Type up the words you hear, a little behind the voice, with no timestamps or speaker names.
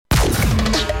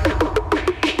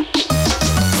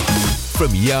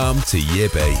From Yarm to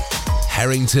Yibby,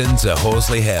 Harrington to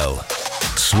Horsley Hill,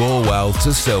 Swarwell to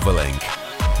Silverlink.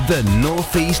 The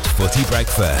North East Footy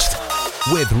Breakfast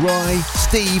with Roy,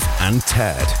 Steve and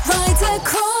Ted. Right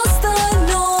across the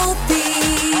North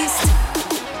East,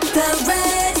 the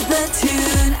Red, the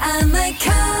Toon and the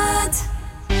Cat.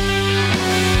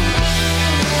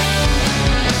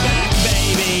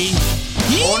 Baby.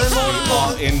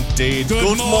 Indeed.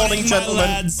 Good morning, gentlemen.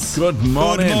 Lads. Good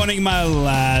morning. Good morning, my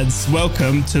lads.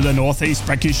 Welcome to the North East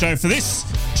Brekky Show for this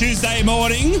Tuesday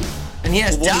morning. And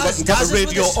yes, Daz got a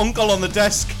radio uncle on the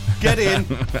desk. Get in.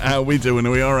 How are we doing?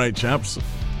 Are we all right, chaps?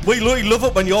 We love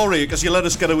it when you're here because you let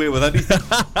us get away with anything.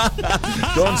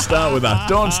 Don't start with that.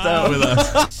 Don't start with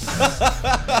that.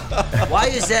 Why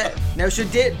is that? Now, so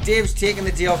Dave's taking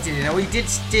the day off today. Now, he did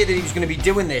say that he was going to be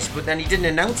doing this, but then he didn't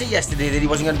announce it yesterday that he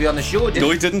wasn't going to be on the show, did he? No,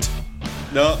 he didn't.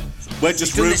 No. We're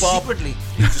just rhubarb. Secretly.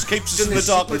 He just keeps us in the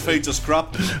dark and feeds us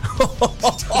crap. And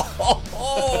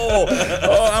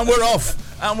we're off.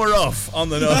 And we're off on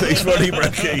the North East Footy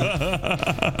Brekky.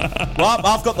 Well,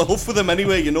 I've got the huff with him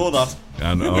anyway, you know that.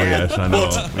 I know, yes, I know.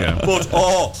 But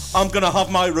I'm going to have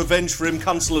my revenge for him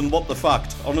cancelling What the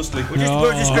Fact, honestly. We're just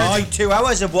going to do 2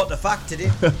 hours of What the Fact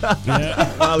today.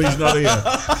 Yeah. Well, he's not here.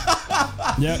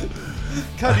 Yeah.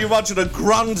 Can you imagine a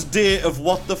grand day of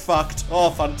What the Fact? Oh,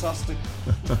 fantastic.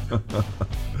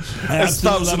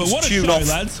 Absolutely love it. What a show,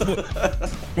 lads.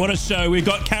 What a show. We've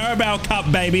got Carabao Cup,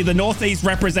 baby. The North East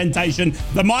representation.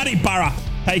 The mighty Boro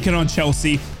taking on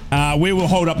Chelsea. We will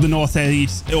hold up the North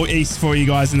East for you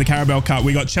guys in the Carabao Cup.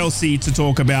 We got Chelsea to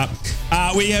talk about.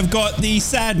 We have got the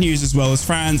sad news as well as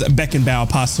Franz Beckenbauer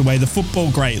passed away. The football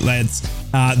great, lads.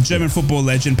 German football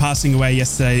legend passing away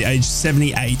yesterday, aged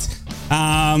 78.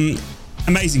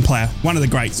 Amazing player. One of the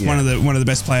greats. Yeah. One of the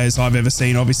best players I've ever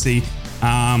seen. Obviously.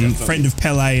 Friend of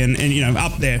Pele and you know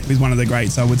up there with one of the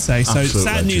greats, I would say. So absolute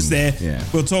sad legend. news there. Yeah.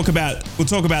 We'll talk about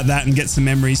that and get some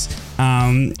memories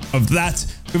of that.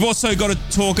 We've also got to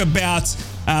talk about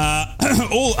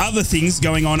all other things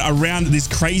going on around this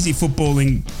crazy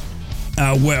footballing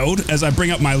world. As I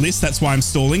bring up my list, that's why I'm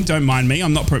stalling. Don't mind me. I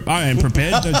am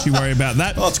prepared. Don't you worry about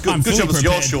that. Oh, it's good. I'm Good fully job it's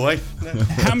your prepared. show, eh?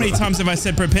 How many times have I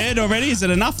said prepared already? Is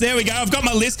it enough? There we go. I've got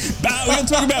my list. We're going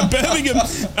to talk about Birmingham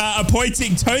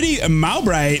appointing Tony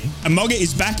Mowbray. Mogga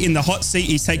is back in the hot seat.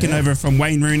 He's taken over from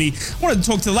Wayne Rooney. I wanted to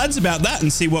talk to the lads about that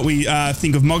and see what we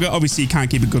think of Mogga. Obviously, you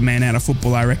can't keep a good man out of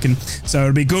football, I reckon. So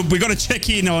it'll be good. We've got to check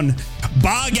in on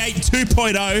Bargate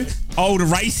 2.0. Old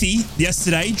Racy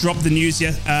yesterday dropped the news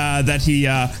that he...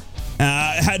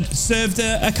 had served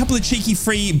a couple of cheeky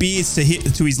free beers to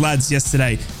his lads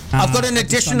yesterday. I've got an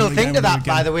additional thing to that,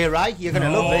 by the way, right? You're going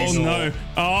to love this.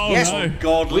 Yes. Oh,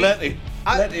 God, let it.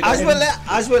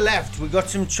 As we're left, we got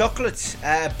some chocolates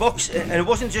box, and it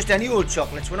wasn't just any old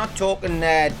chocolates. We're not talking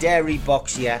dairy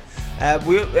box here.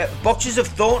 Boxes of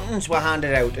Thorntons were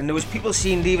handed out, and there was people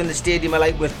seen leaving the stadium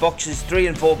alike with 3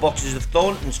 and 4 boxes of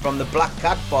Thorntons from the Black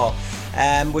Cat Bar,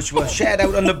 which were shared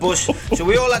out on the bus. So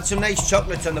we all had some nice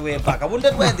chocolates on the way back. I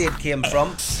wondered where they came from.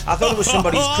 I thought it was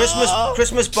somebody's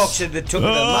Christmas box that they took to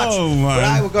the match.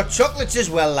 But we've got chocolates as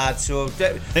well, lads. So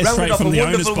rounded up a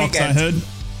wonderful weekend. I heard.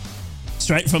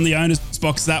 Straight from the owner's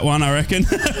box, that one, I reckon.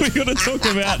 We've got to talk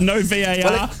about no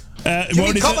VAR.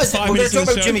 Jimmy Coppers. We're going to talk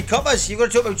about Jimmy Coppers. You've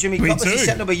got to talk about Jimmy Coppers. He's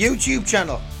setting up a YouTube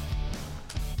channel.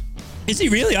 Is he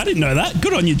really? I didn't know that.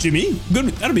 Good on you, Jimmy. Good.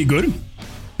 That'll be good.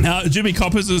 Jimmy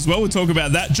Coppers as well. We'll talk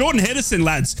about that. Jordan Henderson,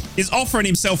 lads, is offering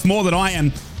himself more than I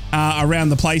am around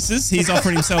the places. He's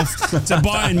offering himself to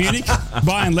Bayern Munich,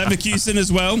 Bayern Leverkusen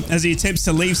as well, as he attempts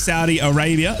to leave Saudi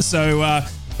Arabia. So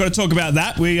got to talk about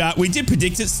that. We did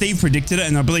predict it. Steve predicted it,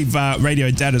 and I believe Radio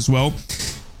Dad as well.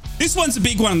 This one's a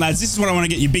big one, lads. This is what I want to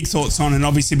get your big thoughts on, and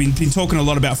obviously been talking a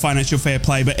lot about financial fair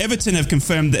play, but Everton have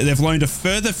confirmed that they've loaned a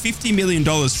further $50 million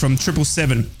from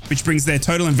 777, which brings their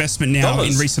total investment now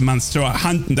in recent months to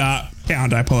 £100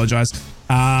 pound, I apologise,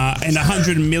 and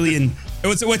 100 million.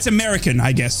 It's American,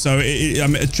 I guess. So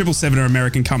 777 are an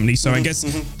American company, so I guess,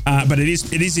 but it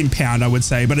is in pound, I would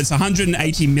say, but it's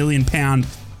 180 million pound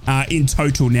in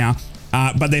total now.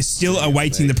 But they're still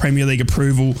awaiting the Premier League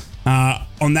approval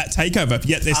on that takeover.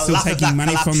 Yet they're still taking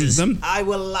money from them. I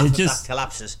will laugh if that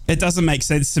collapses. It doesn't make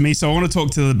sense to me. So I want to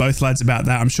talk to both lads about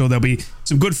that. I'm sure there'll be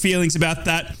some good feelings about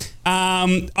that.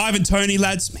 Ivan Toney,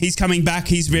 lads, he's coming back.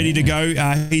 He's ready to go.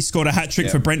 He scored a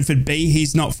hat-trick for Brentford B.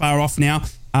 He's not far off now.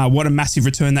 What a massive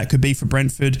return that could be for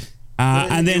Brentford.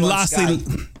 And then lastly...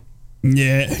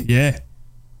 Yeah.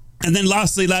 And then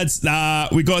lastly, lads,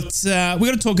 we got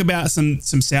to talk about some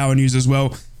sour news as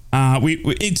well. We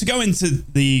to go into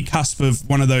the cusp of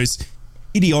one of those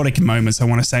idiotic moments, I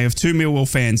want to say, of 2 Millwall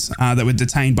fans that were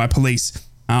detained by police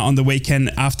on the weekend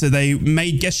after they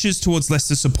made gestures towards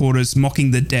Leicester supporters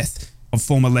mocking the death of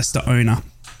former Leicester owner.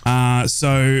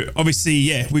 So obviously,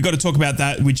 yeah, we've got to talk about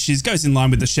that, which goes in line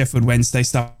with the Sheffield Wednesday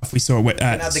stuff we saw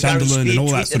at Sunderland and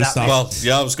all that sort of stuff. Well,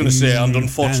 yeah, I was going to say, and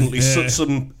unfortunately,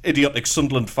 some idiotic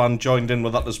Sunderland fan joined in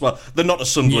with that as well. They're not a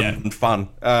Sunderland fan.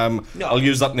 No. I'll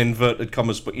use that in inverted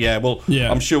commas, but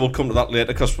I'm sure we'll come to that later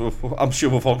because I'm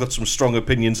sure we've all got some strong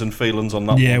opinions and feelings on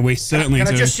that. Yeah, we certainly do.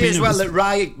 Can I just say as well that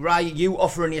Rye, you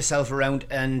offering yourself around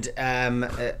and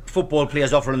football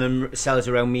players offering themselves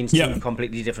around means two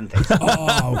completely different things.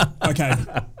 Oh, okay.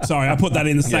 Sorry, I put that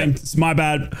in the same. It's my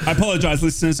bad. I apologise,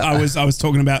 listeners. I was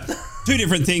talking about two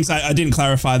different things. I didn't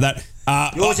clarify that.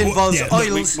 Yours involves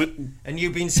oils, and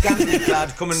you've been scantily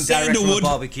clad coming direct from a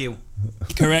barbecue.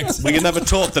 Correct. Well, you never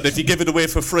taught that if you give it away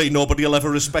for free, nobody will ever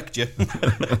respect you.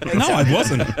 No, I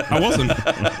wasn't.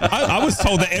 I was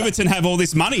told that Everton have all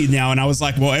this money now, and I was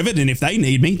like, well, Everton, if they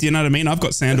need me, do you know what I mean? I've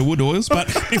got sandalwood oils. But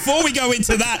before we go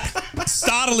into that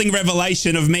startling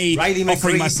revelation of me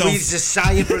offering myself... breathes a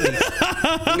sigh of relief.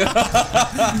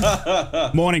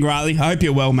 Morning, Riley. I hope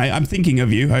you're well, mate. I'm thinking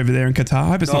of you over there in Qatar. I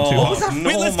hope it's not too hot.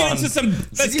 No, let's get into some...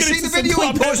 Did you see the video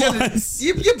he posted?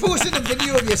 You posted a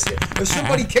video of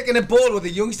somebody kicking a ball with a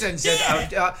youngster and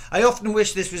said, I often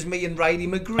wish this was me and Riley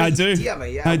McGree. I do.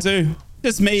 I do.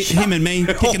 Just him and me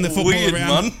kicking the football weird,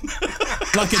 around. Man.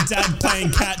 Like a dad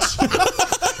playing catch.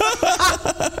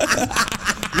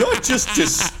 You're just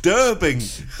disturbing.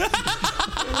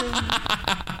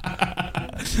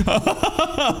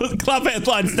 Club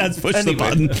headline stats, push the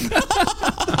button.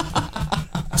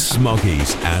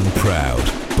 Smoggies and proud.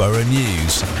 Boro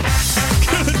News.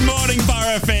 Good morning,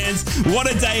 Boro fans. What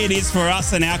a day it is for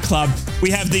us and our club. We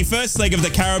have the first leg of the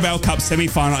Carabao Cup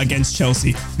semi-final against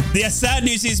Chelsea. The sad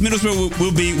news is Middlesbrough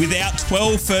will be without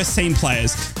 12 first-team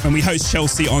players when we host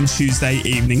Chelsea on Tuesday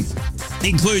evening. It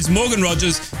includes Morgan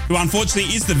Rogers, who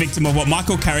unfortunately is the victim of what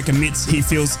Michael Carrick admits he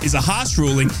feels is a harsh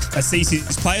ruling that sees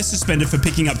his players suspended for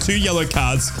picking up 2 yellow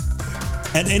cards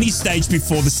at any stage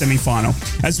before the semi-final.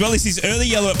 As well as his early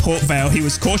yellow at Port Vale, he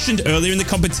was cautioned earlier in the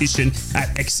competition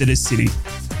at Exeter City.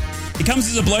 It comes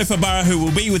as a blow for Boro, who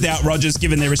will be without Rogers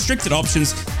given their restricted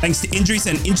options thanks to injuries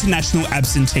and international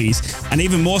absentees. And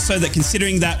even more so that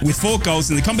considering that with 4 goals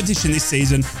in the competition this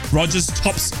season, Rogers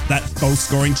tops that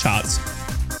goal-scoring charts.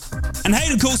 And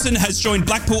Hayden Coulson has joined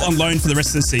Blackpool on loan for the rest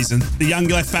of the season. The young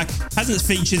left-back hasn't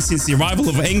featured since the arrival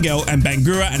of Engel and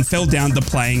Bangura and fell down the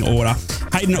playing order.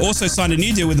 Hayden also signed a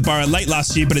new deal with the Boro late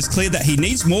last year, but it's clear that he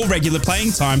needs more regular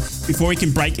playing time before he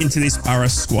can break into this Boro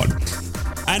squad.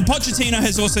 And Pochettino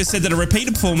has also said that a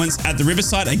repeated performance at the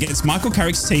Riverside against Michael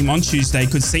Carrick's team on Tuesday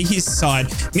could see his side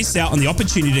miss out on the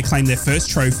opportunity to claim their first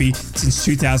trophy since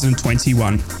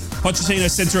 2021. Pochettino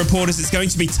said to reporters it's going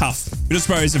to be tough.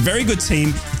 Middlesbrough is a very good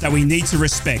team that we need to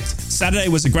respect. Saturday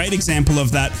was a great example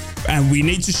of that, and we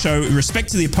need to show respect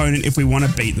to the opponent if we want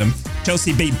to beat them.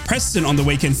 Chelsea beat Preston on the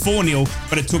weekend 4-0,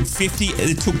 but it took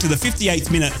to the 58th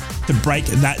minute to break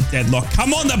that deadlock.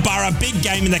 Come on, the Boro, big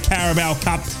game in the Carabao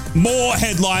Cup. More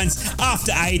headlines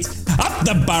after 8. Up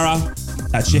the Boro.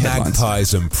 That's your headlines.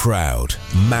 Magpies and proud.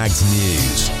 Mags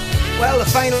News. Well, the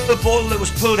final ball that was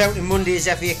pulled out in Monday's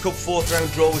FA Cup 4th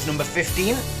round draw was number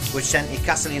 15, which sent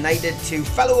Newcastle United to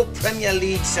fellow Premier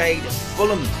League side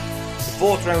Fulham. The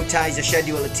 4th round ties are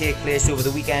scheduled to take place over the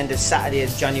weekend of Saturday,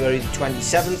 January the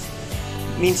 27th.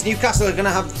 It means Newcastle are going to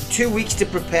have 2 weeks to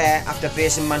prepare after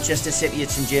facing Manchester City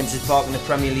at St James's Park in the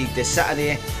Premier League this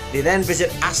Saturday. They then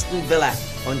visit Aston Villa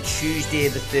on Tuesday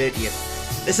the 30th.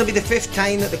 This will be the 5th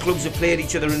time that the clubs have played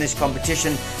each other in this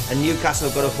competition, and Newcastle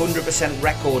have got a 100%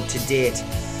 record to date.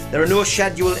 There are no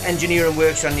scheduled engineering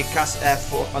works on the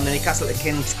Newcastle to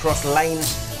King's Cross line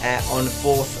on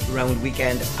 4th round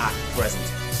weekend at present.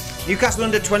 Newcastle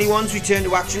under-21s return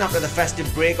to action after the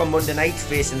festive break on Monday night,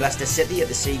 facing Leicester City at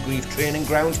the Seagrave training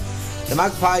ground. The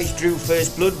Magpies drew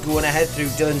first blood, going ahead through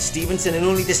Dylan Stevenson in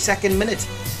only the 2nd minute.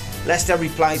 Leicester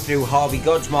replied through Harvey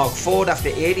Godsmark Ford after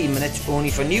 18 minutes,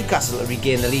 only for Newcastle to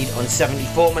regain the lead on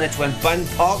 74 minutes when Ben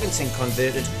Parkinson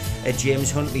converted a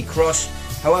James Huntley cross.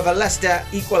 However, Leicester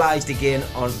equalised again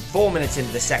on 4 minutes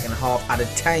into the second half at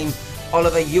a time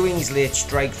Oliver Ewing's late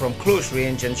strike from close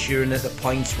range, ensuring that the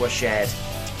points were shared.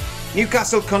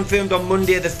 Newcastle confirmed on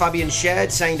Monday that Fabian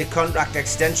Schär signed a contract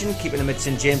extension, keeping him at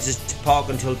St James's Park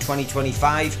until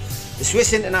 2025. The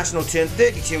Swiss international turned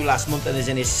 32 last month and is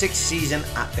in his 6th season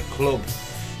at the club.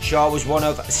 Schär was one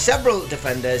of several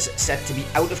defenders set to be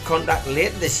out of contract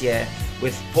later this year,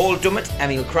 with Paul Dummett,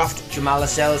 Emil Kraft, Jamal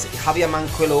Lascelles, Javier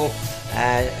Manquillo.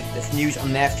 The news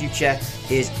on their future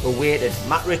is awaited.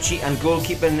 Matt Ritchie and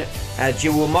goalkeeping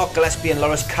duo Mark Gillespie and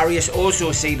Loris Karius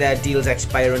also see their deals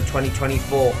expire in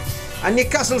 2024. And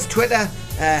Newcastle's Twitter,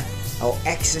 or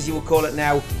X as you will call it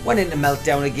now, went into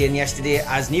meltdown again yesterday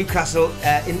as Newcastle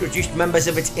introduced members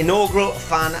of its inaugural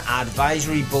fan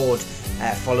advisory board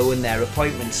following their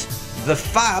appointments. The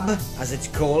FAB, as it's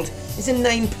called, is a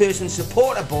 9-person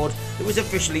supporter board that was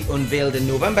officially unveiled in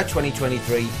November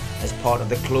 2023 as part of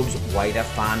the club's wider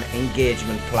fan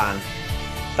engagement plan.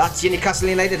 That's your Newcastle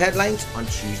United headlines on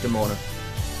Tuesday morning.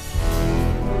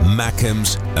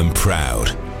 Mackems and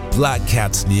Proud. Black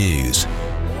Cats News.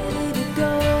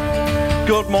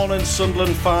 Good morning,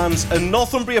 Sunderland fans. A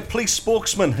Northumbria police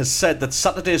spokesman has said that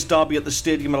Saturday's derby at the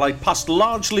Stadium of Light passed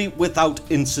largely without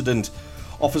incident.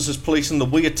 Officers policing the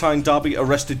Weir Tyne derby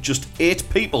arrested just 8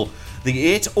 people. The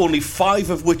 8, only 5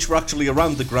 of which were actually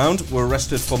around the ground, were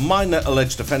arrested for minor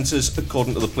alleged offences,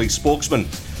 according to the police spokesman.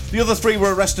 The other 3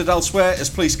 were arrested elsewhere as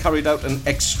police carried out an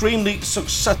extremely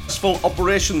successful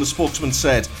operation, the spokesman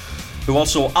said, who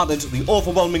also added the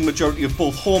overwhelming majority of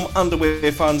both home and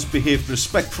away fans behaved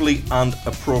respectfully and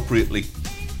appropriately.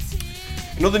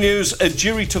 In other news, a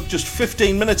jury took just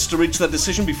 15 minutes to reach their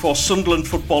decision before Sunderland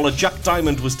footballer Jack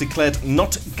Diamond was declared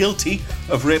not guilty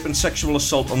of rape and sexual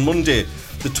assault on Monday.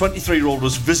 The 23-year-old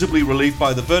was visibly relieved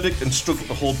by the verdict and struggled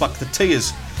to hold back the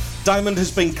tears. Diamond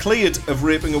has been cleared of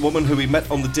raping a woman who he met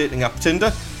on the dating app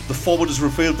Tinder. The forward has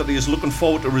revealed that he is looking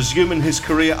forward to resuming his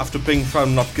career after being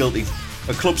found not guilty.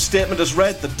 A club statement has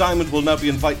read that Diamond will now be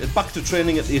invited back to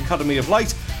training at the Academy of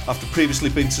Light after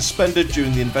previously being suspended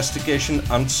during the investigation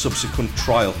and subsequent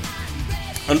trial.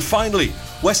 And finally,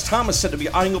 West Ham is said to be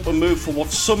eyeing up a move for what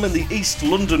some in the East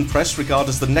London press regard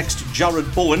as the next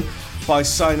Jared Bowen by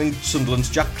signing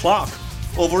Sunderland's Jack Clarke.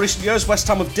 Over recent years, West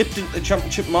Ham have dipped into the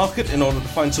Championship market in order to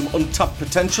find some untapped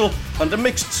potential and a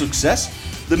mixed success.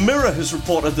 The Mirror has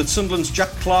reported that Sunderland's Jack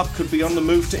Clarke could be on the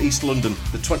move to East London.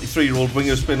 The 23-year-old winger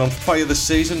has been on fire this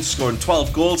season, scoring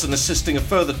 12 goals and assisting a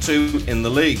further 2 in the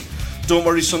league. Don't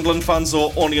worry, Sunderland fans,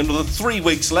 though, only another 3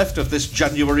 weeks left of this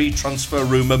January transfer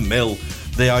rumour mill.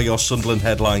 They are your Sunderland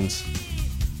headlines.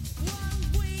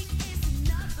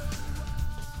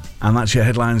 And that's your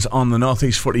headlines on the North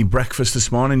East Footy Breakfast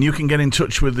this morning. You can get in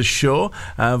touch with the show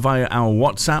via our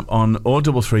WhatsApp on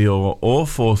 0330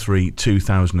 043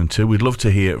 2002. We'd love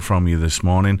to hear from you this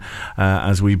morning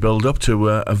as we build up to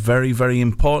a very, very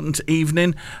important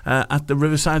evening at the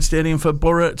Riverside Stadium for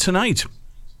Boro tonight.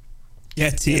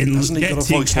 Hasn't he got a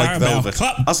voice like velvet?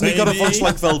 Hasn't he got a voice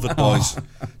like velvet, boys?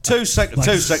 2 seconds,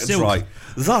 2 seconds, right.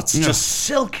 That's just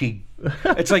silky.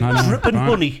 It's like dripping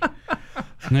honey.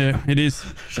 Yeah, it is.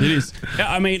 It is.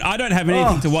 I mean, I don't have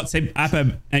anything to WhatsApp,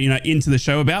 into the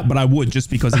show about, but I would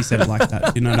just because he said it like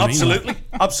that. You know what I mean? Absolutely,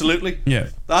 absolutely. Yeah,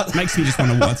 that makes me just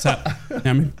want to WhatsApp. You know what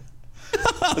I mean?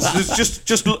 There's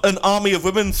just an army of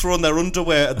women throwing their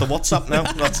underwear at the WhatsApp now.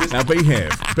 That's it. Now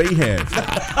behave.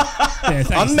 Yeah,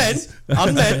 and men.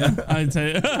 I tell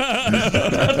you.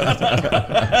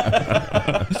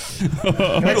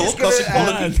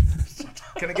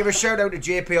 Can I give a shout out to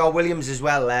JPR Williams as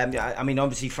well? I mean,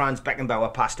 obviously Franz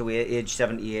Beckenbauer passed away at age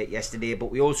 78 yesterday,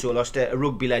 but we also lost a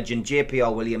rugby legend,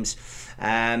 JPR Williams.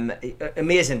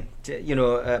 Amazing,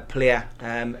 player,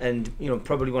 and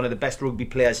probably one of the best rugby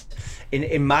players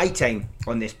in my time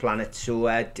on this planet. So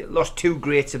lost 2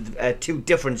 greats of 2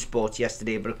 different sports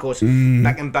yesterday, but of course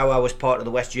Beckenbauer was part of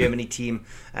the West Germany team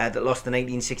that lost the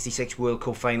 1966 World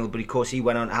Cup final, but of course he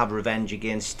went on to have revenge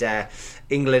against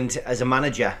England as a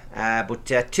manager.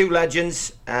 But 2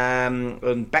 legends, and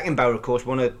Beckenbauer, of course,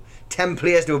 one of 10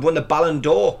 players to have won the Ballon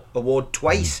d'Or award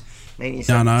twice.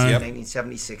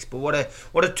 1976. But what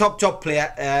a top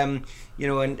player. And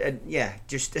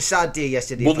just a sad day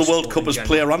yesterday. Won the World Cup as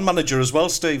player and manager as well,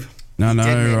 Steve. Right.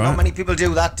 Not many people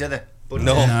do that, do they? But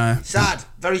no. Sad.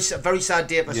 Very sad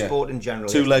day for sport in general.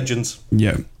 2 legends.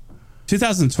 Yeah.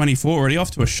 2024 already off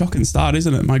to a shocking start,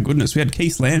 isn't it? My goodness, we had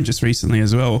Keith Lamb just recently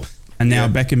as well, and now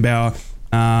Beckenbauer.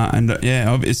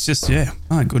 It's just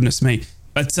my goodness me.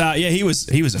 But he was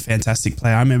a fantastic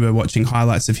player. I remember watching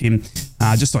highlights of him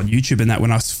just on YouTube and that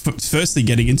when I was firstly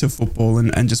getting into football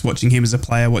and just watching him as a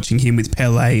player, watching him with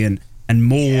Pele and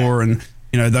Moore and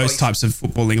those types of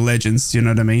footballing legends. You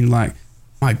know what I mean? Like,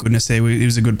 my goodness, he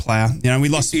was a good player. We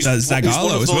lost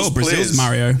Zagallo as well, Brazil's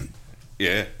Mario.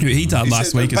 Yeah, he died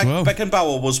last week as well.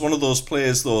 Beckenbauer was one of those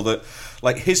players though that,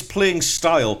 like, his playing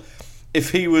style,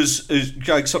 if he was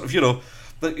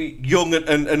young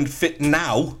and fit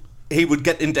now, he would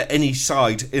get into any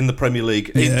side in the Premier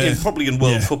League, probably in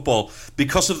world football,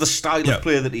 because of the style of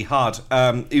play that he had.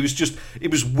 He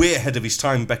was way ahead of his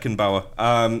time, Beckenbauer.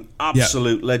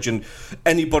 Absolute legend.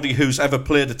 Anybody who's ever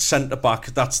played at centre back,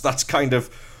 that's kind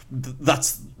of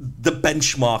that's the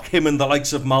benchmark. Him and the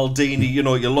likes of Maldini, you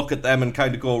look at them and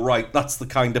kind of go, right, that's the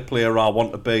kind of player I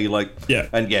want to be. Like,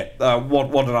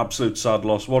 what an absolute sad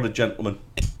loss. What a gentleman.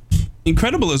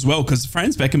 Incredible as well, because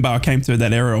Franz Beckenbauer came through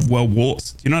that era of world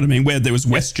wars. Do you know what I mean? Where there was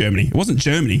West Germany. It wasn't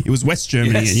Germany. It was West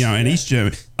Germany, and East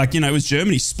Germany. Like, it was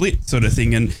Germany split sort of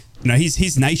thing. And,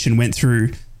 his nation went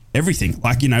through everything.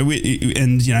 Like,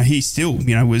 and he still,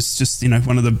 was just,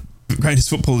 one of the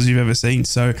greatest footballers you've ever seen.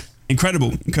 So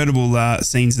incredible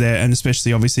scenes there. And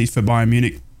especially obviously for Bayern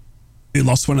Munich, who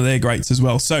lost one of their greats as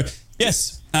well. So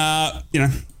yes,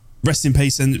 rest in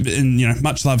peace and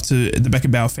much love to the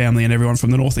Beckenbauer family and everyone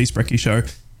from the Northeast Brekky show,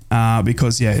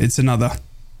 because it's another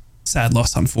sad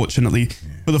loss, unfortunately,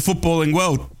 for the footballing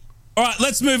world. All right,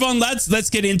 let's move on, lads. Let's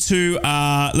get into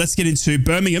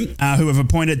Birmingham, who have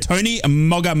appointed Tony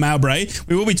Mogga Mowbray.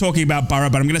 We will be talking about Boro,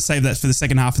 but I'm going to save that for the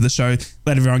second half of the show.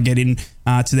 Let everyone get in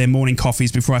to their morning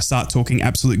coffees before I start talking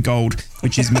absolute gold,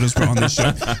 which is Middlesbrough on this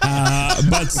show.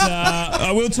 But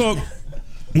I will talk.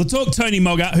 We'll talk Tony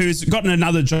Mogga, who's gotten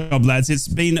another job, lads. It's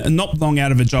been not long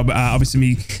out of a job.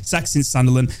 Obviously, sacked since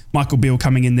Sunderland. Michael Beale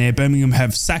coming in there. Birmingham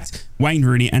have sacked Wayne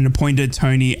Rooney and appointed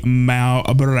Tony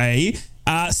Mowbray.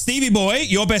 Stevie boy,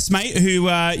 your best mate, who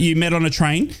you met on a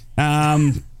train.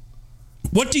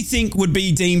 What do you think would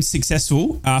be deemed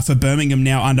successful for Birmingham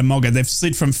now under Mogga? They've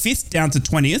slid from 5th down to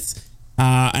 20th.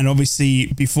 And obviously,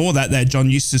 before that, they had John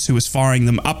Eustace, who was firing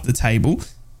them up the table.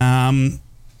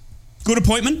 Good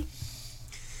appointment?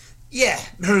 Yeah,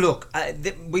 look,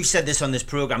 we've said this on this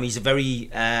programme. He's a very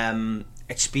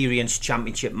experienced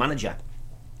championship manager.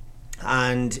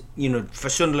 And, for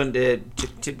Sunderland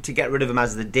to get rid of him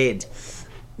as they did,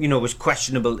 was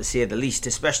questionable to say the least,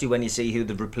 especially when you see who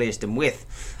they've replaced him with.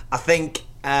 I think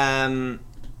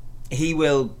he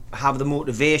will have the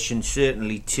motivation,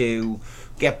 certainly, to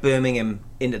get Birmingham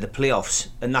into the playoffs.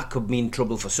 And that could mean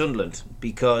trouble for Sunderland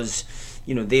because...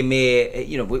 they may,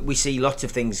 we see lots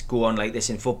of things go on like this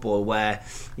in football where,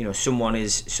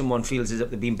 someone feels as if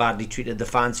they've been badly treated, the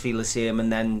fans feel the same,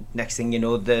 and then next thing you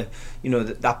know,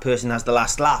 that person has the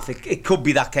last laugh. It could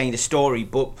be that kind of story,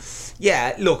 but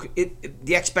yeah, look,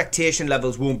 the expectation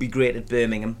levels won't be great at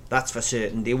Birmingham. That's for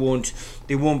certain. They won't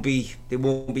be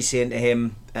saying to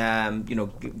him,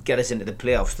 get us into the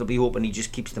playoffs. They'll be hoping he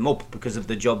just keeps them up because of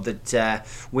the job that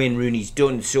Wayne Rooney's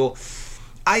done. So.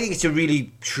 I think it's a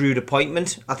really shrewd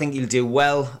appointment. I think he'll do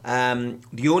well.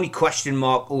 The only question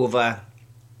mark over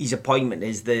his appointment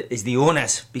is the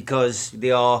owners, because they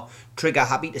are trigger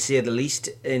happy, to say the least,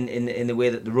 in the way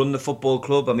that they run the football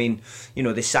club. I mean,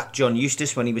 they sacked John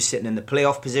Eustace when he was sitting in the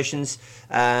playoff positions.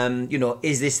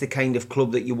 Is this the kind of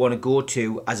club that you want to go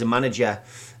to as a manager?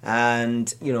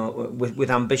 And with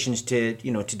ambitions to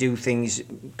do things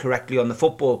correctly on the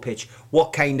football pitch,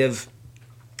 what kind of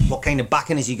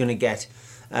backing is he going to get?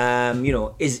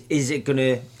 Is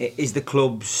the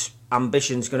club's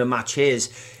ambitions going to match his?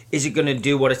 Is it going to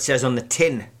do what it says on the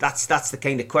tin? That's the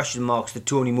kind of question marks that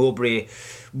Tony Mowbray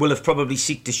will have probably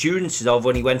sought assurances of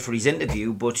when he went for his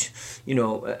interview. But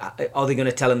are they going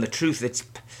to tell him the truth?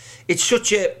 It's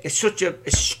such a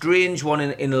strange one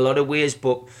in a lot of ways,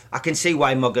 but I can see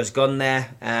why Mogga's gone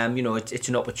there. It's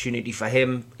an opportunity for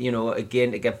him,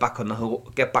 again, to get back on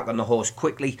the horse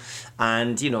quickly,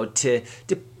 and to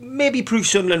maybe prove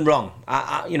Sunderland wrong.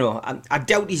 I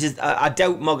doubt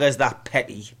Mogga's that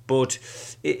petty, but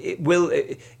it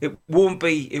won't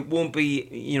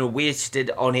be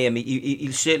wasted on him.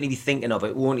 He'll certainly be thinking of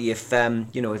it, won't he? If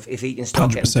he can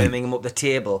start 100%. Getting Birmingham up the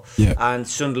table, and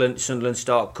Sunderland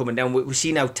start coming down. We've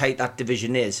seen how tight that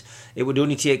division is. It would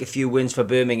only take a few wins for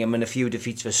Birmingham and a few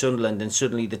defeats for Sunderland, and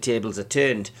suddenly the tables are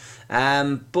turned.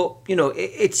 But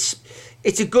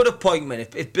it's a good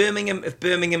appointment. If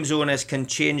Birmingham's owners can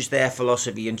change their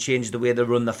philosophy and change the way they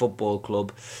run the football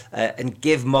club, and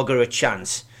give Mogga a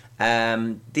chance,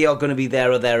 they are going to be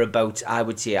there or thereabouts, I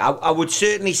would say. I would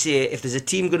certainly say if there's a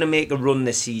team going to make a run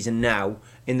this season now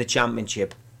in the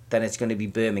Championship, then it's going to be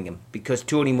Birmingham, because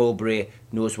Tony Mowbray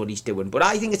knows what he's doing. But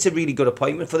I think it's a really good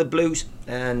appointment for the Blues,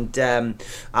 and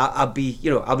I'll be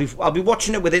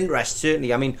watching it with interest,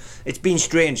 certainly. I mean, it's been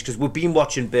strange because we've been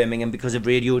watching Birmingham because of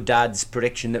Radio Dad's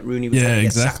prediction that Rooney was going to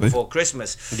get sacked before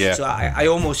Christmas. Yeah. So I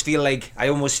almost feel like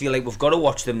we've got to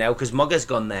watch them now because Mogga's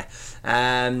gone there.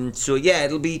 So yeah,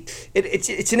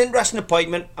 it's an interesting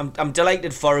appointment. I'm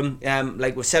delighted for him.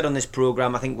 Like we've said on this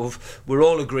programme, I think we're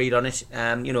all agreed on it.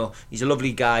 He's a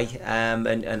lovely guy,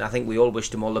 and I think we all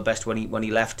wished him all the best when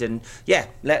he left. And yeah,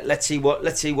 let's see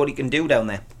what he can do down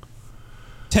there.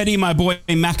 Teddy, my boy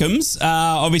Mackams,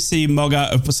 obviously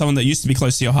Mogga, for someone that used to be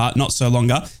close to your heart, not so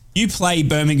longer. You play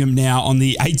Birmingham now on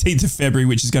the 18th of February,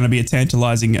 which is going to be a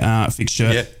tantalising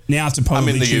fixture. Yeah. Now to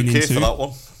probably I'm in the tune UK into. for that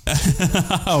one.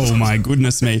 Oh my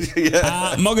goodness me!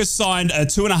 Yeah. Mogga's signed a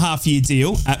 2.5-year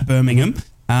deal at Birmingham.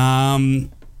 I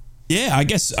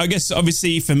guess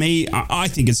obviously for me, I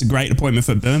think it's a great appointment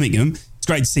for Birmingham. It's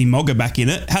great to see Mogga back in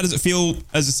it. How does it feel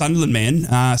as a Sunderland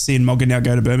man seeing Mogga now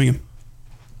go to Birmingham?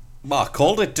 Well, I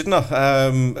called it, didn't I?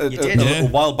 A little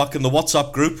while back in the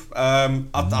WhatsApp group.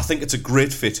 I think it's a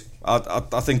great fit.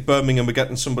 I think Birmingham are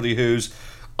getting somebody who's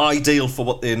ideal for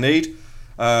what they need.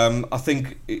 I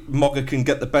think Mogga can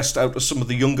get the best out of some of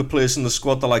the younger players in the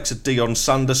squad, the likes of Dion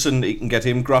Sanderson. He can get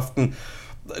him grafting.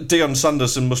 Dion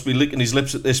Sanderson must be licking his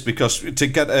lips at this, because to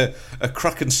get a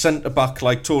cracking centre-back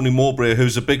like Tony Mowbray,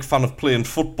 who's a big fan of playing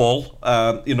football,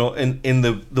 in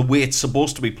the way it's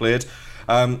supposed to be played,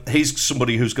 he's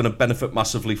somebody who's going to benefit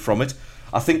massively from it.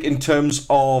 I think in terms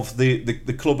of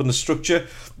the club and the structure,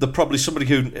 they're probably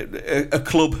a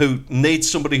club who needs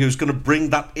somebody who's going to bring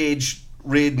that age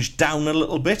range down a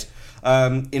little bit,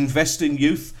 invest in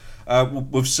youth.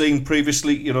 We've seen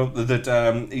previously, that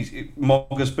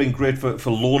Mogga's been great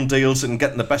for loan deals and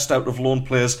getting the best out of loan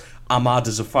players. Ahmad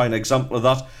is a fine example of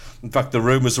that. In fact, the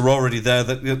rumours are already there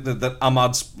that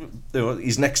Ahmad's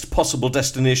his next possible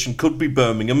destination could be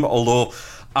Birmingham, although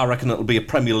I reckon it'll be a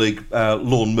Premier League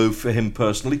loan move for him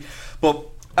personally. But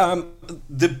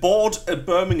the board at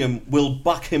Birmingham will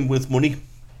back him with money,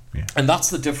 and that's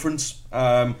the difference.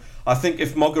 I think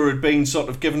if Mogga had been sort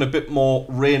of given a bit more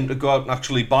rein to go out and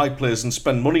actually buy players and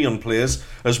spend money on players,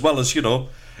 as well as,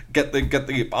 get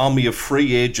the army of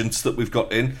free agents that we've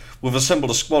got in, we've assembled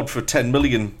a squad for 10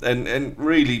 million, and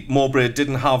really Mowbray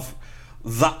didn't have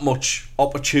that much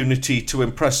opportunity to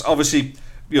impress. Obviously,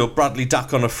 Bradley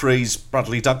Dack on a free.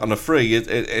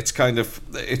 It's kind of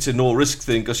a no risk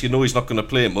thing, because he's not going to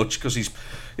play much, because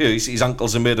his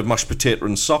ankles are made of mashed potato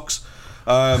and socks.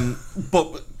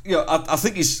 But I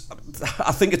think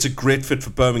it's a great fit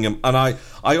for Birmingham, and I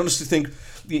honestly think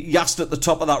you asked at the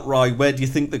top of that, Rye, where do you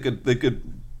think they could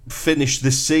finish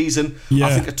this season? Yeah. I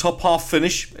think a top half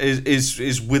finish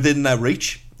is within their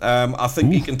reach. I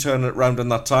think he can turn it around in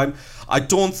that time. I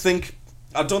don't think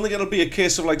it'll be a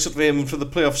case of sort of aiming for the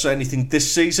playoffs or anything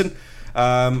this season.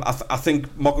 I think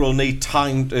Mogga will need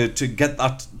time to get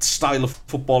that style of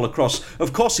football across.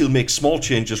 Of course, he'll make small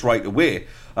changes right away.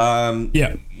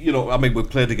 We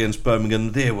played against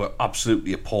Birmingham. They were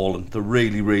absolutely appalling. They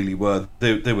really, really were.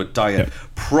 They were dire. Yeah.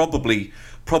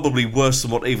 Probably worse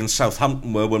than what even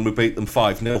Southampton were when we beat them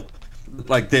 5-0.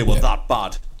 They were that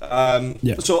bad.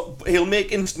 So he'll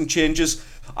make instant changes.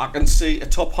 I can see a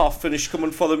top half finish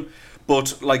coming for them.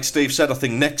 But like Steve said, I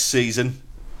think next season,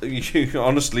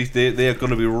 honestly, they are going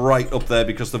to be right up there,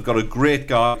 because they've got a great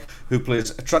guy who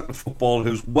plays attractive football,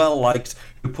 who's well liked,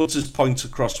 who puts his points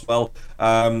across well.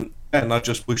 And I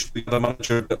just wish we had a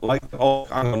manager a bit like,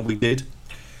 we did.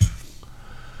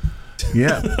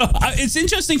 Yeah. It's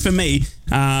interesting for me,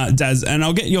 Daz, and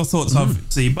I'll get your thoughts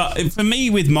obviously, but for me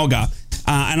with Mogga,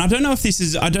 and I don't know if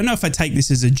I take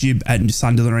this as a jib at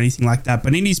Sunderland or anything like that,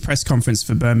 but in his press conference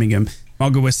for Birmingham,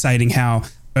 Mogga was stating how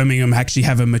Birmingham actually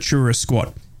have a maturer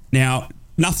squad. Now,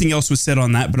 nothing else was said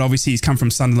on that, but obviously he's come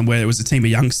from Sunderland, where it was a team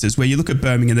of youngsters, where you look at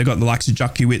Birmingham, they've got the likes of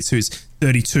Jack Hewitts, who's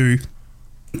 32,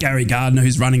 Gary Gardner,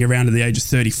 who's running around at the age of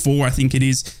 34, I think it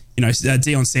is.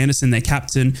 Dion Sanderson, their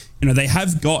captain. They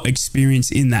have got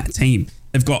experience in that team.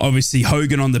 They've got obviously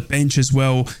Hogan on the bench as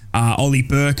well, Ollie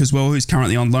Burke as well, who's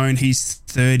currently on loan. He's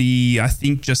 30, I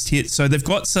think, just hit. So they've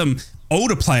got some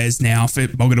older players now for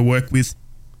Mogga to work with.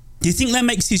 Do you think that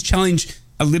makes his challenge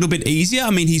a little bit easier?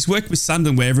 I mean, he's worked with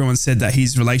Sunderland, where everyone said that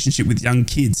his relationship with young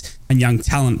kids and young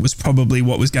talent was probably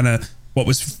what was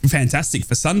fantastic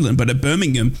for Sunderland. But at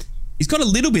Birmingham, he's got a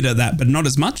little bit of that, but not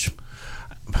as much.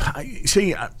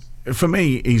 See, for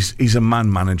me, he's a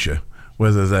man manager,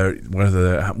 whether they're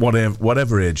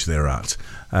whatever age they're at,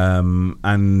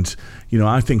 and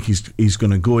I think he's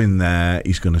going to go in there.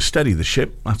 He's going to steady the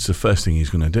ship. That's the first thing he's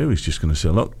going to do. He's just going to say,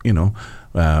 look,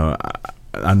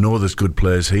 I know there's good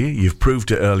players here. You've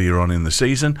proved it earlier on in the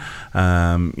season.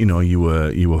 You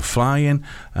were flying,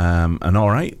 and all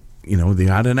right. They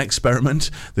had an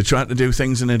experiment. They tried to do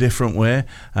things in a different way.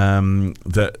 If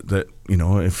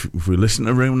we listen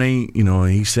to Rooney,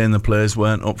 he's saying the players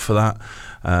weren't up for that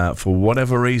for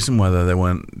whatever reason, whether they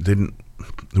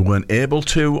weren't able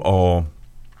to, or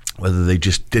whether they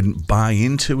just didn't buy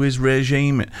into his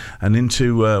regime and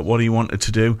into what he wanted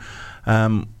to do.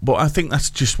 But I think that's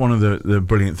just one of the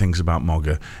brilliant things about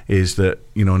Mogga, is that,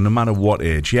 no matter what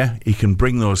age, he can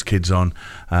bring those kids on,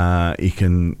 he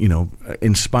can,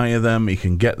 inspire them, he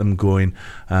can get them going.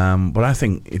 But I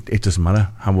think it doesn't matter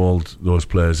how old those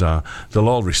players are. They'll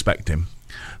all respect him.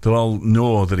 They'll all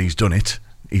know that he's done it.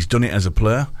 He's done it as a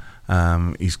player.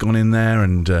 He's gone in there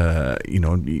and,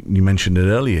 you mentioned it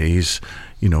earlier,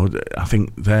 I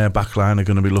think their backline are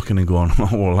going to be looking and going, oh,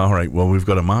 well, all right, well, we've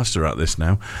got a master at this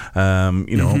now.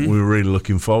 We're really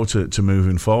looking forward to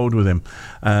moving forward with him.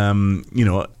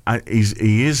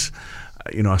 He is...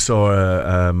 I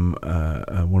saw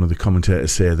one of the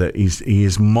commentators say that he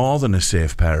is more than a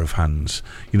safe pair of hands.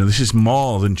 This is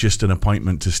more than just an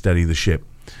appointment to steady the ship.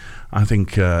 I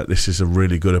think this is a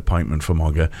really good appointment for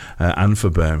Mogga and for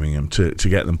Birmingham to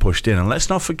get them pushed in. And let's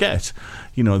not forget,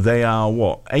 they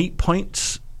are, 8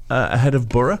 points ahead of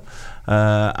Boro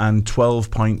and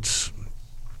 12 points...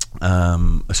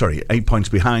 8 points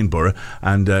behind Boro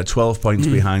and 12 points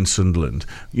behind Sunderland.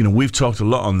 We've talked a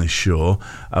lot on this show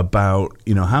about,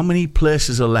 how many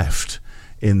places are left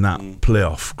in that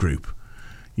playoff group.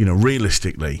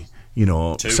 Realistically,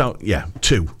 two. So,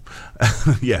 two.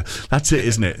 Yeah, that's it,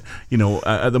 isn't it?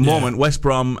 At the moment, West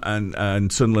Brom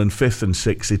and Sunderland 5th and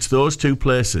 6th, it's those two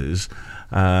places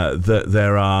that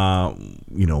there are,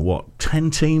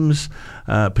 10 teams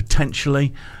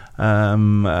potentially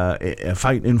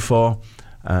fighting for.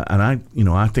 And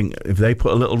I think if they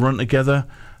put a little run together,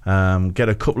 get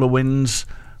a couple of wins,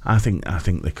 I think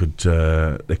they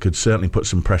could certainly put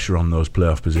some pressure on those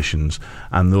playoff positions,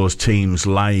 and those teams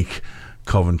like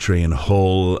Coventry and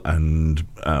Hull and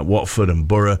Watford and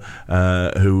Boro,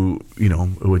 who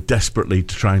are desperately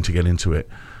trying to get into it.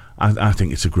 I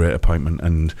think it's a great appointment,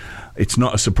 and it's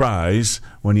not a surprise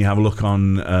when you have a look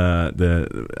on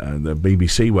the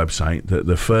BBC website that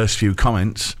the first few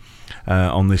comments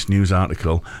on this news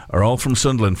article are all from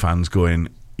Sunderland fans going,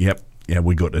 "Yep,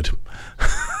 we gutted."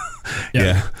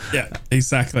 Yeah,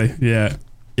 exactly. Yeah.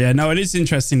 No, it is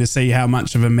interesting to see how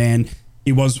much of a man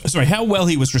he was. How well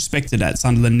he was respected at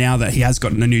Sunderland now that he has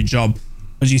gotten a new job.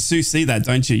 Because you do see that,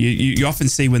 don't you? You often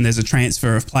see when there's a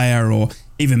transfer of player or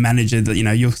even manager that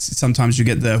sometimes you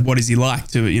get the what is he like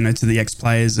to the ex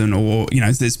players or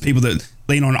there's people that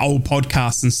lean on old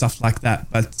podcasts and stuff like that.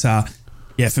 But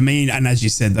for me, and as you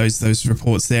said, those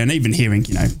reports there, and even hearing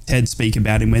Ted speak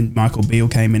about him when Michael Beale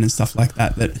came in and stuff like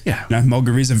that.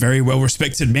 Mogga is a very well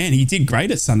respected man. He did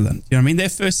great at Sunderland. You know what I mean? Their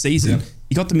first season,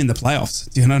 he got them in the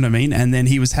playoffs. Do you know what I mean? And then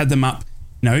he had them up.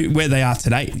 Where they are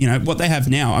today, what they have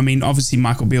now. I mean, obviously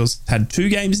Michael Beale's had 2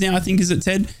 games now, I think, is it,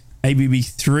 Ted? Maybe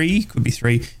 3, could be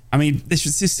 3. I mean, they're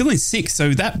still in 6,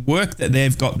 so that work that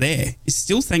they've got there is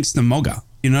still thanks to Mogga.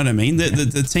 You know what I mean?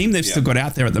 The team they've still got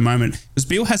out there at the moment, because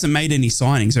Beale hasn't made any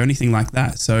signings or anything like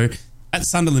that. So that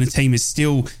Sunderland team is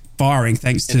still firing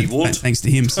thanks to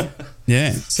him. So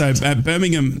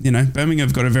Birmingham, Birmingham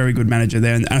have got a very good manager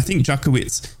there, and I think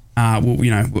Djukovic. I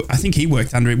think he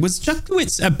worked under it. Was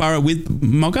Djukovic at Boro with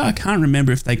Mogga? I can't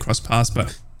remember if they crossed paths,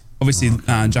 but obviously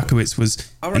Djukovic was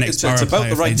an ex-Boro player. It's about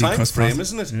the right time frame,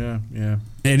 isn't it? Yeah.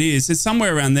 It is. It's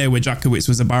somewhere around there where Djukovic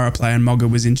was a Boro player and Mogga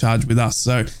was in charge with us.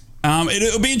 So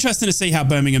it'll be interesting to see how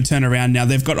Birmingham turn around now.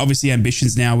 They've got obviously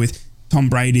ambitions now with Tom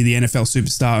Brady, the NFL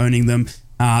superstar, owning them.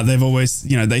 They've always,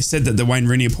 they said that the Wayne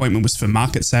Rooney appointment was for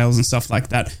market sales and stuff like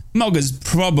that. Mogga's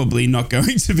probably not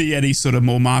going to be any sort of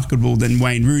more marketable than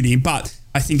Wayne Rooney, but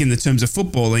I think in the terms of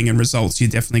footballing and results, you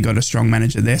definitely got a strong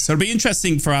manager there. So it'll be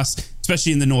interesting for us,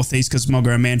 especially in the Northeast, because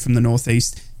Mogga, a man from the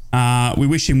Northeast. We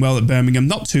wish him well at Birmingham.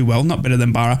 Not too well, not better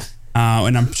than Boro.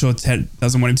 And I'm sure Ted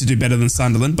doesn't want him to do better than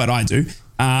Sunderland, but I do. We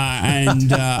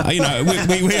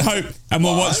hope, and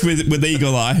we'll watch with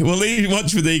eagle eye. We'll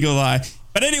watch with eagle eye.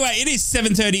 But anyway, it is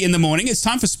 7:30 in the morning. It's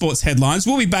time for sports headlines.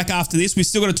 We'll be back after this. We've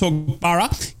still got to talk Boro,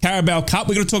 Carabao Cup.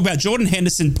 We're going to talk about Jordan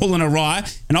Henderson pulling a Rye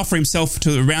and offer himself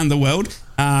to around the world.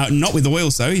 Not with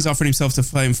oils, though. He's offering himself to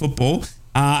play in football.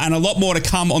 And a lot more to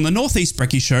come on the Northeast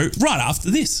Brekky Show right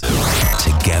after this.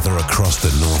 Together across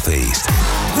the Northeast.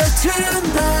 The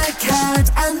Tune, the Cat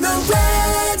and the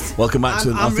Red. Welcome back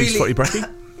to the Northeast Footy Brekky.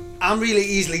 I'm really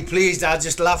easily pleased. I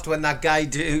just laughed when that guy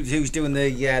who's doing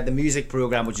the music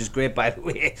program, which is great, by the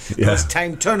way. It's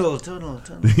time tunnel.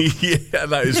 Yeah,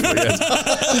 that is weird.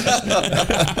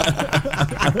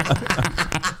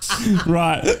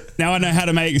 Right. Now I know how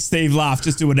to make Steve laugh.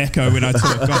 Just do an echo when I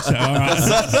talk. Gotcha. All right.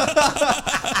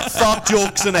 Fart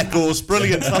jokes and echoes.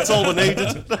 Brilliant. That's all we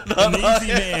needed.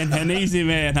 An easy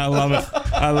man. I love it.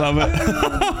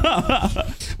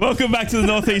 Welcome back to the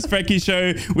Northeast Brekky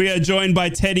Show. We are joined by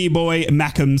Teddy Boy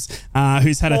Mackams,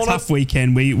 who's had a tough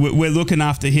weekend. We're looking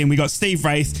after him. We got Steve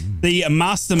Wraith, the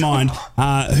mastermind,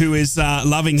 who is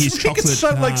loving his chocolate. It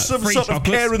sounds like some sort of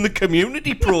care in the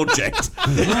community project.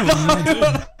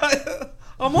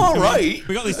 I'm all right.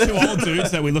 We got these two old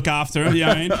dudes that we look after. You know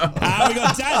what I mean? We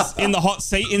got Daz in the hot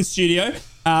seat in studio.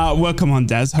 Welcome on,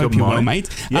 Daz. Hope you're well, mate.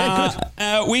 Yeah,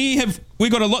 good. We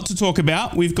got a lot to talk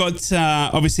about. We've got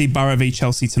obviously Boro v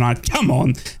Chelsea tonight. Come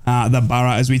on, the Boro,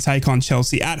 as we take on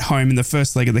Chelsea at home in the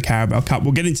first leg of the Carabao Cup.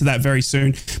 We'll get into that very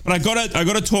soon. But I got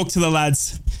to talk to the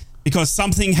lads because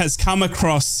something has come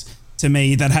across to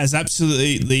me that has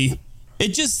absolutely.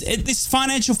 This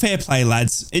financial fair play,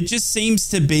 lads, it just seems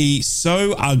to be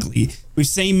so ugly. We've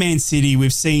seen Man City,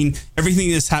 we've seen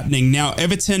everything that's happening. Now,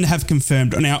 Everton have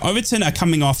confirmed. Now, Everton are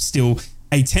coming off still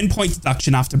a 10-point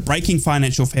deduction after breaking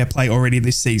financial fair play already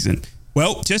this season.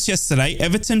 Well, just yesterday,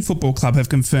 Everton Football Club have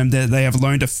confirmed that they have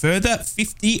loaned a further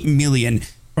 50 million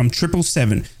from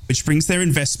 777, which brings their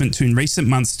investment in recent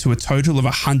months to a total of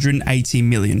 180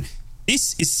 million.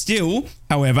 This is still,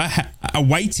 however,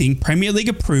 awaiting Premier League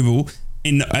approval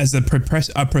as a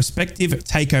prospective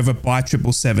takeover by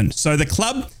 777. So the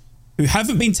club, who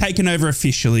haven't been taken over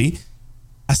officially,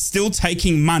 are still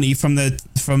taking money from the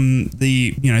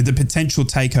potential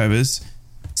takeovers.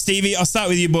 Stevie, I'll start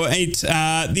with you, boy.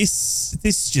 This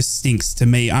just stinks to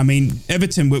me. I mean,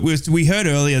 Everton. We heard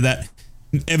earlier that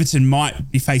Everton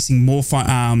might be facing more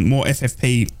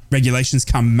FFP regulations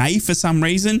come May for some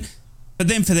reason. But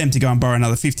then for them to go and borrow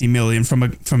another 50 million from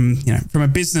a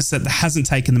business that hasn't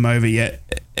taken them over yet,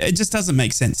 it just doesn't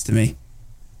make sense to me.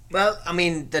 Well, I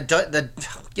mean, they're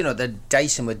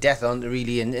dicing with death, aren't they?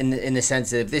 Really, in the sense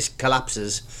that if this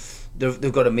collapses,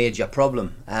 they've got a major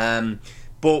problem.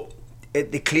 But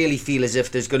they clearly feel as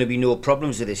if there's going to be no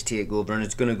problems with this takeover and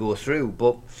it's going to go through.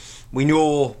 But we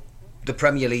know the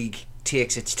Premier League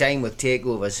takes its time with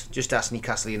takeovers. Just ask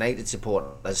Newcastle United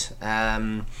supporters.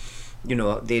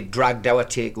 They dragged our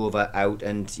takeover out,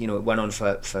 and it went on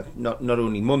for not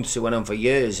only months, it went on for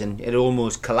years, and it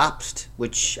almost collapsed,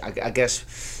 which I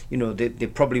guess they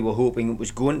probably were hoping it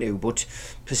was going to, but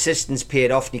persistence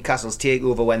paid off. Newcastle's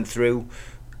takeover went through.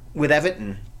 With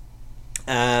Everton,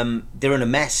 they're in a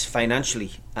mess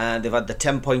financially. They've had the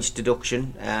 10 points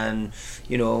deduction, and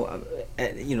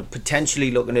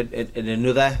potentially looking at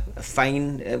another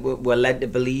fine. We're led to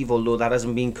believe, although that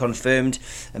hasn't been confirmed,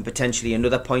 and potentially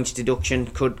another points deduction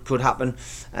could happen.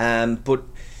 But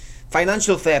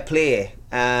financial fair play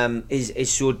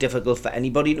is so difficult for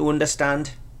anybody to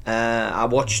understand. I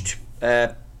watched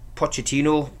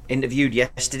Pochettino interviewed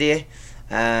yesterday.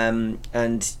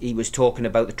 And he was talking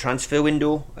about the transfer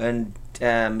window, and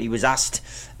he was asked,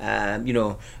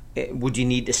 would you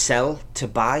need to sell to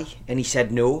buy? And he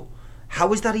said no.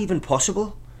 How is that even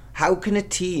possible? How can a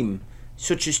team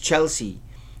such as Chelsea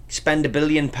spend £1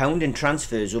 billion in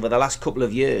transfers over the last couple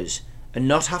of years and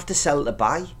not have to sell to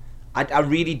buy? I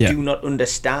really do not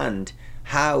understand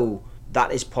how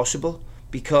that is possible,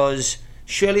 because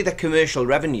surely the commercial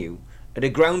revenue at a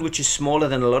ground which is smaller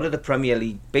than a lot of the Premier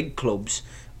League big clubs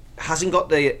hasn't got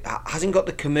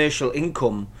the commercial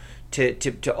income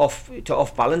to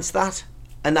off balance that,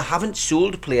 and they haven't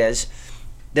sold players.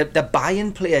 They're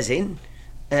buying players in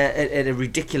at a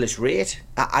ridiculous rate.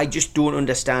 I just don't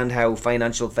understand how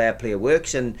financial fair play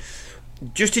works. And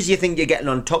just as you think you're getting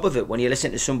on top of it when you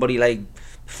listen to somebody like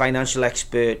financial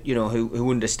expert,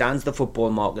 who understands the football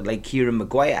market, like Kieran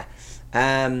Maguire.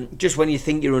 Just when you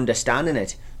think you're understanding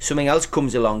it, something else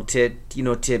comes along to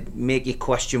make you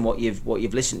question what you've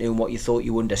listened to and what you thought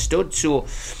you understood. So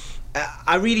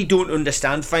I really don't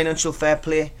understand financial fair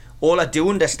play. All I do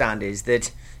understand is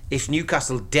that if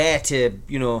Newcastle dare to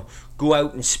go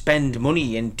out and spend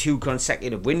money in 2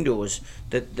 consecutive windows,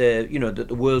 that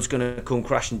the world's going to come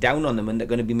crashing down on them and they're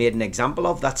going to be made an example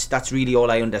of. That's really all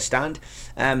I understand.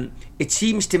 It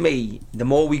seems to me, the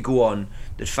more we go on,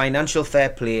 that financial fair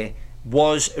play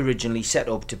was originally set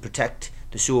up to protect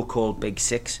the so-called Big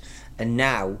Six, and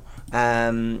now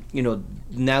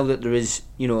that there is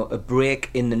a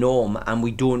break in the norm and we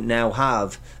don't now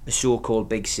have a so-called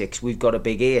Big Six, we've got a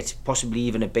Big Eight, possibly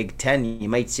even a Big Ten. You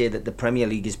might say that the Premier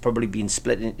League is probably being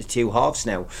split into 2 halves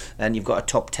now, and you've got a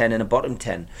top 10 and a bottom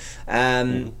 10.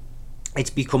 It's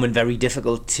becoming very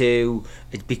difficult for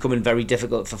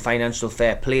financial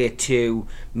fair play to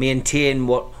maintain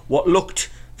what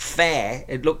looked fair.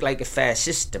 It looked like a fair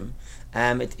system.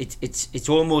 It's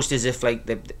almost as if like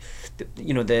the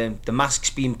mask's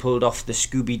been pulled off the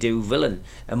Scooby-Doo villain,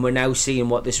 and we're now seeing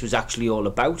what this was actually all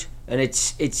about, and it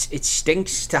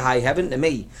stinks to high heaven to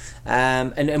me.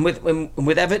 And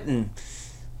with Everton,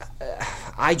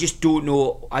 I just don't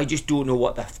know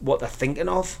what they're thinking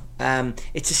of.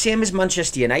 It's the same as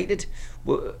Manchester United.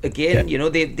 Again,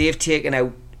 they've taken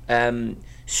out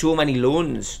so many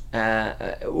loans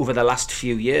over the last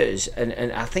few years,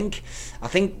 and I think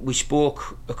we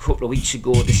spoke a couple of weeks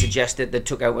ago to suggest that they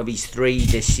took out maybe 3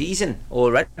 this season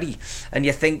already, and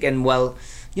you're thinking, well,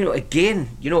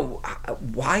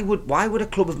 why would a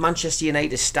club of Manchester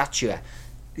United's stature,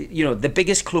 the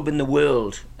biggest club in the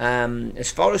world,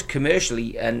 as far as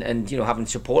commercially and having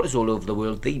supporters all over the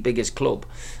world, the biggest club,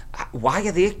 why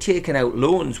are they taking out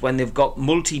loans when they've got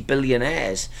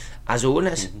multi-billionaires as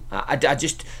owners? I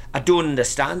don't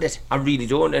understand it. I really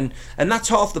don't, and that's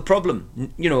half the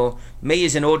problem. Me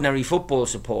as an ordinary football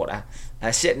supporter,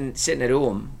 sitting at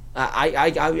home,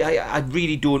 I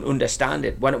really don't understand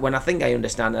it. When I think I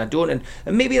understand it, I don't, and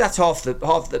maybe that's half the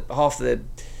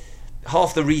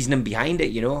reasoning behind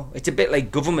it. It's a bit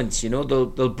like governments.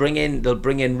 They'll bring in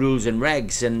rules and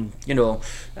regs, and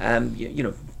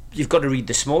you've got to read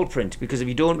the small print, because if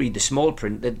you don't read the small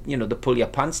print, they pull your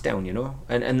pants down,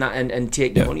 and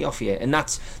take the money off you. And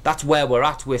that's where we're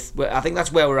at with. I think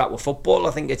that's where we're at with football.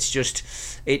 I think it's just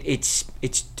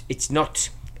it's not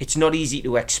easy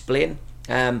to explain.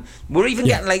 We're even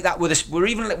getting like that with we're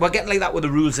getting like that with the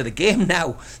rules of the game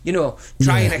now.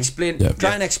 Try and explain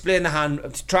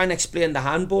the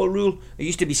handball rule. It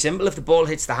used to be simple. If the ball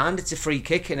hits the hand, it's a free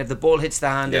kick, and if the ball hits the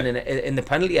hand in the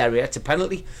penalty area, it's a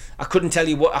penalty. I couldn't tell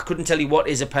you what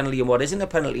is a penalty and what isn't a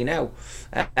penalty now.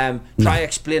 Try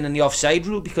explaining the offside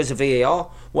rule because of VAR.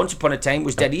 Once upon a time, it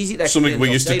was dead easy to explain. Something we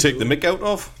used to take the mick out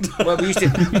of. Well, we used to.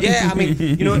 Yeah, I mean,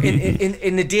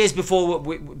 in the days before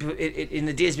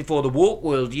the woke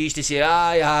world, you used to say,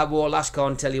 well, lass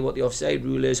can't tell you what the offside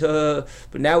rule is.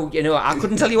 But now, I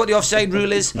couldn't tell you what the offside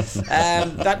rule is.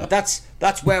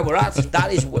 That's where we're at.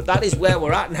 That is where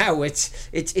we're at now.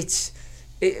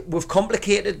 We've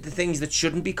complicated the things that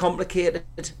shouldn't be complicated,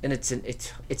 and it's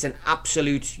an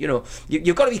absolute.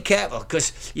 You've got to be careful,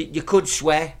 because you could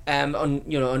swear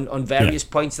on various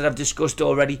points that I've discussed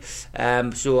already.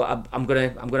 So I'm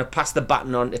gonna pass the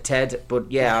baton on to Ted. But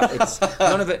it's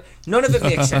none of it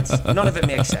makes sense. None of it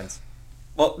makes sense.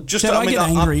 Well, just Ted, I get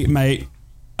angry, mate.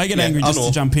 I get angry just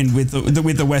to jump in with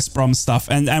the West Brom stuff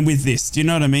and with this. Do you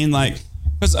know what I mean? Like.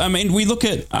 Because, we look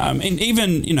at, and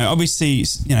even, obviously,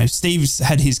 Steve's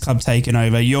had his club taken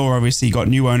over. You're obviously got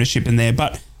new ownership in there.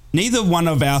 But neither one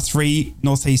of our 3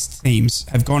 Northeast teams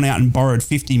have gone out and borrowed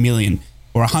 50 million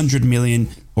or 100 million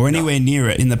or anywhere near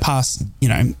it in the past,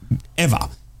 ever.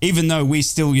 Even though we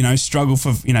still, struggle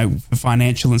for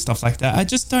financial and stuff like that. I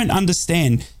just don't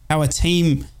understand how a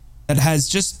team that has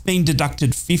just been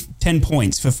deducted 10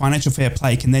 points for financial fair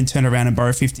play can then turn around and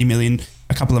borrow 50 million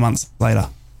a couple of months later.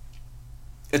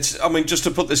 Just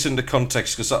to put this into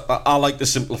context, because I like to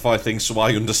simplify things so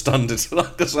I understand it,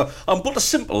 because I'm but a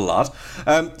simple lad.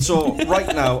 So right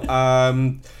now,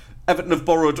 Everton have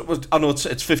borrowed, I know it's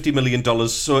 $50 million,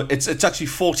 so it's actually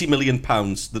 £40 million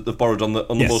that they've borrowed on the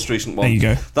most recent one. There you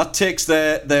go. That takes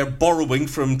their borrowing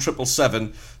from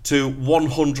 777 to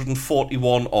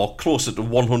 141 or closer to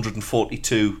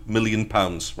 £142 million,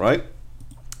 right?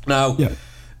 Now... Yeah.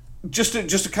 Just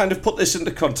to kind of put this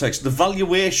into context, the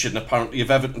valuation apparently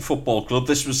of Everton Football Club,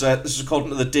 this was according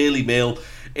to the Daily Mail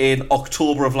in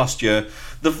October of last year.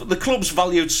 The club's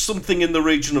valued something in the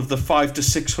region of the £500 to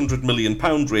 £600 million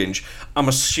range. I'm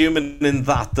assuming in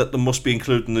that they must be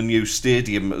including the new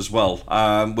stadium as well,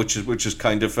 which is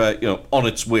kind of on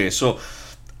its way. So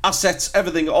assets,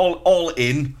 everything, all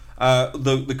in,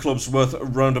 the club's worth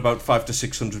around about £500 to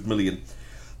 £600 million.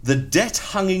 The debt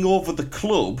hanging over the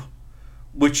club,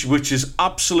 which is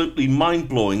absolutely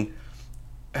mind-blowing,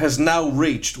 has now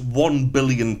reached £1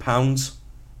 billion.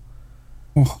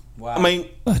 Oh, wow. I mean,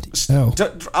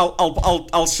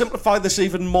 I'll simplify this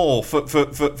even more for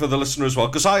the listener as well,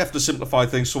 because I have to simplify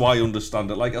things so I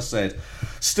understand it. Like I said,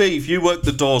 Steve, you worked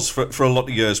the doors for a lot of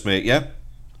years, mate, yeah?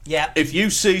 Yeah. If you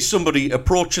see somebody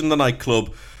approaching the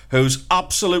nightclub who's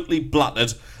absolutely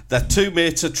blattered, their 2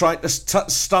 mates are trying to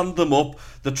stand them up.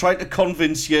 They're trying to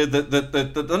convince you that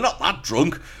they're not that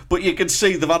drunk, but you can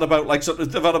see they've had about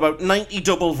 90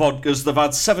 double vodkas. They've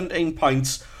had 17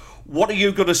 pints. What are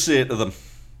you going to say to them?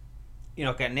 You're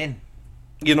not getting in.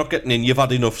 You're not getting in. You've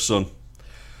had enough, son.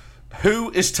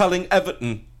 Who is telling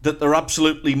Everton that they're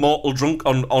absolutely mortal drunk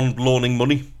on loaning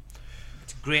money?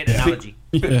 It's a great analogy.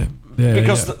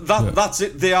 Because that's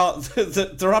it.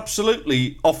 They're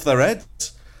absolutely off their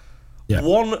heads. Yeah.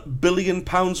 £1 billion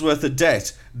worth of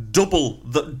debt, double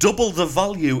the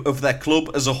value of their club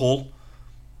as a whole.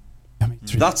 I mean,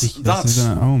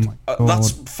 oh my God.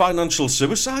 That's financial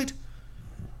suicide.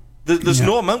 There's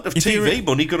no amount of TV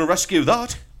money going to rescue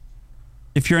that.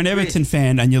 If you're an Everton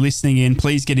fan and you're listening in,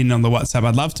 please get in on the WhatsApp.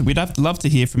 We'd love to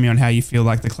hear from you on how you feel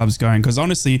like the club's going, because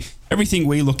honestly, everything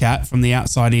we look at from the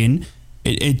outside in,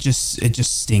 it just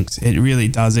stinks. It really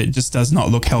does. It just does not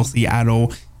look healthy at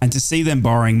all. And to see them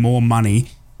borrowing more money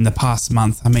in the past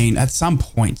month, I mean, at some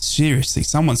point, seriously,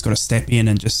 someone's got to step in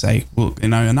and just say, well,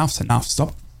 enough's enough.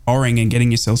 Stop borrowing and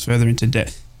getting yourselves further into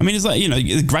debt. I mean, it's like,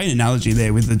 a great analogy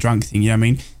there with the drunk thing. I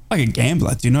mean, like a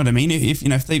gambler. Do you know what I mean? If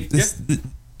they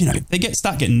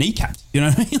start getting kneecapped. You know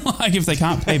what I mean? Like if they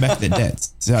can't pay back their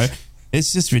debts. So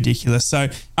it's just ridiculous. So,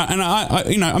 and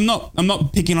I'm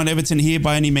not picking on Everton here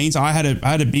by any means. I had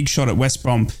a big shot at West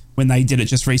Brom when they did it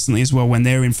just recently as well, when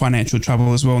they're in financial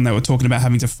trouble as well, and they were talking about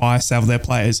having to fire sale their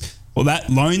players. Well, that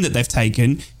loan that they've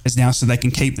taken is now so they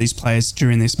can keep these players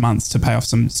during this month to pay off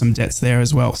some debts there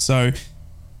as well. So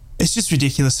it's just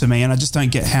ridiculous for me, and I just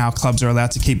don't get how clubs are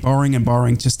allowed to keep borrowing and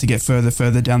borrowing just to get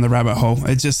further down the rabbit hole.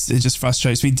 It just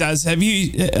frustrates me. Have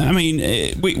you? I mean,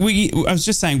 I was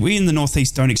just saying, we in the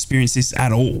Northeast don't experience this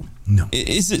at all. No,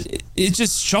 it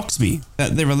just shocks me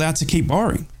that they're allowed to keep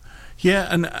borrowing. Yeah,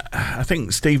 and I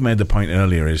think Steve made the point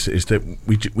earlier is that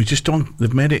we just don't.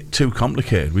 They've made it too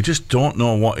complicated. We just don't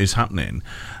know what is happening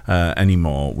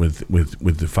anymore with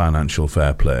the financial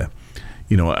fair play.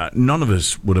 None of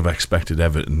us would have expected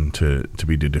Everton to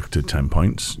be deducted 10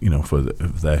 points, for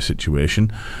their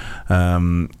situation.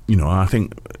 I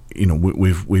think,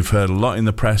 we've heard a lot in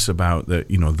the press about the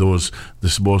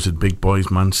supposed big boys,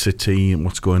 Man City, and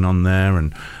what's going on there,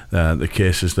 and the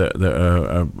cases that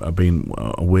are being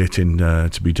awaiting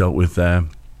to be dealt with there.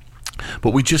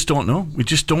 But we just don't know. We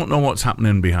just don't know what's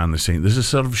happening behind the scenes. There's a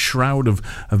sort of shroud of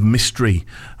mystery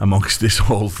amongst this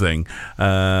whole thing.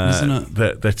 Isn't it?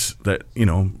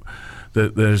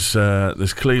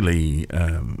 There's clearly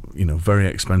very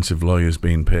expensive lawyers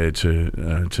being paid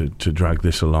to drag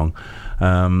this along.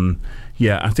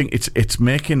 I think it's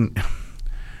making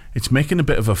a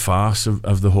bit of a farce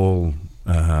of the whole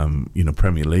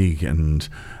Premier League and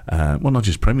not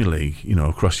just Premier League,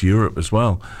 across Europe as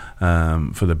well,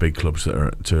 for the big clubs that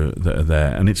are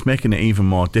there, and it's making it even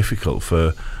more difficult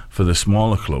for the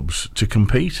smaller clubs to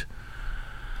compete.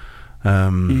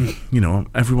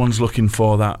 Everyone's looking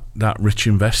for that rich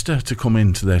investor to come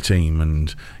into their team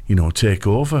and take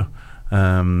over,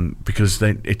 because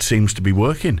it seems to be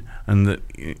working, and that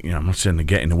I'm not saying they're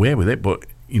getting away with it, but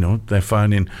they're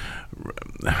finding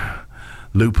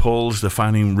loopholes, they're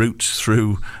finding routes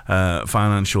through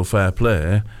financial fair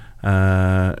play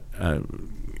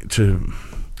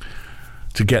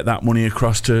to get that money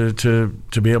across to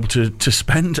be able to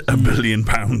spend £1 billion.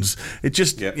 It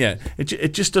just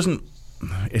it just doesn't.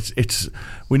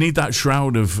 We need that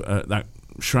shroud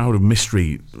of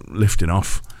mystery lifting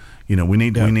off. We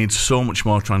need so much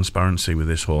more transparency with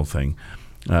this whole thing.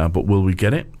 But will we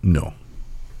get it? No.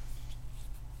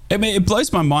 I mean, it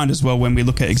blows my mind as well when we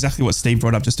look at exactly what Steve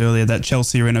brought up just earlier, that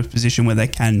Chelsea are in a position where they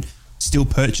can still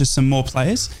purchase some more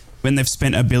players when they've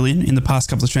spent $1 billion in the past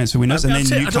couple of transfer windows, and then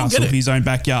Newcastle, his own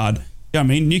backyard.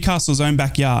 Newcastle's own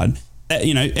backyard.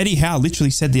 Eddie Howe literally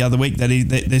said the other week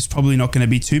that there's probably not going to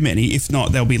be too many. If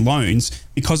not, there'll be loans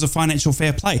because of financial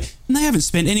fair play. And they haven't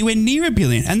spent anywhere near $1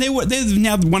 billion. And they're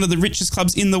now one of the richest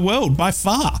clubs in the world by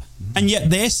far. And yet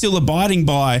they're still abiding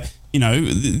by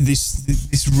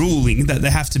this ruling that they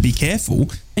have to be careful,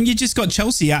 and you just got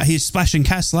Chelsea out here splashing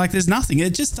cash like there's nothing.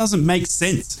 It just doesn't make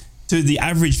sense to the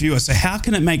average viewer. So how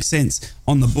can it make sense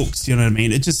on the books? Do you know what I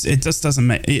mean? It just doesn't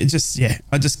make it.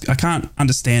 I can't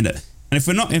understand it. And if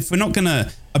we're not going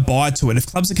to abide to it, if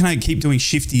clubs are going to keep doing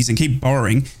shifties and keep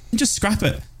borrowing, then just scrap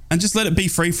it and just let it be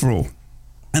free for all.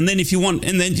 And then if you want,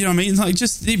 and then, you know what I mean? Like,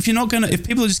 just if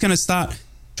people are just going to start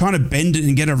trying to bend it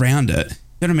and get around it,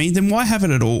 you know what I mean? Then why have it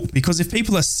at all? Because if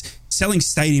people are selling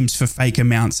stadiums for fake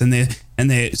amounts and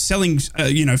they're selling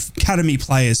academy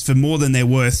players for more than they're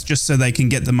worth just so they can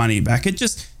get the money back,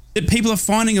 people are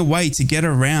finding a way to get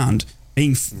around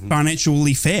being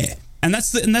financially fair. And that's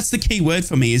the key word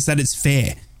for me, is that it's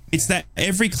fair. It's that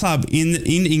every club in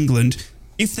England,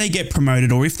 if they get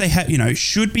promoted or if they have,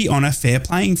 should be on a fair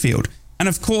playing field. And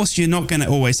of course, you're not going to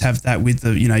always have that with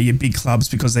the, your big clubs,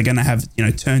 because they're going to have,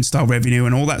 turnstile revenue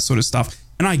and all that sort of stuff.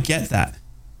 And I get that.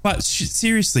 But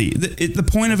seriously, the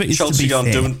point of it is Chelsea to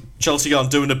be fair. Chelsea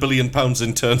aren't doing £1 billion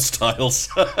in turnstiles.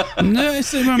 No,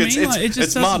 it's what I mean.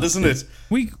 It's mad, isn't it?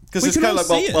 Because it's kind of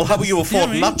like, well, how are you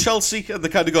affording that, Chelsea? And they're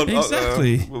kind of going,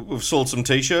 exactly. We've sold some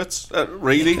T-shirts.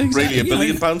 Really? £1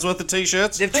 billion worth of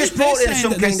T-shirts? They've just brought in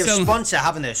some kind of sponsor,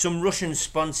 haven't they? Some Russian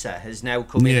sponsor has now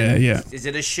come in. Yeah. Is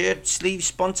it a shirt sleeve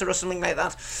sponsor or something like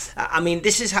that? I mean,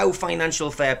 this is how financial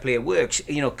fair play works.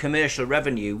 Commercial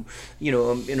revenue.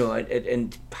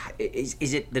 And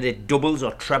is it that it doubles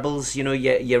or trebles?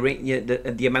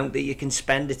 The amount that you can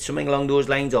spend. It's something along those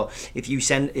lines. Or if you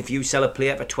sell a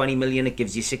player for 20 million, it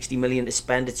gives you 60 million to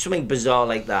spend. It's something bizarre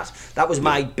like that. That was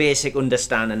my basic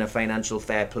understanding of financial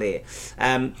fair play.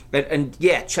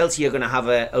 Chelsea are going to have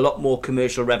a lot more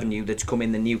commercial revenue that's come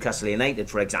in than Newcastle United,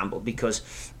 for example, because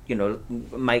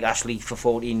Mike Ashley for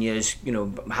 14 years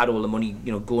had all the money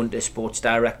going to sports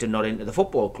director, not into the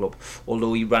football club,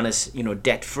 although he ran us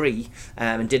debt free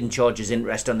and didn't charge us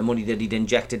interest on the money that he'd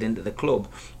injected into the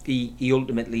club. He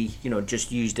ultimately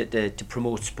just used it to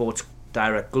promote sports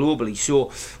direct globally.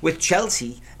 So with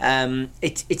Chelsea,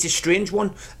 it's a strange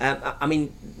one. I mean,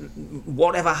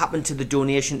 whatever happened to the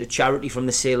donation to charity from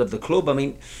the sale of the club? I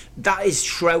mean, that is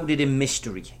shrouded in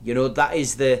mystery. That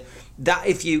is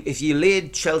if you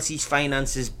laid Chelsea's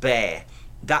finances bare,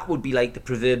 that would be like the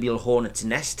proverbial hornet's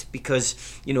nest, because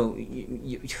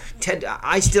Ted,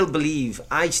 I still believe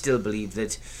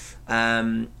that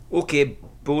okay,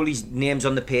 Bowley's name's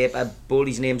on the paper,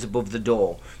 Bowley's name's above the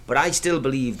door, but I still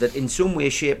believe that in some way,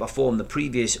 shape or form the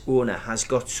previous owner has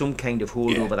got some kind of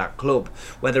hold over that club,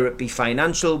 whether it be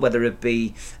financial, whether it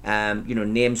be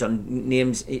names,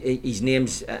 his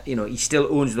names, he still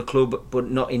owns the club but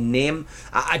not in name.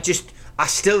 I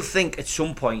still think at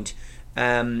some point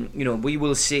we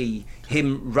will see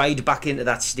him ride back into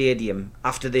that stadium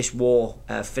after this war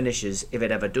finishes, if it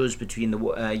ever does, between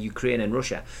the Ukraine and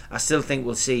Russia. I still think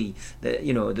we'll see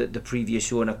the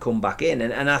previous owner come back in,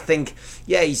 and I think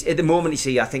he's at the moment.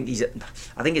 I think is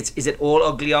it all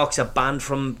ugly ox are banned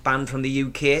from the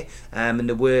UK, and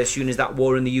they were as soon as that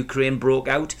war in the Ukraine broke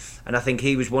out, and I think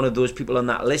he was one of those people on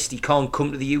that list. He can't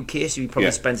come to the UK, so he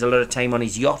probably spends a lot of time on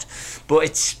his yacht, but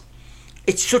it's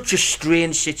such a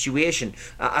strange situation.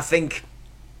 I think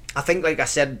like I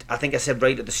said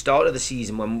right at the start of the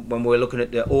season when we were looking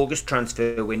at the August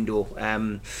transfer window,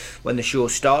 when the show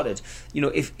started,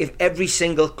 if every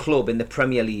single club in the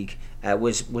Premier League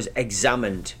was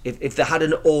examined, if they had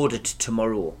an audit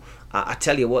tomorrow, I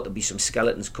tell you what, there'd be some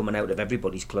skeletons coming out of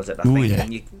everybody's closet. I think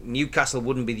and Newcastle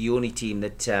wouldn't be the only team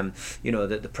that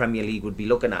that the Premier League would be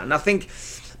looking at, and I think.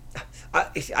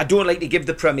 I don't like to give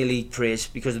the Premier League praise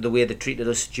because of the way they treated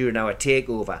us during our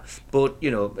takeover, but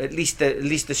at least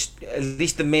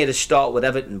they made us start with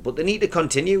Everton. But they need to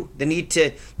continue. They need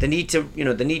to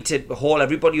haul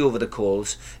everybody over the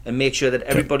coals and make sure that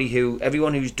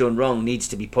everyone who's done wrong needs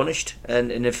to be punished.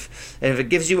 And if it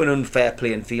gives you an unfair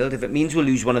playing field, if it means we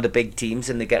lose one of the big teams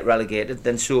and they get relegated,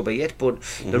 then so be it. But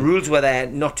the rules were there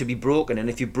not to be broken, and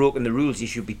if you've broken the rules, you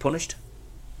should be punished.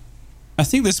 I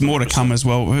think there's more to come as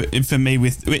well for me.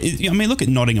 Look at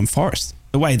Nottingham Forest,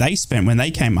 the way they spent when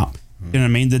they came up. You know what I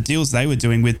mean? The deals they were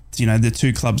doing with the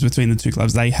two clubs, between the two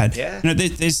clubs they had. Yeah.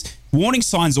 There's warning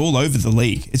signs all over the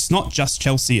league. It's not just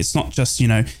Chelsea. It's not just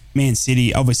Man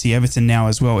City. Obviously Everton now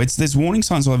as well. There's warning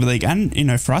signs all over the league,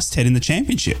 and for us, Ted, in the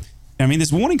Championship.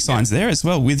 There's warning signs there as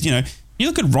well. With you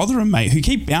look at Rotherham, mate, who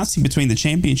keep bouncing between the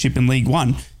Championship and League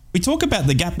One. We talk about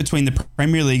the gap between the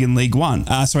Premier League and League One,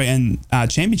 and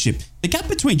Championship. The gap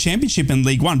between Championship and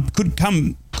League One could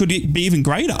be even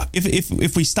greater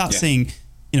if we start seeing,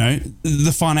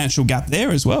 the financial gap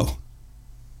there as well.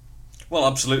 Well,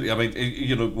 absolutely. I mean,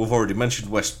 we've already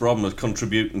mentioned West Brom as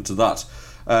contributing to that,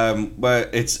 where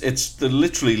they're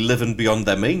literally living beyond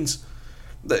their means,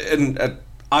 and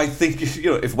I think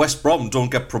if West Brom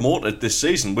don't get promoted this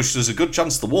season, which there's a good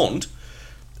chance they won't.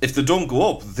 If they don't go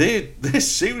up, they're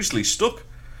seriously stuck.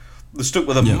 They're stuck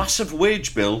with a massive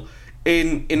wage bill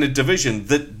in a division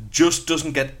that just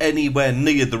doesn't get anywhere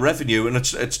near the revenue, and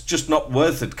it's just not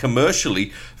worth it commercially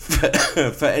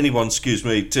for anyone,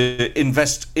 to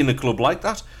invest in a club like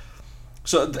that.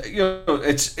 So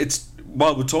it's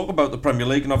while we talk about the Premier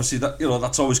League, and obviously that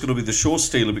that's always going to be the show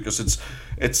stealer because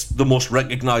it's the most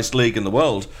recognised league in the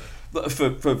world.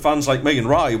 For fans like me and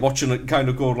Rye, watching it kind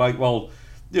of go like, well.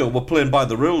 We're playing by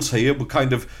the rules here. We're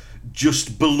kind of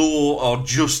just below or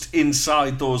just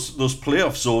inside those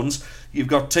playoff zones. You've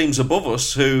got teams above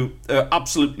us who are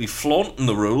absolutely flaunting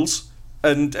the rules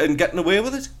and getting away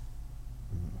with it.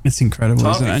 It's incredible,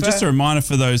 isn't it? And just a reminder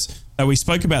for those that we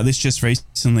spoke about this just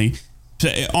recently.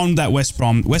 On that West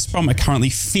Brom are currently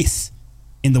 5th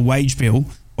in the wage bill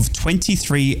of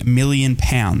 £23 million.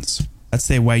 That's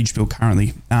their wage bill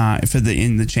currently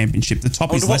in the Championship. The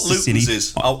top is Leicester City.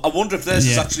 I wonder if theirs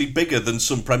is actually bigger than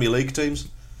some Premier League teams.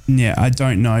 Yeah, I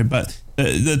don't know, but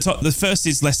the first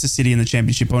is Leicester City in the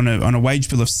Championship on a wage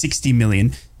bill of 60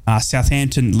 million.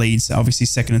 Southampton leads, obviously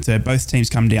second and third. Both teams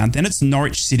come down. Then it's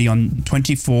Norwich City on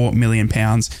 £24 million.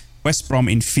 West Brom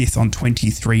in fifth on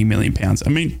 £23 million. I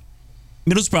mean,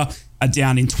 Middlesbrough are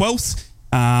down in 12th.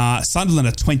 Sunderland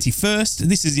are 21st.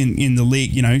 This is in the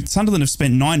league. You know, Sunderland have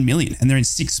spent $9 million and they're in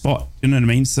sixth spot. You know what I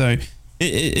mean? So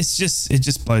it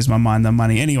just blows my mind, the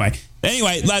money. Anyway,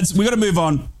 lads, we got to move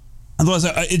on. Otherwise,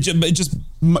 it just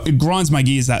grinds my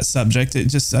gears, that subject. I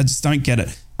just don't get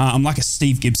it. I'm like a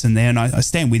Steve Gibson there, and I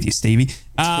stand with you, Stevie.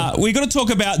 We got to talk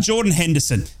about Jordan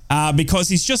Henderson because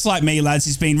he's just like me, lads.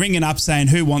 He's been ringing up saying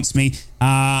who wants me,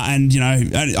 and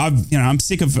I'm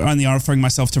sick of only offering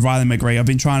myself to Riley McGree. I've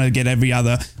been trying to get every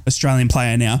other Australian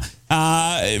player now.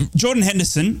 Jordan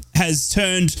Henderson has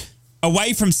turned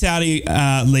away from Saudi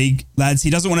League, lads.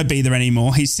 He doesn't want to be there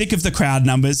anymore. He's sick of the crowd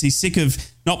numbers. He's sick of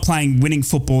not playing winning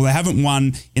football. They haven't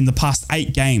won in the past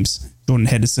 8 games, Jordan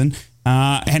Henderson.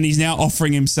 And he's now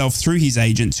offering himself through his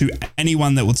agent to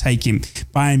anyone that will take him.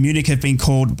 Bayern Munich have been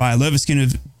called, Bayer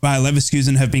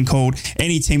Leverkusen have been called,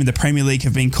 any team in the Premier League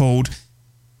have been called.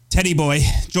 Teddy boy,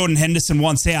 Jordan Henderson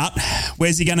wants out.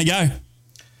 Where's he going to go?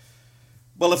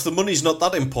 Well, if the money's not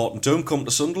that important to him, come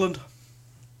to Sunderland.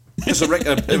 Because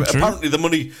apparently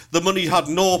the money had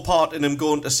no part in him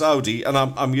going to Saudi, and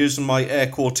I'm using my air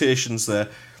quotations there.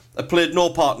 It played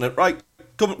no part in it, right?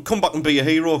 Come back and be a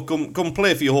hero. Come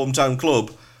play for your hometown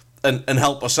club and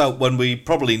help us out when we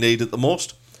probably need it the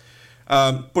most.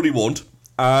 But he won't.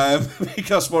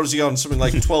 Because what is he on? Something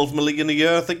like 12 million a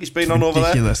year, I think he's been on over there.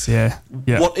 Ridiculous, yeah.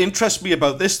 What interests me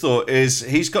about this, though, is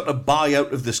he's got to buy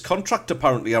out of this contract,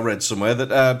 apparently. I read somewhere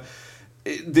that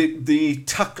the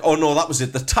tax... Oh, no, that was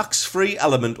it. The tax-free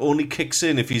element only kicks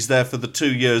in if he's there for the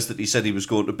 2 years that he said he was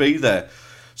going to be there.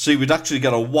 So he would actually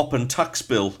get a whopping tax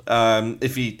bill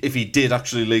if he did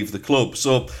actually leave the club.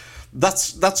 So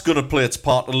that's going to play its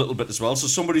part a little bit as well. So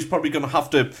somebody's probably going to have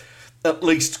to at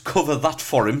least cover that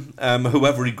for him,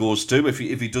 whoever he goes to, if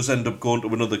he does end up going to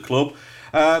another club.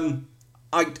 I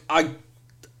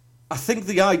think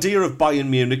the idea of Bayern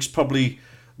Munich's probably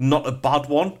not a bad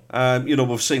one.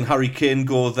 We've seen Harry Kane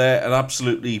go there and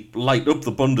absolutely light up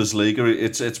the Bundesliga.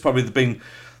 It's probably been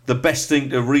the best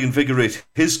thing to reinvigorate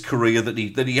his career that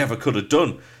he ever could have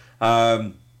done.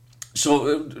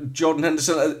 So Jordan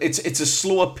Henderson, it's a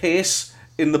slower pace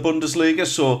in the Bundesliga,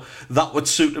 so that would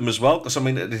suit him as well. Because I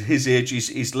mean, at his age,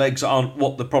 his legs aren't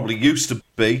what they probably used to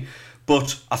be.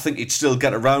 But I think he'd still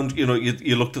get around. You know,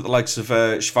 you looked at the likes of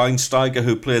Schweinsteiger,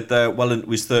 who played there well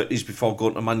into his 30s before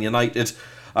going to Man United.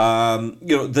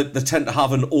 They tend to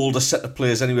have an older set of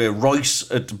players anyway.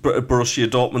 Royce at Borussia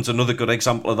Dortmund's another good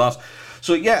example of that.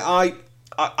 So yeah,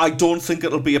 I don't think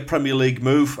it'll be a Premier League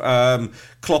move.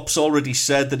 Klopp's already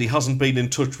said that he hasn't been in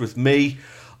touch with me.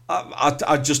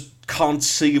 I just can't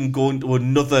see him going to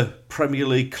another Premier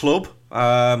League club,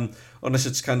 unless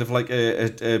it's kind of like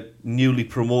a newly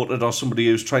promoted or somebody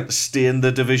who's trying to stay in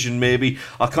the division maybe.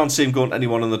 I can't see him going to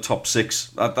anyone in the top 6.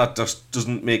 That just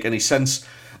doesn't make any sense.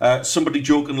 Somebody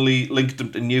jokingly linked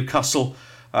him to Newcastle.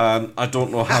 I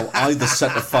don't know how either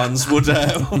set of fans would feel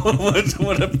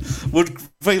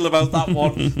about that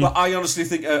one, but I honestly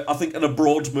think an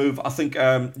abroad move. I think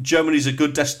Germany's a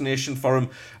good destination for him.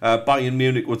 Bayern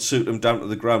Munich would suit him down to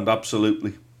the ground,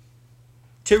 absolutely.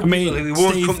 Two people who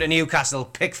won't come to Newcastle: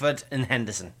 Pickford and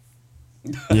Henderson.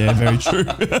 Yeah, very true.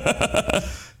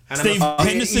 Steve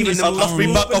Henderson is... I'll have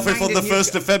me back off it on the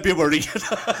 1st of February.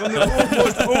 From the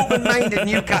most open-minded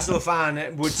Newcastle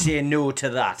fan would say no to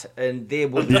that, and they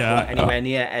wouldn't go anywhere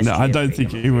near SGFB. No, I don't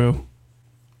think he will.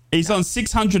 He's on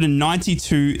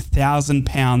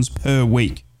 £692,000 per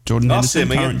week, Jordan Henderson,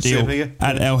 current deal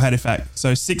at El Hadifak.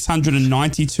 So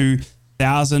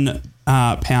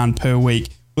 £692,000 per week.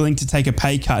 Willing to take a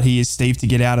pay cut he is, Steve, to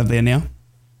get out of there now?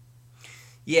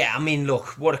 Yeah, I mean,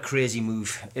 look, what a crazy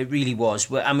move. It really was.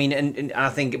 Well, I mean, and I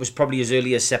think it was probably as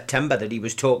early as September that he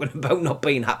was talking about not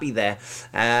being happy there.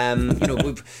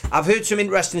 I've heard some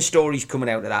interesting stories coming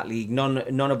out of that league, none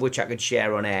of which I could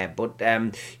share on air, but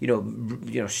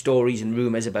stories and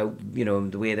rumours about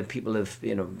the way that people have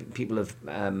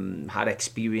had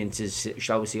experiences,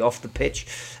 shall we say, off the pitch,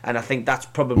 and I think that's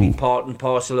probably part and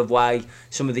parcel of why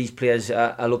some of these players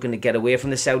are looking to get away from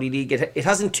the Saudi league. It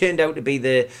hasn't turned out to be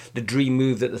the dream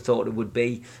move that they thought it would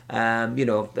be.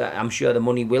 I'm sure the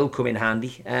money will come in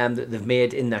handy that they've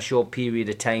made in that short period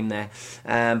of time there.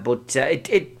 But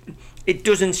it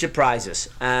doesn't surprise us.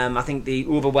 I think the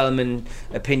overwhelming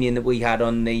opinion that we had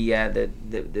on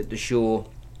the show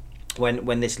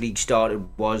when this league started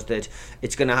was that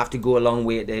it's going to have to go a long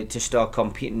way to start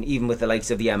competing even with the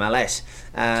likes of the MLS.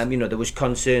 There was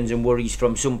concerns and worries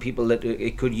from some people that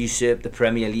it could usurp the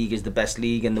Premier League as the best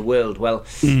league in the world. Well,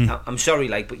 I'm sorry,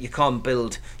 but you can't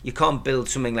build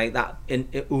something like that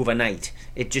overnight.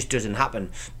 It just doesn't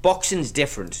happen. Boxing's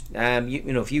different.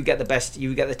 If you get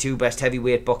the two best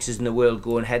heavyweight boxers in the world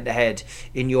going head to head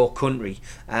in your country,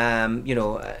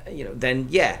 then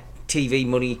yeah, TV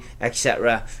money,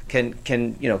 etc., can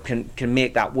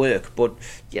make that work. But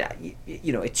yeah,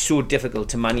 it's so difficult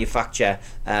to manufacture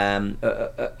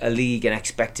a league and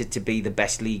expect it to be the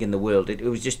best league in the world. It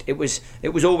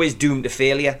was always doomed to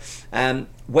failure.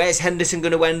 Where's Henderson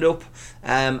going to end up?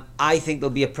 I think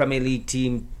there'll be a Premier League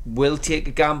team will take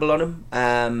a gamble on him.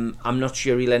 I'm not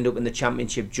sure he'll end up in the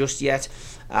Championship just yet.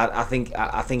 I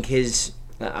think his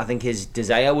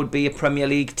desire would be a Premier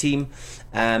League team,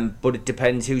 but it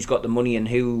depends who's got the money and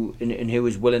who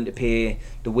is willing to pay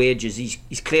the wages.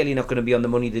 He's clearly not going to be on the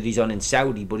money that he's on in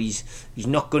Saudi, but he's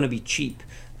not going to be cheap.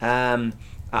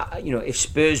 If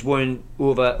Spurs weren't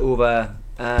over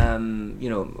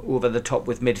the top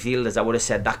with midfielders, I would have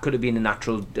said that could have been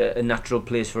a natural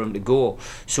place for him to go,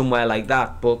 somewhere like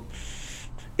that. But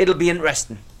it'll be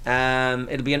interesting.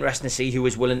 It'll be interesting to see who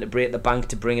is willing to break the bank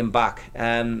to bring him back.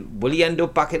 Will he end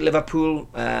up back at Liverpool?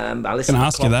 I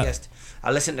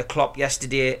listened to Klopp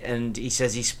yesterday, and he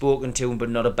says he's spoken to him, but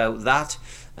not about that.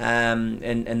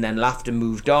 And then laughed and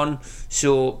moved on.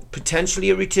 So potentially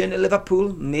a return to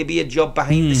Liverpool, maybe a job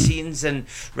behind the scenes and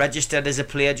registered as a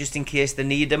player just in case they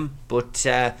need him. But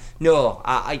no,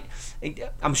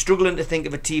 I'm struggling to think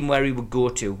of a team where he would go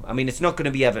to. I mean, it's not going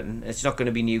to be Everton, it's not going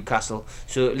to be Newcastle,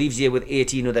 so it leaves you with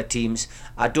 18 other teams.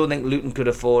 I don't think Luton could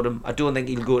afford him. I don't think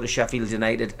he'll go to Sheffield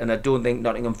United, and I don't think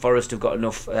Nottingham Forest have got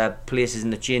enough places in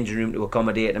the changing room to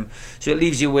accommodate him. So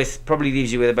it probably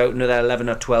leaves you with about another 11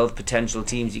 or 12 potential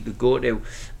teams you could go to.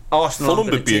 Arsenal,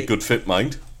 Fulham would be a good fit,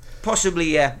 mind. Possibly,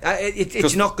 yeah.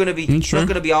 It's not going to be. It's not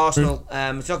going to be Arsenal.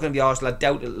 It's not going to be Arsenal. I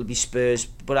doubt it'll be Spurs.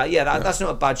 But that's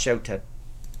not a bad shout, Ted.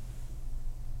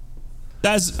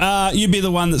 Daz, you be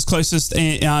the one that's closest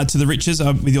to the riches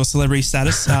with your celebrity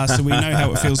status, so we know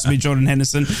how it feels to be Jordan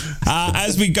Henderson.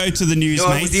 As we go to the news,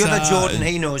 mate. The other Jordan,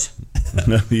 he knows.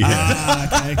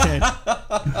 Okay.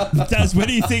 Daz, where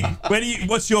do you think?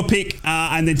 What's your pick?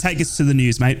 And then take us to the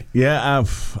news, mate. Yeah,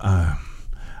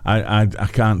 I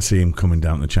can't see him coming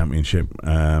down the Championship.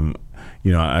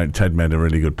 Ted made a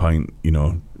really good point.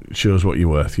 Shows what you're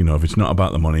worth. If it's not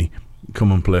about the money,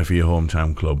 come and play for your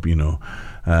hometown club.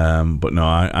 But no,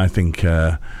 I think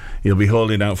he'll be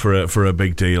holding out for a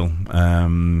big deal,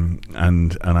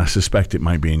 and I suspect it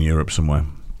might be in Europe somewhere.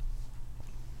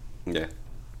 Yeah.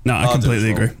 No, I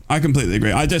completely agree.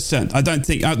 I don't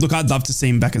think. Look, I'd love to see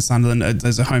him back at Sunderland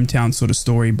as a hometown sort of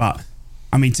story, but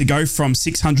I mean, to go from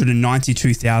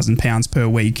 £692,000 per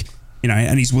week,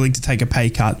 and he's willing to take a pay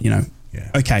cut, Yeah.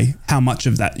 Okay, how much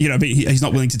of that? But he's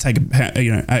not willing to take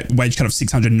a wage cut of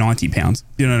 £690.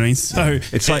 You know what I mean? So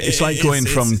it's like going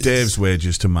from Dave's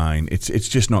wages to mine. It's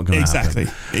just not going to happen.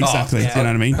 Exactly. Do you know what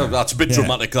I mean? That's a bit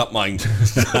dramatic, that mind.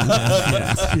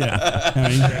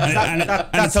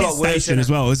 That's a lot worse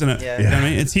as well, isn't it? Yeah. You know what I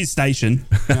mean? It's his station.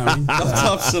 You know what I mean?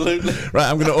 Absolutely. Right,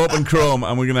 I'm going to open Chrome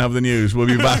and we're going to have the news. We'll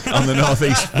be back on the North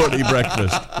East Footy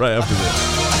Breakfast right after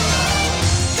this.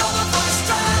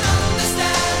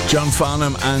 John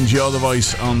Farnham and You're the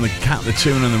Voice on the Cat, the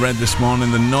Tune and the Red this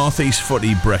morning. The North East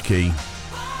Footy Brekky.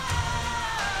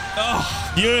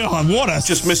 Oh, yeah, what a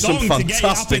just missed some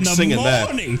fantastic singing there.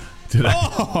 Did I?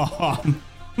 Oh,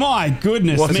 my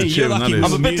goodness what me. You're lucky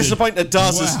I'm a bit disappointed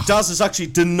Daz has actually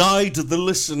denied the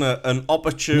listener an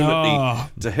opportunity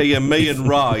to hear me and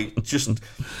Rye just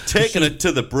taking it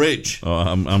to the bridge. Oh,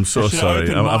 I'm so sorry.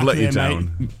 I've let you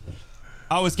down. Mate.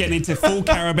 I was getting into full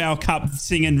Carabao Cup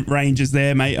singing ranges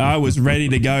there, mate. I was ready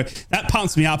to go. That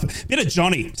pumps me up. Bit of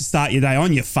Johnny to start your day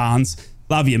on your fans.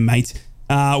 Love you, mate.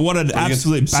 What an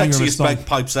absolute banger of a song. Sexiest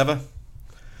bagpipes ever.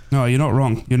 No, you're not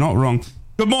wrong. You're not wrong.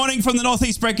 Good morning from the North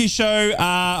East Brekky Show.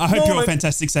 I hope you're all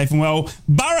fantastic, safe and well.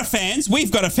 Boro fans,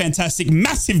 we've got a fantastic,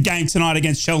 massive game tonight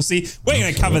against Chelsea. We're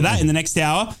going to cover that in the next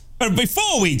hour. But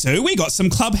before we do, we got some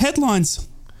club headlines.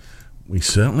 We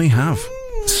certainly have.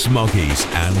 Smoggies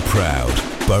and Proud.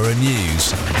 Boro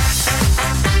News.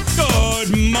 Good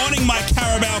Good morning, my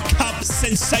Carabao Cup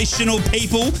sensational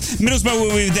people. Middlesbrough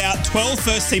were without 12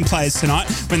 first-team players tonight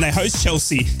when they host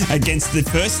Chelsea against the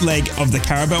first leg of the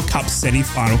Carabao Cup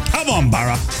semi-final. Come on,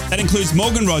 Boro. That includes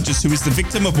Morgan Rogers, who is the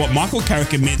victim of what Michael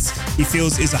Carrick admits he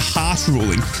feels is a harsh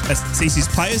ruling that sees his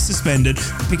players suspended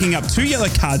for picking up 2 yellow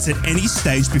cards at any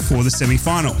stage before the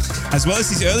semi-final. As well as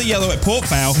his early yellow at Port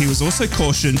Vale, he was also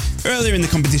cautioned earlier in the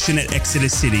competition at Exeter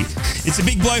City. It's a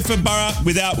big blow for Boro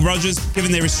without Rogers,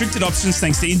 given their restricted options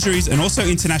thanks to injuries and also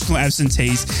international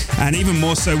absentees, and even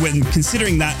more so when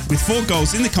considering that with 4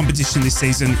 goals in the competition this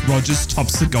season, Rogers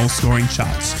tops the goal-scoring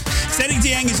charts. Seni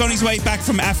Dieng is on his way back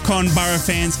from AFCON. Boro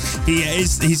fans,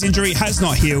 his injury has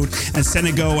not healed, and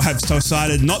Senegal have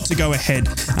decided not to go ahead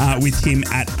with him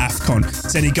at AFCON.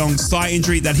 Seni Dieng's thigh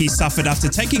injury that he suffered after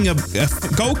taking a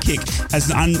goal kick has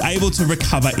been unable to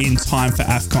recover in time for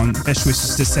AFCON. Best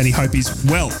wishes to Seni, hope he's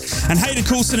well. And Hayden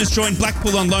Coulson has joined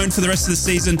Blackpool on loan for the rest of the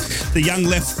season. The young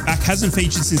left back hasn't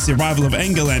featured since the arrival of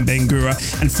Engel and Bangura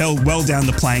and fell well down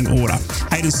the playing order.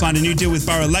 Hayden signed a new deal with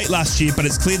Boro late last year, but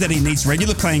it's clear that he needs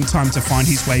regular playing time to find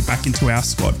his way back into our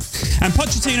squad. And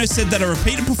Pochettino said that a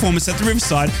repeated performance at the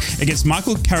Riverside against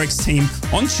Michael Carrick's team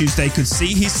on Tuesday could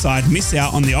see his side miss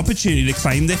out on the opportunity to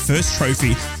claim their first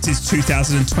trophy since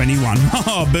 2021.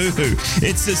 Oh, boo-hoo.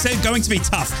 It's going to be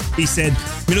tough, he said.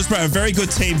 Middlesbrough are a very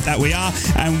good team that we are,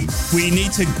 and we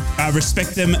need to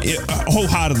respect them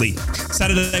wholeheartedly.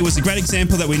 Saturday was a great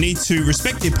example that we need to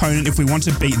respect the opponent if we want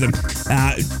to beat them.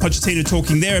 Pochettino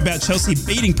talking there about Chelsea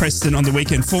beating Preston on the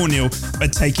weekend 4-0,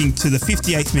 but taking to the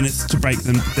 58th minutes to break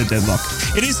the deadlock.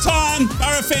 It is time,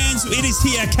 Boro fans. It is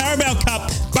here. Carabao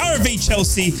Cup, Boro v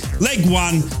Chelsea, leg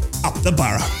 1, up the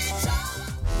Boro.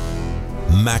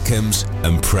 Mackems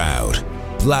and Proud.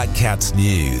 Black Cats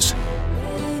News.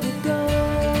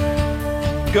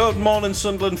 Good morning,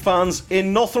 Sunderland fans. A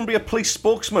Northumbria police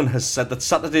spokesman has said that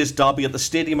Saturday's derby at the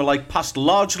Stadium alike passed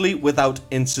largely without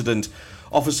incident.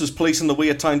 Officers policing the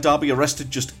Wear Tyne derby arrested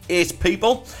just 8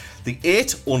 people. The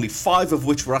 8, only 5 of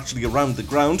which were actually around the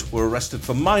ground, were arrested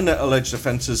for minor alleged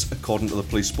offences, according to the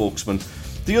police spokesman.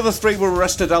 The other 3 were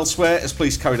arrested elsewhere as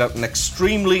police carried out an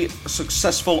extremely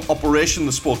successful operation,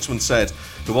 the spokesman said,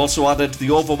 who also added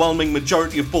the overwhelming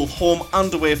majority of both home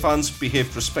and away fans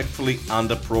behaved respectfully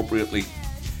and appropriately.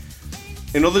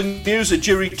 In other news, a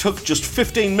jury took just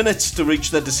 15 minutes to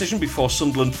reach their decision before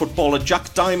Sunderland footballer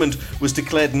Jack Diamond was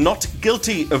declared not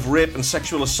guilty of rape and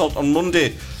sexual assault on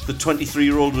Monday. The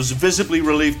 23-year-old was visibly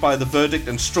relieved by the verdict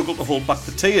and struggled to hold back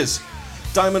the tears.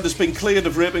 Diamond has been cleared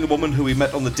of raping a woman who he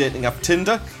met on the dating app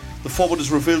Tinder. The forward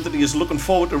has revealed that he is looking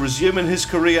forward to resuming his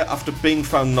career after being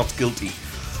found not guilty.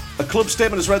 A club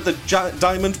statement has read that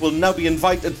Diamond will now be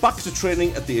invited back to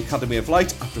training at the Academy of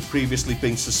Light after previously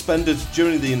being suspended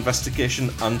during the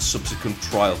investigation and subsequent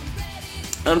trial.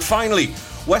 And finally,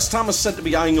 West Ham is said to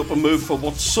be eyeing up a move for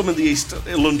what some in the East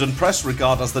London press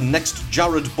regard as the next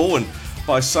Jared Bowen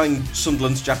by signing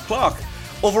Sunderland's Jack Clarke.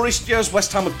 Over recent years,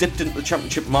 West Ham have dipped into the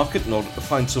Championship market in order to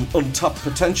find some untapped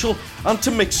potential and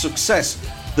to mix success.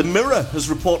 The Mirror has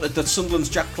reported that Sunderland's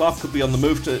Jack Clarke could be on the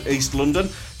move to East London.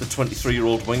 The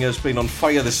 23-year-old winger has been on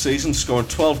fire this season, scoring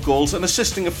 12 goals and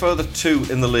assisting a further 2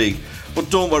 in the league. But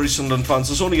don't worry, Sunderland fans,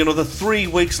 there's only another 3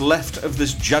 weeks left of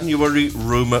this January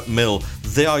rumour mill.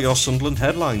 They are your Sunderland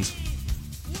headlines.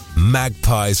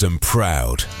 Magpies and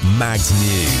Proud. Mags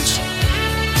News.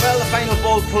 Well, the final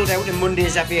ball pulled out in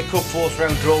Monday's FA Cup 4th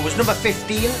round draw was number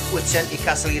 15, which sent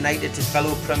Newcastle United to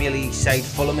fellow Premier League side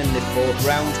Fulham in the 4th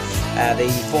round. The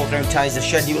 4th round ties are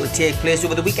scheduled to take place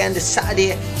over the weekend of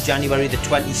Saturday, January the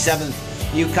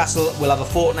 27th. Newcastle will have a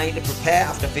fortnight to prepare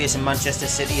after facing Manchester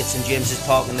City at St James's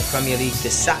Park in the Premier League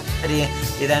this Saturday.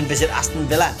 They then visit Aston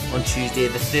Villa on Tuesday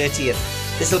the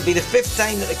 30th. This will be the 5th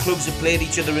time that the clubs have played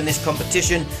each other in this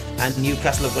competition, and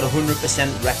Newcastle have got a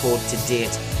 100% record to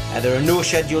date. There are no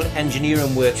scheduled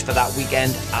engineering works for that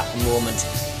weekend at the moment.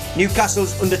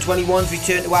 Newcastle's under-21s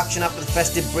returned to action after the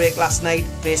festive break last night,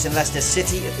 facing Leicester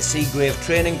City at the Seagrave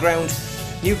training ground.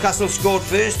 Newcastle scored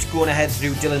first, going ahead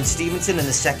through Dylan Stevenson in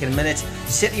the 2nd minute.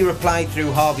 City replied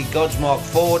through Harvey Godsmark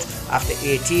Ford after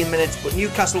 18 minutes, but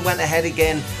Newcastle went ahead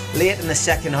again late in the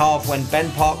second half when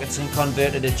Ben Parkinson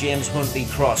converted a James Huntley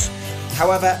cross.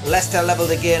 However, Leicester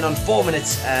levelled again on 4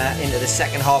 minutes into the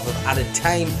second half of added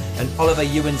time, and Oliver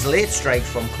Ewan's late strike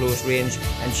from close range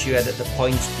ensured that the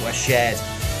points were shared.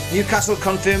 Newcastle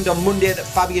confirmed on Monday that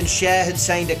Fabian Schär had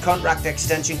signed a contract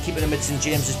extension keeping him at St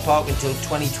James's Park until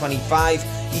 2025.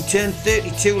 He turned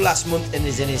 32 last month and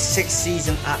is in his 6th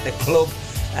season at the club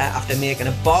after making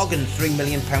a bargain £3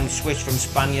 million switch from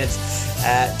Spaniards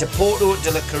Deporto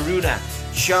de la Coruna.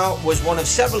 Shaw was one of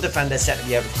several defenders set to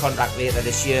be out of contract later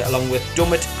this year, along with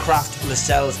Dummett, Kraft,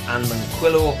 Lascelles and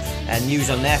Manquillo. News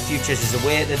on their futures is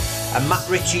awaited. Matt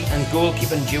Ritchie and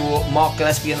goalkeeping duo Mark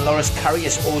Gillespie and Loris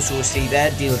Karius also see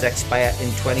their deals expire in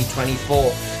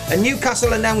 2024.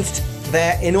 Newcastle announced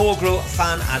their inaugural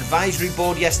fan advisory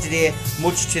board yesterday,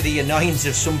 much to the annoyance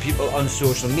of some people on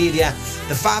social media.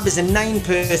 The FAB is a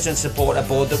 9-person supporter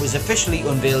board that was officially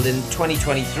unveiled in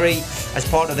 2023 as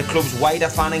part of the club's wider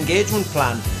fan engagement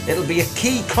plan. It'll be a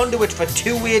key conduit for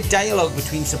two-way dialogue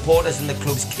between supporters and the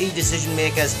club's key decision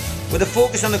makers, with a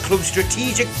focus on the club's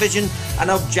strategic vision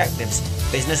and objectives,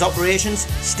 business operations,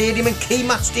 stadium and key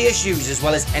matchday issues, as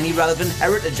well as any relevant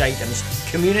heritage items,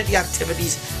 community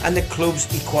activities and the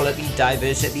club's equality,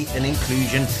 diversity and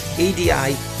inclusion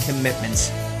EDI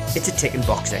commitments. It's a tick and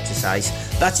box exercise.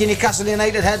 That's your Newcastle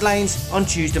United headlines on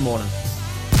Tuesday morning.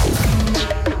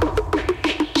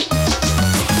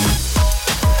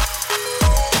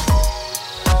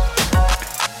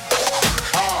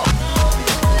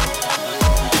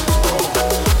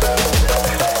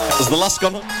 Is the last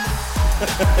gone?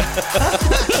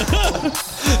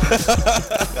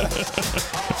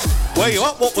 Where you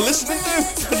at? What we're listening to?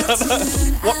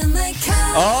 What?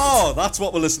 Oh, that's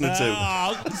what we're listening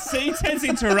to. See, Ted's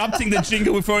interrupting the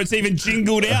jingle before it's even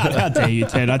jingled out. How dare you,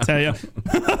 Ted, I tell you.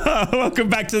 Welcome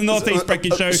back to the North East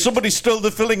Brekky Show. Somebody stole the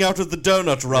filling out of the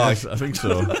donut, right? Yes, I think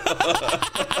so.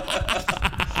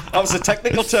 That was a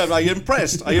technical term. Are you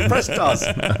impressed? Are you impressed, Taz?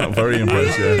 I'm very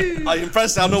impressed, yeah. Are you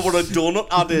impressed? I know what a donut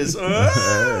ad is.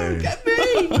 Hey. Get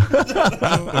me! What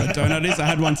a donut is. I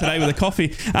had one today with a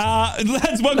coffee.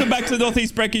 Lads, welcome back to the North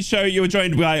East Brekky Show. You were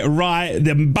joined by Rye,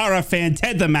 the Boro fan,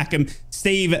 Ted the Mackham,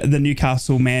 Steve, the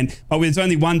Newcastle man. But there's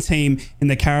only one team in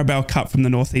the Carabao Cup from the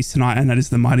North East tonight, and that is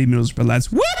the mighty Middlesbrough lads.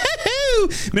 Woohoo!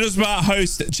 Middlesbrough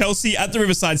host Chelsea at the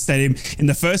Riverside Stadium in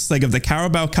the first leg of the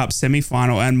Carabao Cup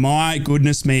semi-final, and my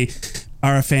goodness me,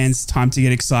 Boro fans, time to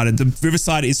get excited. The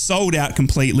Riverside is sold out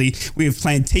completely. We have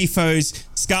planned tifos,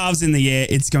 scarves in the air.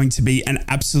 It's going to be an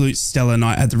absolute stellar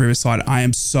night at the Riverside. I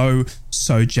am so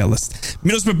jealous.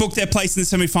 Middlesbrough booked their place in the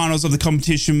semi-finals of the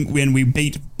competition when we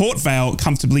beat Port Vale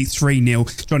comfortably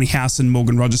 3-0. Johnny House and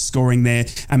Morgan Rogers scoring there,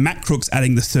 and Matt Crooks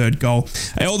adding the third goal.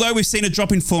 Although we've seen a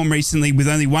drop in form recently with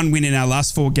only one win in our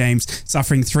last 4 games,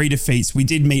 suffering 3 defeats, we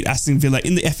did meet Aston Villa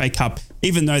in the FA Cup.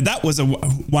 Even though that was a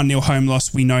 1-0 home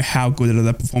loss, we know how good of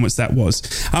a performance that was.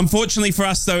 Unfortunately for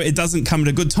us, though, it doesn't come at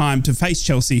a good time to face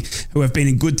Chelsea, who have been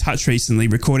in good touch recently,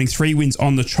 recording 3 wins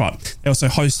on the trot. They also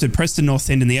hosted Preston North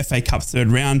End in the FA Cup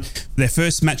third round, their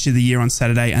first match of the year on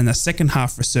Saturday, and the second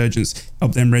half resurgence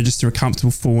helped them register a comfortable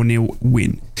 4-0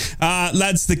 win.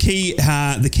 Lads, the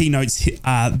key notes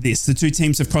are this. The two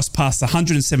teams have crossed paths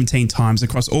 117 times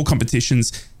across all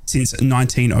competitions since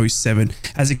 1907.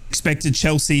 As expected,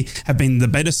 Chelsea have been the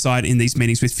better side in these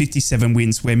meetings with 57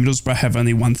 wins, where Middlesbrough have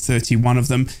only won 31 of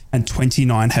them and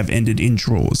 29 have ended in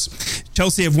draws.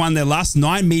 Chelsea have won their last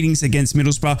 9 meetings against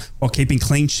Middlesbrough while keeping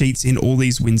clean sheets in all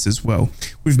these wins as well.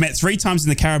 We've met 3 times in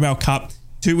the Carabao Cup,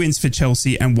 2 wins for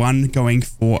Chelsea and 1 going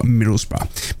for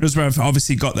Middlesbrough. Middlesbrough have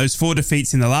obviously got those 4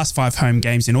 defeats in the last 5 home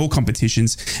games in all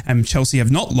competitions, and Chelsea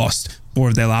have not lost 4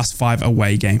 of their last 5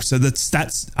 away games. So the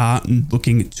stats aren't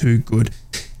looking too good.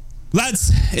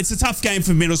 Lads, it's a tough game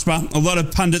for Middlesbrough. A lot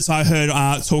of pundits I heard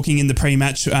talking in the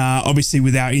pre-match, obviously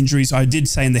with our injuries. I did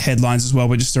say in the headlines as well,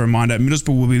 but just a reminder,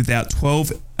 Middlesbrough will be without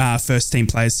 12 first-team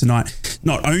players tonight,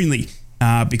 not only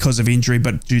because of injury,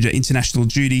 but due to international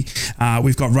duty.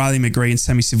 We've got Riley McGree and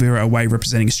Sammy Silvera away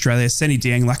representing Australia. Senny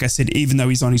Dieng, like I said, even though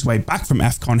he's on his way back from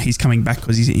AFCON, he's coming back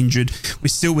because he's injured. We're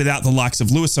still without the likes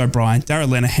of Lewis O'Brien, Darragh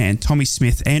Lenihan, Tommy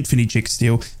Smith, Anthony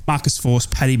Jicksteele, Marcus Force,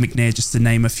 Paddy McNair, just to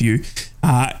name a few.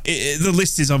 The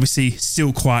list is obviously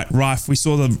still quite rife. We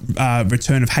saw the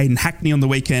return of Hayden Hackney on the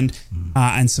weekend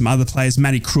and some other players,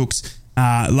 Matty Crooks,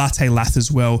 Latte Lath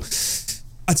as well.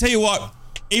 I tell you what,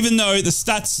 even though the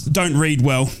stats don't read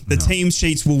well, the team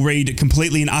sheets will read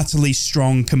completely and utterly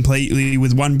strong, completely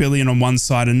with 1 billion on one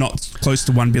side and not close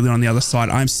to 1 billion on the other side.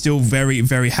 I'm still very,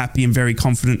 very happy and very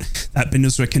confident that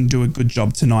Middlesbrough can do a good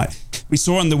job tonight. We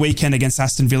saw on the weekend against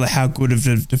Aston Villa how good of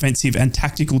a defensive and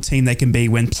tactical team they can be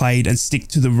when played and stick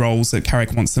to the roles that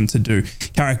Carrick wants them to do.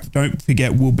 Carrick, don't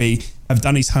forget, have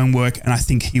done his homework, and I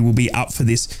think he will be up for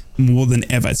this more than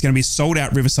ever. It's going to be a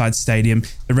sold-out Riverside Stadium.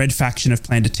 The Red Faction have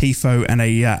planned a tifo and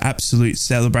a absolute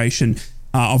celebration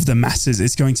of the masses.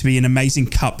 It's going to be an amazing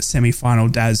Cup semi-final,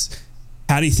 Daz.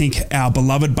 How do you think our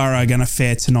beloved Boro are going to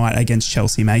fare tonight against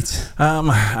Chelsea, mate?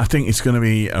 I think it's going to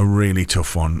be a really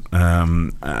tough one.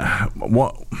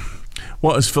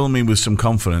 What has filled me with some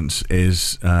confidence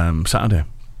is Saturday,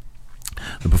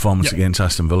 the performance against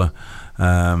Aston Villa.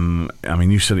 I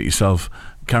mean, you said it yourself.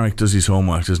 Carrick does his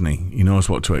homework, doesn't he? He knows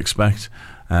what to expect.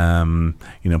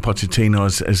 Pochettino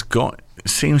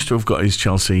seems to have got his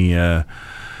Chelsea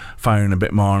firing a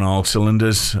bit more on all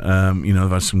cylinders. They've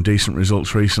had some decent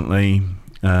results recently.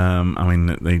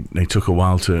 They took a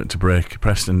while to break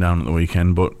Preston down at the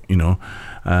weekend, but they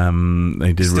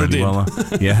did Still really well.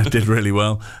 Yeah, did really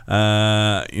well.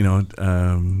 Was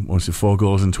it 4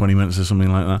 goals in 20 minutes or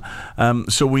something like that?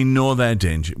 So we know they're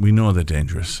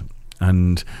dangerous.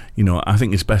 And I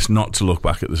think it's best not to look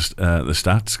back at the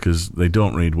stats, because they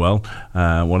don't read well,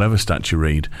 whatever stats you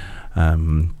read.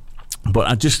 But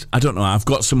I don't know. I've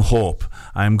got some hope.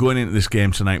 I am going into this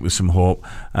game tonight with some hope.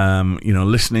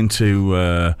 Listening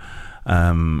to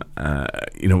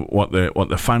what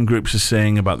the fan groups are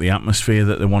saying about the atmosphere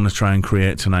that they want to try and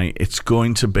create tonight. It's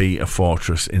going to be a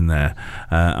fortress in there,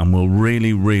 and we'll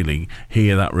really, really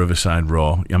hear that Riverside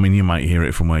roar. I mean, you might hear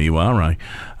it from where you are, right?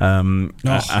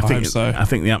 I think so. I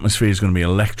think the atmosphere is going to be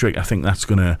electric. I think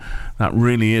that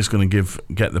really is going to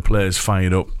get the players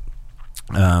fired up.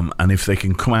 And if they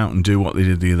can come out and do what they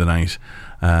did the other night,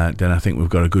 then I think we've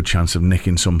got a good chance of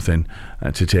nicking something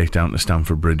to take down to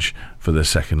Stamford Bridge for the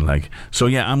second leg. So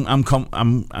yeah, I'm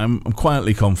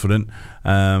quietly confident.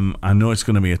 I know it's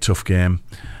going to be a tough game,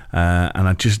 and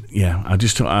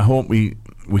I hope we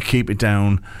keep it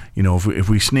down. If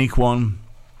we sneak one,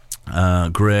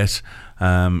 great.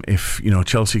 If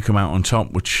Chelsea come out on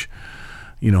top, which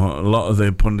a lot of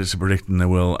the pundits are predicting they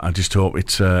will, I just hope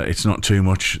it's not too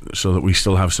much, so that we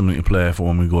still have something to play for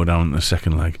when we go down in the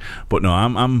second leg. But no,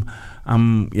 I'm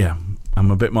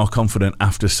a bit more confident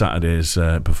after Saturday's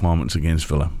performance against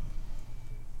Villa.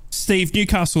 Steve,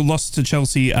 Newcastle lost to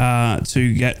Chelsea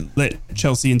to let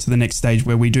Chelsea into the next stage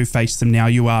where we do face them now.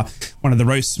 You are one of the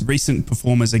recent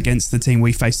performers against the team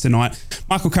we face tonight.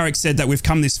 Michael Carrick said that we've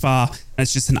come this far and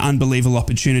it's just an unbelievable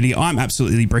opportunity. I'm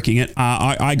absolutely bricking it.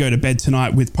 I go to bed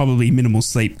tonight with probably minimal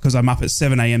sleep because I'm up at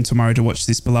 7 a.m. tomorrow to watch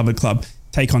this beloved club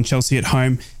take on Chelsea at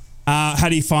home. How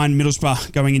do you find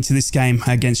Middlesbrough going into this game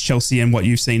against Chelsea and what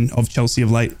you've seen of Chelsea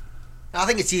of late? I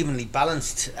think it's evenly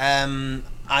balanced.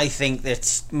 I think that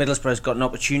Middlesbrough's got an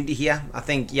opportunity here. I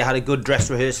think you had a good dress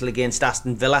rehearsal against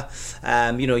Aston Villa.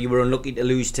 You were unlucky to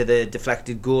lose to the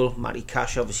deflected goal. Matty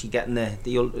Cash obviously getting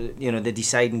the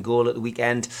deciding goal at the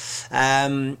weekend.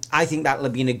 I think that'll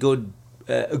have been a good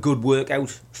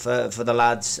workout for the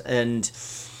lads, and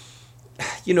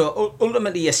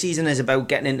ultimately a season is about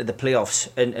getting into the playoffs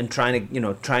and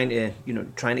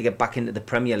trying to get back into the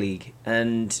Premier League.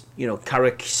 And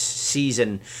Carrick's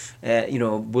season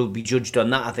will be judged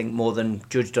on that, I think, more than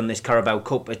judged on this Carabao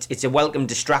Cup. It's a welcome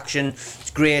distraction.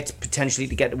 It's great potentially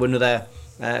to get to another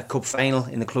cup final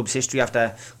in the club's history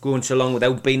after going so long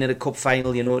without being at a cup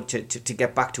final. To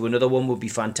get back to another one would be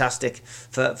fantastic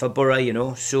for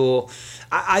Boro. So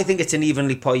I think it's an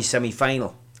evenly poised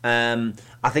semi-final.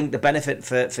 I think the benefit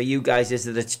for you guys is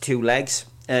that it's 2 legs,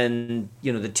 and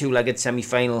the 2-legged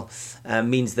semi-final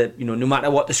means that no matter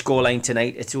what the scoreline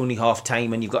tonight, it's only half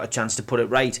time and you've got a chance to put it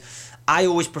right. I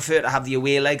always prefer to have the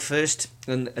away leg first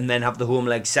and then have the home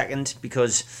leg second,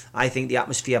 because I think the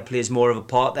atmosphere plays more of a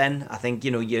part then. I think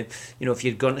if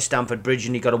you'd gone to Stamford Bridge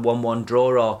and you got a 1-1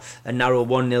 draw or a narrow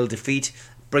 1-0 defeat,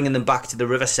 bringing them back to the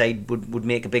Riverside would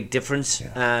make a big difference.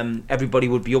 Yeah. Everybody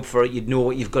would be up for it. You'd know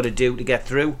what you've got to do to get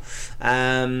through.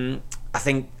 I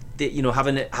think that,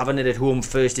 having it at home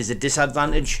first is a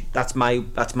disadvantage. That's my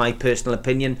personal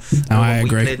opinion. I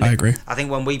agree. I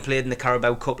think when we played in the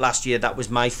Carabao Cup last year, that was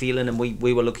my feeling, and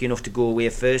we were lucky enough to go away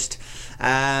first.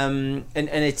 And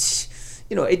it's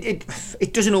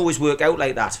it doesn't always work out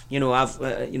like that. I've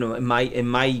in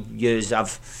my years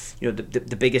I've.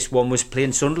 The biggest one was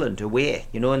playing Sunderland away,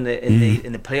 in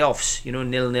the playoffs,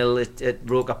 0-0 at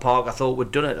Roker Park. I thought we'd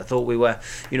done it. I thought we were,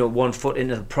 1 foot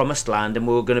into the promised land and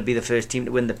we were going to be the first team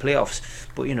to win the playoffs.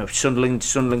 But,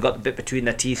 Sunderland got the bit between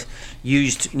their teeth,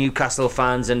 used Newcastle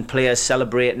fans and players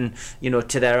celebrating,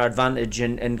 to their advantage,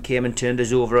 and came and turned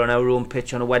us over on our own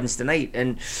pitch on a Wednesday night.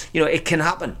 And, it can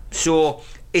happen. So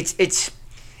it's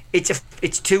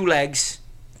 2 legs.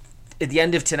 At the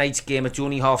end of tonight's game, it's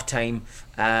only half time,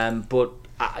 but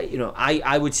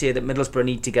I would say that Middlesbrough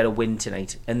need to get a win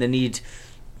tonight, and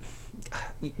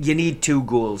you need 2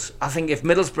 goals. I think if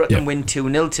Middlesbrough can win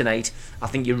 2-0 tonight, I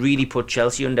think you really put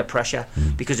Chelsea under pressure,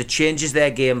 because it changes their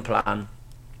game plan.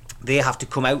 They have to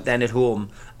come out then at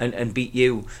home and beat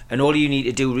you, and all you need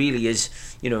to do really is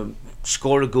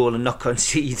score a goal and not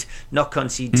concede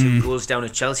 2 goals down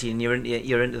at Chelsea, and you're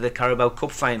into the Carabao Cup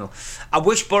final. I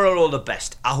wish Boro all the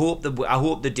best. I hope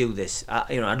they do this.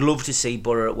 I'd love to see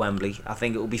Boro at Wembley. I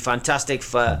think it would be fantastic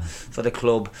for the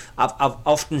club. I've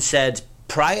often said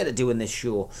prior to doing this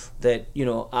show that, you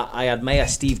know, I admire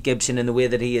Steve Gibson in the way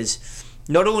that he is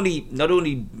not only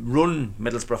run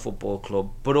Middlesbrough Football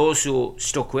Club, but also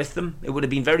stuck with them. It would have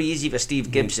been very easy for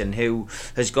Steve Gibson, who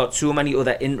has got so many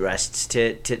other interests,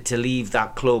 to leave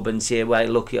that club and say, well,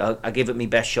 look, I give it my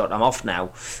best shot, I'm off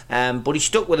now. But he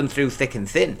stuck with them through thick and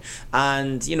thin.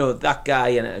 And, you know, that guy,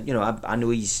 and you know, I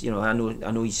know he's, you know, I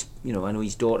know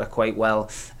his daughter quite well.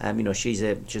 You know, she's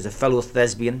a fellow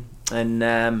thespian.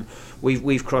 And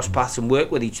we've crossed paths and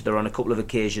worked with each other on a couple of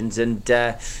occasions, and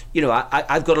you know,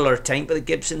 I've got a lot of time for the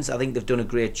Gibsons. I think they've done a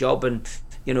great job, and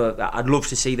you know, I'd love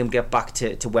to see them get back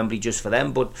to Wembley just for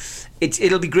them. But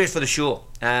it'll be great for the show.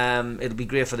 It'll be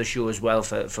great for the show as well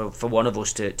for one of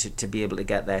us to be able to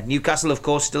get there. Newcastle, of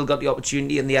course, still got the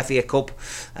opportunity in the FA Cup,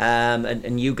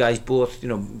 and you guys both, you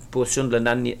know, both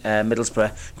Sunderland and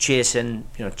Middlesbrough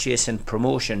chasing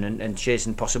promotion and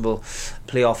chasing possible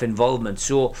playoff involvement.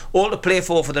 So all to play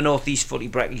for the North East Footy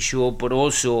Brekky show, but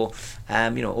also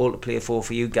you know, all to play for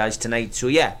you guys tonight. So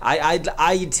yeah,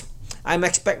 I'm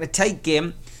expecting a tight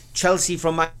game. Chelsea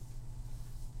from my...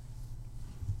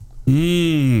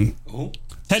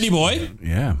 Teddy boy.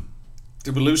 Yeah.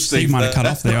 Did we lose Steve? Steve might have cut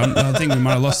off there. I think we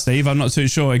might have lost Steve. I'm not too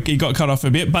sure. He got cut off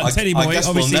a bit. But Teddy boy, I guess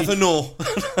obviously, we'll never know.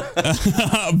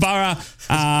 Boro, as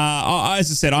I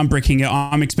said, I'm bricking it.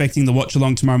 I'm expecting the watch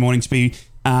along tomorrow morning to be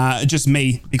just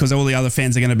me, because all the other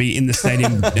fans are going to be in the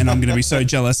stadium and I'm going to be so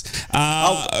jealous.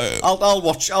 I'll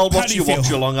watch you watch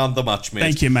along on the match, mate.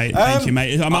 Thank you, mate.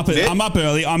 I'm up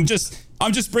early. I'm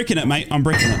just bricking it, mate. I'm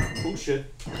bricking it. Oh shit.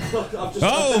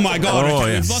 Oh my god. Oh,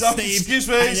 okay, yeah. we've lost Steve. Excuse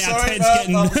me. And now Sorry. Ted's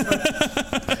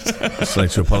I'd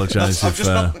like to apologise if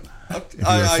you're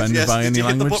offended by any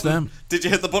language there. Did you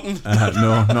hit the button?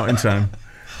 No, not in time.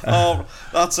 Oh,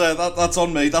 that's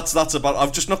on me. That's about.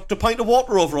 I've just knocked a pint of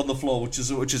water over on the floor, which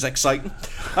is exciting.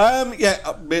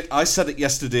 Yeah, mate. I said it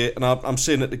yesterday, and I'm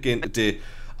saying it again today.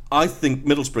 I think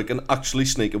Middlesbrough can actually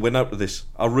sneak a win out of this.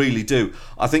 I really do.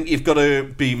 I think you've got to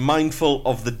be mindful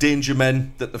of the danger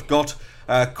men that they've got.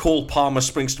 Cole Palmer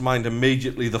springs to mind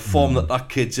immediately. The form that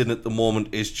kid's in at the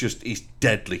moment is he's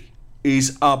deadly.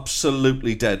 He's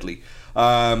absolutely deadly.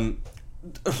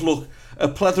 Look, a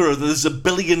plethora. There's £1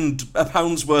 billion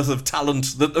worth of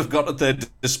talent that they've got at their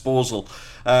disposal.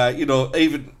 You know,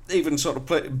 even sort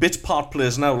of bit part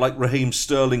players now like Raheem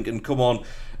Sterling can come on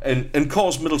and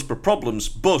cause Middlesbrough problems.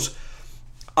 But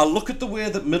I look at the way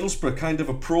that Middlesbrough kind of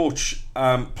approach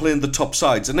playing the top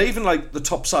sides, and even like the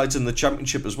top sides in the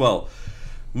Championship as well.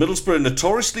 Middlesbrough are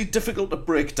notoriously difficult to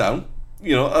break down.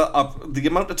 You know, the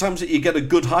amount of times that you get a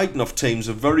good hiding off teams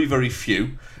are very, very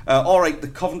few. All right, the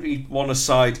Coventry one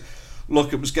aside,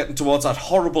 look, it was getting towards that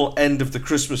horrible end of the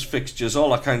Christmas fixtures, all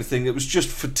that kind of thing. It was just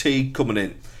fatigue coming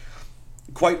in.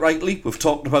 Quite rightly, we've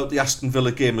talked about the Aston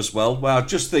Villa game as well, where I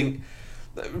just think,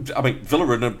 I mean, Villa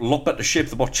are in a lot better shape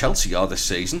than what Chelsea are this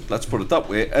season, let's put it that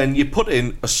way, and you put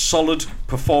in a solid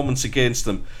performance against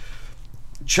them.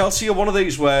 Chelsea are one of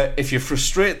these where if you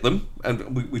frustrate them,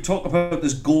 and we talk about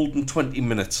this golden 20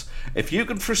 minutes, if you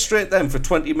can frustrate them for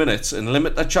 20 minutes and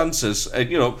limit their chances, and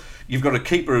you know, you've got a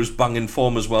keeper who's banging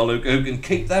form as well, who can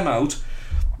keep them out,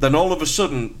 then all of a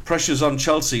sudden pressure's on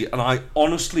Chelsea, and I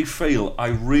really feel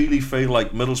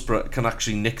like Middlesbrough can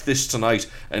actually nick this tonight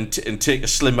and take a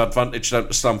slim advantage down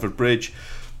to Stamford Bridge.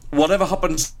 Whatever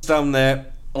happens down there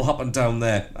will happen down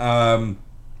there.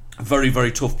 Very,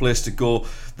 very tough place to go.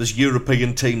 There's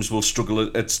European teams will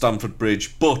struggle at Stamford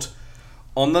Bridge, but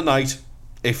on the night,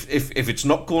 if it's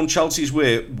not going Chelsea's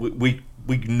way, we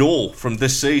know from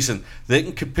this season they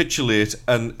can capitulate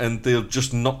and they'll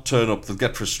just not turn up. They'll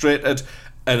get frustrated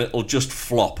and it'll just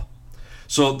flop.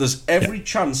 So there's every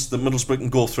chance that Middlesbrough can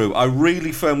go through. I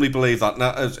really firmly believe that.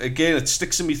 Now, again, it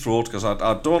sticks in my throat because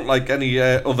I don't like any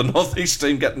other North East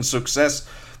team getting success.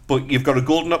 But you've got a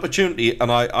golden opportunity,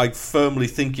 and I firmly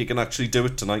think you can actually do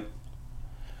it tonight.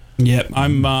 Yeah,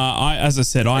 as I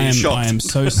said, I am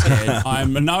so scared.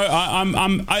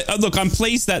 Look, I'm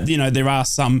pleased that, you know, there are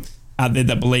some out there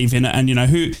that believe in it, and you know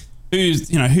who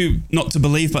not to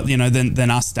believe, but you know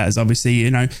than us does. Obviously,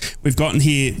 you know, we've gotten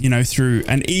here, you know, through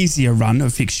an easier run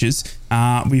of fixtures.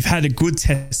 We've had a good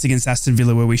test against Aston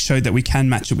Villa where we showed that we can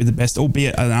match it with the best,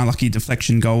 albeit an unlucky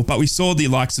deflection goal. But we saw the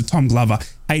likes of Tom Glover,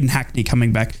 Hayden Hackney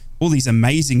coming back, all these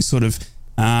amazing sort of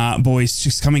boys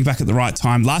just coming back at the right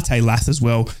time. Latte Lath as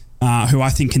well, who I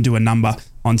think can do a number.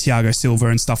 on Thiago Silva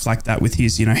and stuff like that with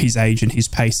his, his age and his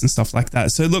pace and stuff like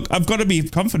that. So look, I've got to be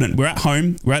confident. We're at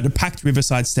home. We're at the packed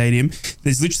Riverside Stadium.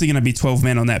 There's literally going to be 12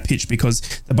 men on that pitch because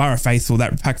the Boro faithful,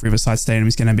 that packed Riverside Stadium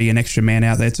is going to be an extra man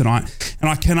out there tonight. And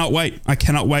I cannot wait.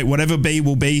 Whatever be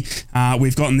will be.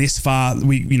 We've gotten this far.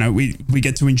 We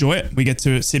get to enjoy it. We get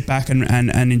to sit back and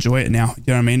enjoy it now. You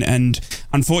know what I mean? And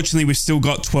unfortunately, we've still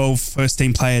got 12 first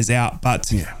team players out,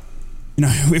 but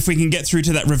if we can get through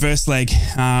to that reverse leg,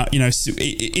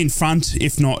 in front,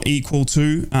 if not equal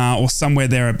to, or somewhere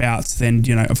thereabouts, then,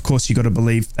 of course you got to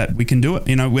believe that we can do it.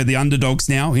 We're the underdogs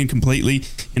now incompletely,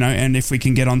 and if we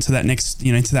can get onto that next,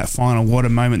 to that final water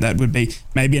moment, that would be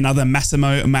maybe another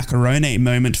Massimo Macaroni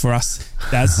moment for us.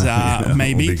 That's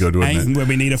maybe be good, wouldn't it? where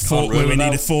we need a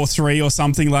 4-3 or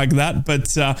something like that.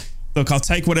 But, look, I'll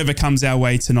take whatever comes our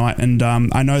way tonight, and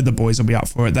I know the boys will be up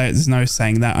for it. There's no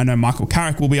saying that. I know Michael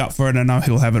Carrick will be up for it. I know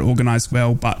he'll have it organised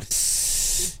well, but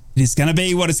it is going to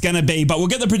be what it's going to be. But we'll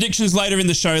get the predictions later in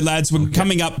the show, lads. We're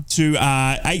coming up to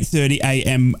 8:30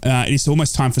 a.m. It is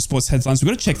almost time for sports headlines.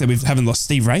 We've got to check that we haven't lost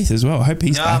Steve Wraith as well. I hope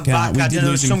he's back. I don't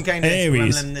know, some kind of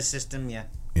gremlin in the system, Yeah,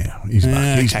 he's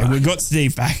back. We've got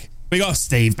Steve back. We got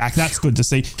Steve back. That's good to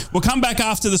see. We'll come back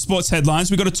after the sports headlines.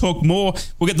 We've got to talk more.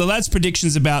 We'll get the lads'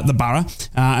 predictions about the Boro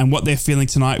and what they're feeling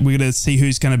tonight. We're going to see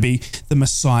who's going to be the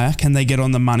Messiah. Can they get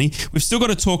on the money? We've still got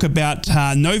to talk about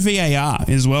no VAR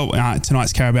as well,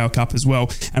 tonight's Carabao Cup as well,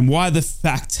 and why the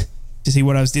fact... To see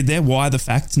what I did there? Why the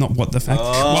fact, not what the fact.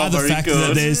 Why the fact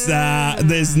good. That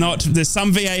there's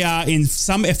some VAR in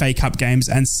some FA Cup games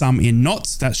and some in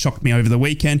not. That shocked me over the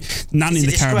weekend. None in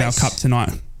the Carabao Cup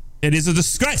tonight. It is a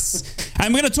disgrace.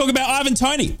 And we're going to talk about Ivan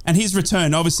Toney and his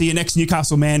return. Obviously, an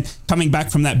ex-Newcastle man coming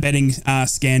back from that betting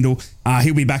scandal.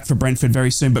 He'll be back for Brentford very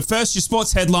soon. But first, your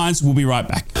sports headlines. We'll be right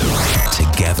back.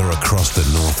 Together across the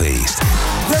Northeast.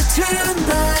 The Toon,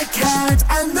 the Cat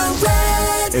and the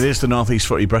Red. It is the Northeast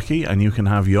Footy Brekky, and you can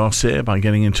have your say by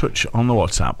getting in touch on the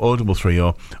WhatsApp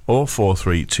 0330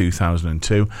 043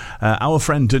 2002. Our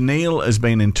friend Daniil has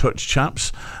been in touch,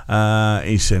 chaps.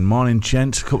 He's saying, morning,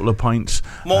 gents, a couple of points.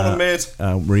 Morning, mate.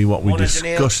 Re what we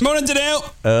discussed Morning, Daniil.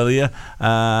 earlier.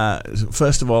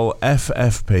 First of all,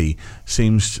 FFP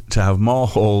seems to have more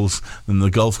holes than the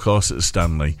golf course at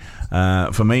Stanley.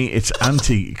 For me, it's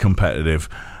anti-competitive.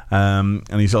 And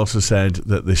he's also said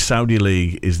that the Saudi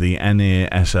League is the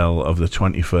NASL of the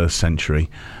 21st century.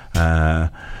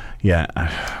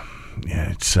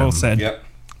 It's well said. Yep.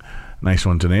 Nice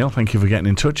one, Daniil. Thank you for getting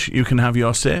in touch. You can have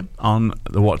your say on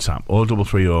the WhatsApp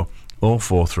 0330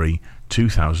 043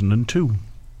 2002.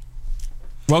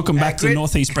 Welcome back to the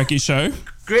Northeast Brekky Show.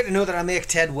 Great to know that I make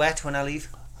Ted wet when I leave.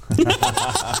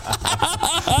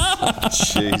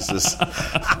 Jesus.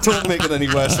 Don't make it any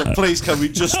worse. So please, can we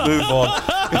just move on?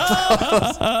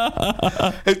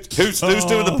 Who's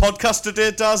doing the podcast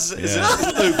today, Daz? Is it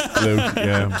Luke? Luke,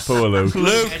 yeah. Poor Luke.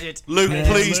 Luke,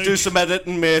 please do some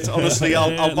editing, mate. Honestly,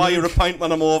 I'll buy you a pint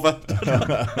when I'm over.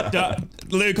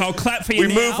 Luke, I'll clap for you.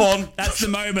 We move on. That's the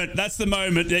moment. That's the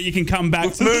moment that you can come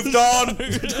back. We've moved on.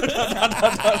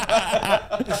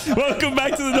 Welcome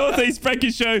back to the Northeast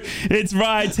Brekky Show. It's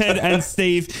Ryan, Ted and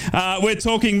Steve. We're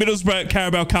talking Middlesbrough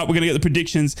Carabao Cup. We're going to get the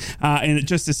predictions in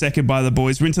just a second by the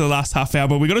boys. We're into the last half hour,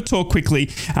 but we've got to talk quickly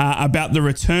about the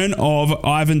return of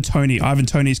Ivan Toney. Ivan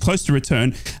Toney is close to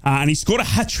return, and he scored a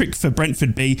hat-trick for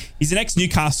Brentford B. He's an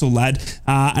ex-Newcastle lad,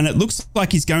 and it looks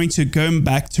like he's going to go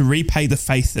back to repay the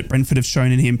faith that Brentford have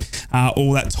shown in him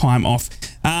all that time off.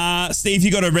 Steve,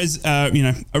 you got a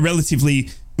relatively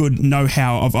good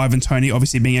know-how of Ivan Toney,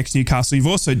 obviously being ex-Newcastle. You're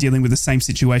also dealing with the same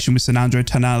situation with Sandro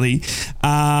Tonali.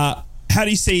 How do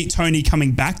you see Toney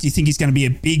coming back? Do you think he's going to be a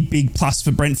big plus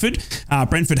for Brentford?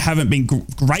 Brentford haven't been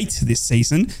great this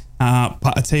season,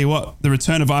 but I tell you what, the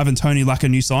return of Ivan Toney like a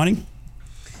new signing.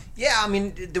 Yeah, I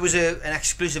mean, there was an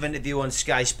exclusive interview on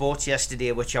Sky Sports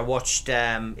yesterday, which I watched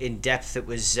in depth. It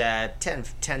was a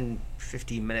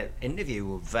 10-15 minute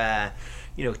interview of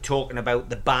talking about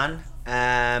the ban.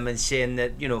 And saying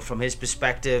that, from his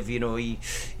perspective, he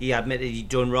admitted he'd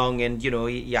done wrong, and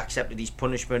he accepted his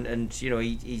punishment, and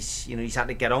he's had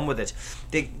to get on with it.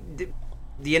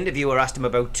 The interviewer asked him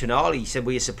about Tonali. He said,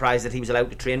 "Were you surprised that he was allowed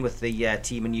to train with the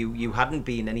team and you hadn't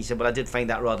been?" And he said, "Well, I did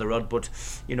find that rather odd, but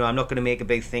I'm not going to make a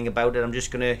big thing about it. I'm just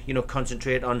going to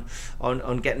concentrate on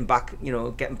getting back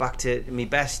to my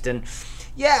best." And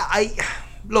yeah,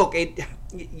 look,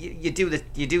 you do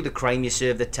the crime, you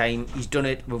serve the time. He's done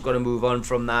it. We've got to move on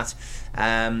from that.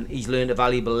 He's learned a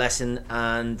valuable lesson,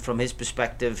 and from his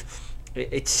perspective,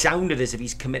 it sounded as if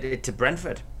he's committed to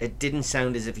Brentford. It didn't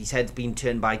sound as if his head's been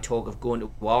turned by talk of going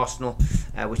to Arsenal,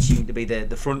 which seemed to be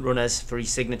the front runners for his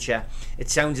signature. It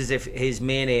sounds as if his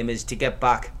main aim is to get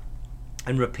back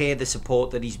repay the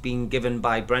support that he's been given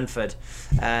by Brentford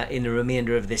in the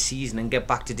remainder of this season, and get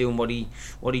back to doing what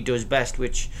he does best,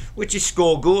 which is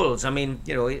score goals. I mean,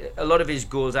 you know, a lot of his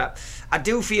goals. I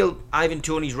do feel Ivan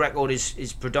Toney's record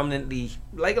is predominantly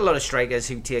like a lot of strikers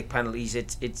who take penalties.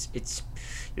 It's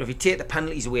you know, if you take the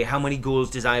penalties away, how many goals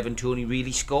does Ivan Toney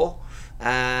really score?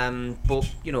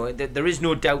 But you know, there is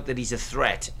no doubt that he's a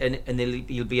threat, and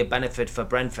he'll be a benefit for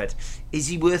Brentford. Is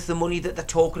he worth the money that they're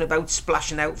talking about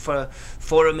splashing out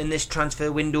for him in this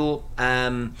transfer window?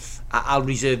 I'll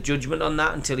reserve judgment on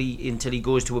that until he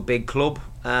goes to a big club.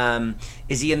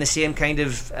 Is he in the same kind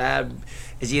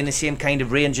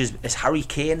of range as Harry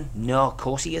Kane? No, of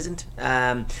course he isn't.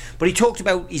 But he talked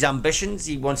about his ambitions.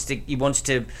 He wants to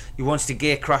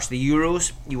gate crash the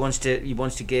Euros. He wants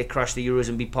to gate crash the Euros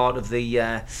and be part of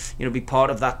be part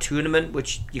of that tournament,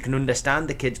 which you can understand.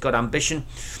 The kid's got ambition.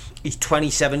 He's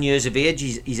 27 years of age.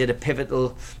 He's at a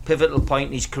pivotal point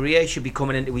in his career. He should be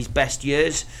coming into his best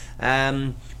years.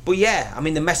 But yeah, I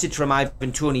mean, the message from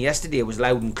Ivan Toney yesterday was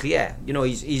loud and clear. You know,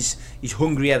 he's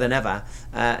hungrier than ever,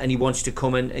 and he wants to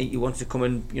come and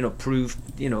you know, prove,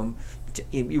 you know,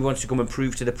 he wants to come and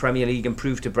prove to the Premier League and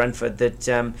prove to Brentford that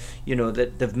you know,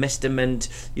 that they've missed him, and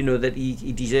you know, that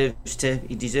he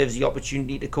deserves the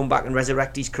opportunity to come back and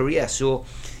resurrect his career. So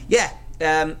yeah.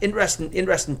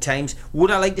 Interesting times. Would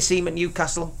I like to see him at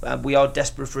Newcastle? We are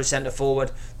desperate for a centre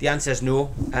forward. The answer is no.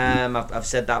 I've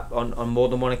said that on more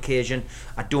than one occasion.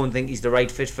 I don't think he's the right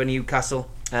fit for Newcastle.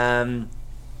 I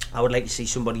would like to see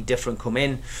somebody different come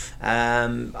in.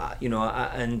 You know,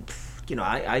 and you know,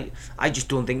 I just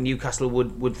don't think Newcastle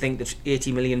would think that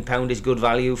 £80 million is good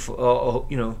value for, or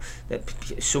you know, that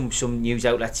some news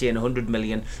outlets saying 100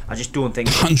 million. I just don't think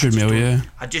 100 million.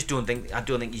 I don't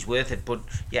think he's worth it. But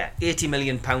yeah, £80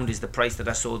 million is the price that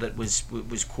I saw that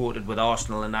was quoted with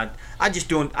Arsenal, and I just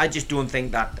don't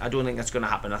think that. I don't think that's going to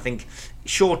happen. I think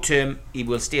short term he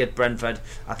will stay at Brentford.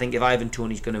 I think if Ivan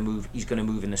Toney's going to move, he's going to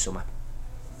move in the summer.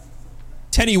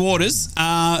 Teddy Waters,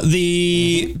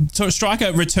 the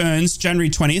striker, returns January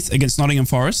 20th against Nottingham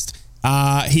Forest.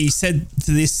 He said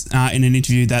to this in an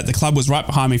interview that the club was right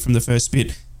behind me from the first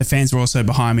bit. The fans were also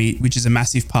behind me, which is a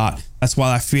massive part. That's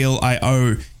why I feel I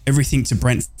owe everything to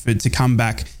Brentford to come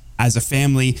back as a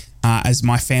family, as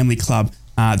my family club.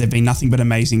 They've been nothing but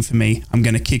amazing for me. I'm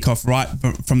going to kick off right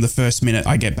from the first minute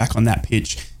I get back on that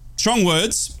pitch. Strong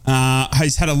words.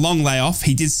 He's had a long layoff.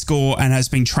 He did score and has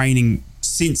been training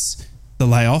since the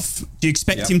layoff. Do you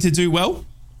expect him to do well?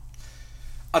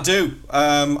 I do.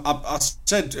 I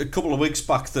said a couple of weeks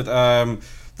back that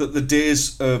that the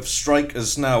days of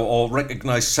strikers now, or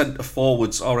recognised centre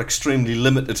forwards, are extremely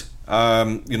limited.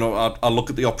 You know, I look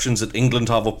at the options that England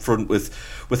have up front with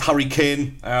Harry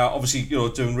Kane, obviously, you know,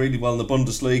 doing really well in the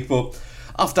Bundesliga, but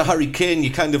after Harry Kane,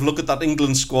 you kind of look at that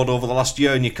England squad over the last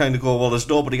year and you kind of go, well, there's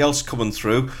nobody else coming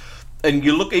through. And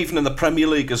you look even in the Premier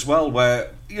League as well,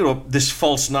 where, you know, this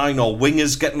false nine or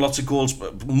wingers getting lots of goals.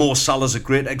 Mo Salah's a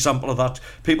great example of that.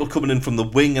 People coming in from the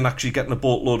wing and actually getting a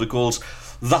boatload of goals.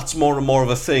 That's more and more of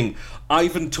a thing.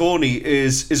 Ivan Toney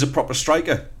is a proper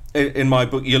striker in my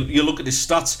book. You look at his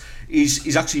stats,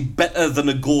 he's actually better than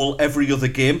a goal every other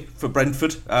game for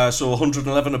Brentford. So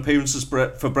 111 appearances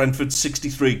for Brentford,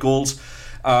 63 goals.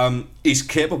 He's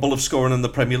capable of scoring in the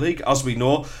Premier League, as we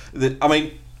know. I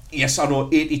mean, yes, I know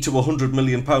 80 to 100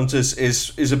 million pounds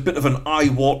is a bit of an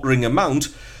eye-watering amount,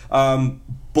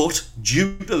 but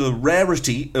due to the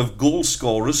rarity of goal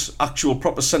scorers, actual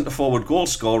proper centre-forward goal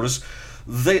scorers,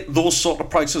 those sort of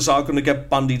prices are going to get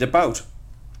bandied about.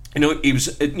 You know, he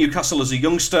was at Newcastle as a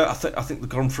youngster. I think they've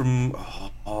gone from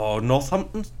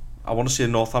Northampton. I want to say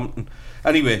Northampton.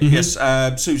 Anyway, yes.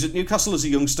 So he was at Newcastle as a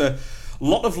youngster. A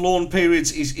lot of loan periods.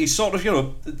 He's sort of, you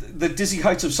know, the dizzy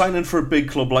heights of signing for a big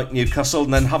club like Newcastle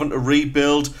and then having to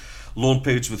rebuild. Loan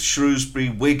periods with Shrewsbury,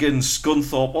 Wigan,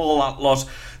 Scunthorpe, all that lot.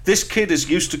 This kid is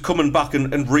used to coming back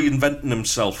and reinventing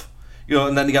himself. You know,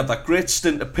 and then he had that great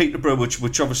stint at Peterborough,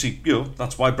 which obviously, you know,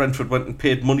 that's why Brentford went and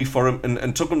paid money for him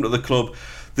and took him to the club.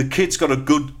 The kid's got a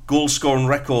good goal-scoring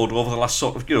record over the last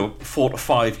sort of, you know, 4 to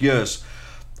 5 years.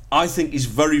 I think he's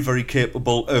very, very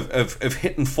capable of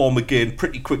hitting form again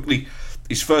pretty quickly.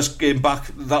 His first game back,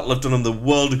 that'll have done him the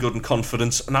world of good and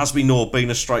confidence. And as we know, being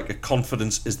a striker,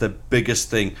 confidence is the biggest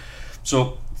thing.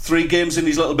 So 3 games in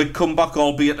his little bit comeback,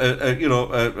 albeit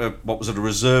a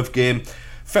reserve game.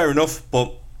 Fair enough,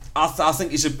 but I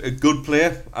think he's a good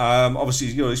player. Obviously,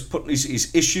 you know, he's putting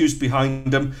his issues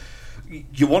behind him.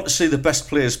 You want to see the best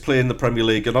players play in the Premier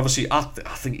League, and obviously I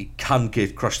think he can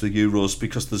gate crash the Euros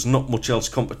because there's not much else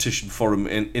competition for him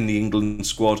in the England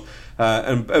squad.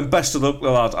 And best of luck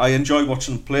with that. I enjoy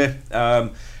watching him play.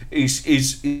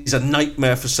 he's a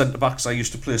nightmare for centre-backs. I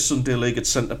used to play Sunday League at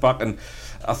centre-back, and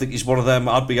I think he's one of them.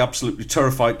 I'd be absolutely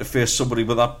terrified to face somebody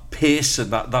with that pace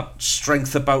and that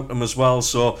strength about him as well.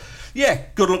 So, yeah,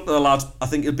 good luck to the lad. I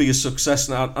think he'll be a success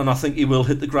now, and I think he will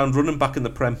hit the ground running back in the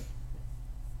Prem.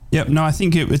 Yep, no, I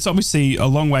think it's obviously a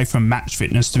long way from match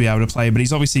fitness to be able to play, but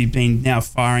he's obviously been now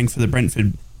firing for the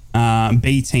Brentford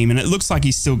B team, and it looks like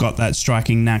he's still got that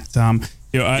striking knack.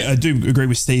 I do agree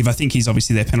with Steve. I think he's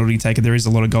obviously their penalty taker. There is a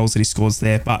lot of goals that he scores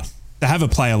there, but to have a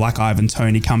player like Ivan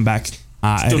Toney come back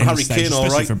at any stage,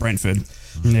 especially for Brentford,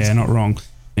 not wrong.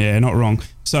 Yeah, not wrong.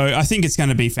 So I think it's going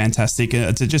to be fantastic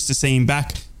to see him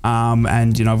back.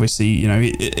 And obviously,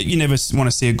 you never want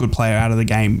to see a good player out of the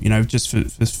game, just for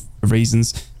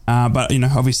reasons. But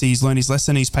obviously he's learned his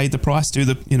lesson. He's paid the price. Do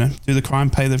the crime,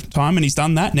 pay the time, and he's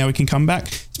done that. Now he can come back.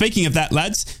 Speaking of that,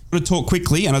 lads, I'm going to talk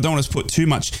quickly, and I don't want to put too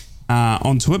much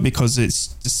onto it because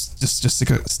it's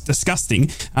just disgusting.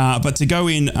 But to go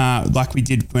in like we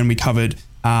did when we covered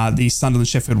the Sunderland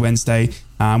Sheffield Wednesday,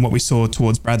 what we saw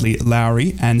towards Bradley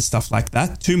Lowry and stuff like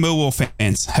that. 2 Millwall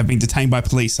fans have been detained by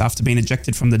police after being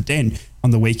ejected from the Den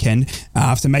on the weekend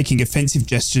after making offensive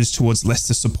gestures towards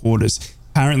Leicester supporters.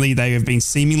 Apparently, they have been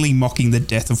seemingly mocking the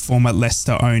death of former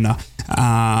Leicester owner.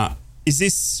 Is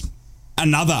this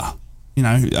another,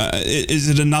 is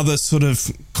it another sort of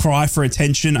cry for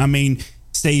attention? I mean,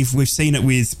 Steve, we've seen it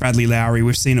with Bradley Lowry.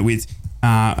 We've seen it with,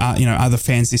 other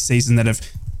fans this season that have,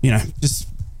 just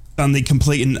done the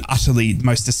complete and utterly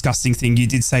most disgusting thing. You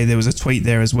did say there was a tweet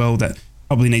there as well that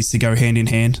probably needs to go hand in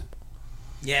hand.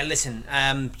 Yeah, listen,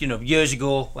 years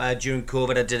ago during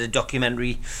COVID, I did a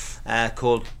documentary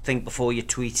called Think Before You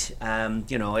Tweet.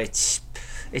 It's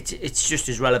just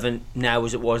as relevant now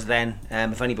as it was then.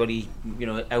 If anybody,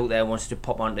 out there wants to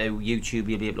pop onto YouTube,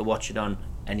 you'll be able to watch it on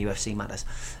NUFC Matters.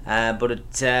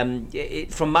 But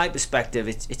from my perspective,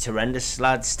 it's horrendous,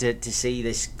 lads, to see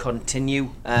this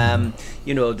continue.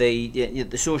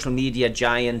 The social media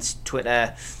giants,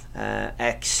 Twitter,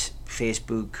 X,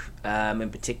 Facebook in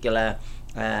particular,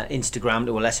 Instagram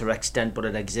to a lesser extent, but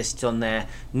it exists on there,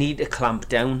 need to clamp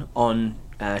down on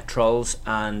trolls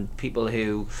and people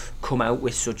who come out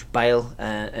with such bile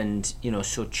and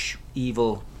such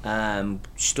evil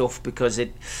stuff, because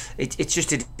it's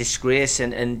just a disgrace,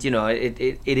 and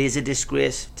it is a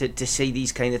disgrace to see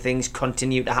these kind of things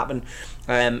continue to happen.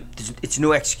 It's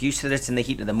no excuse for it in the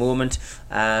heat of the moment.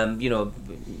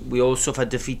 We all suffer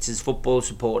defeats as football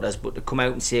supporters, but to come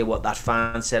out and say what that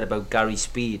fan said about Gary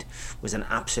Speed was an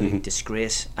absolute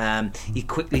disgrace. He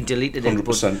quickly deleted it,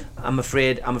 100%. But I'm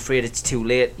afraid it's too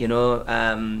late.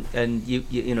 And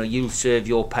you'll serve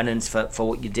your penance for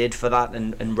what you did for that,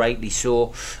 and rightly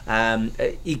so.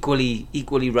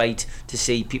 Equally right to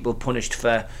see people punished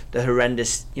for the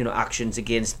horrendous actions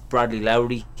against Bradley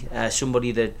Lowry,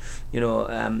 somebody that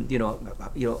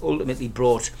ultimately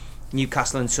brought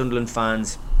Newcastle and Sunderland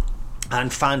fans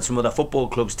and fans from other football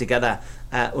clubs together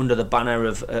under the banner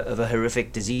of a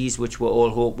horrific disease, which we all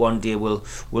hope one day will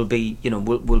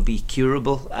be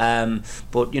curable.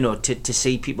 But to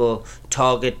see people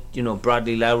target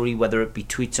Bradley Lowry, whether it be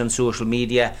tweets on social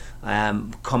media,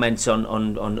 comments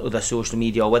on other social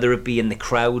media, or whether it be in the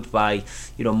crowd by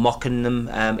mocking them,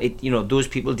 those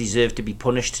people deserve to be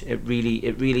punished. It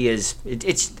really is.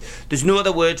 There's no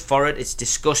other word for it. It's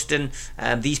disgusting.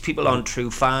 These people aren't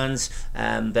true fans,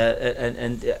 and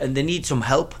they need some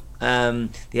help.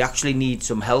 They actually need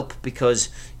some help, because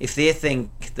if they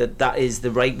think that is the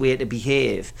right way to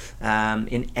behave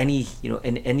in any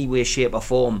way, shape or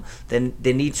form, then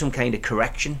they need some kind of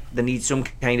correction. They need some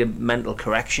kind of mental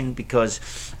correction, because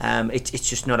it's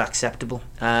just not acceptable.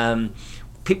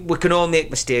 We can all make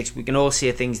mistakes. We can all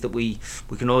say things that we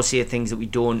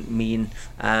don't mean.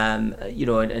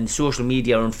 And social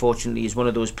media, unfortunately, is one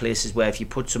of those places where if you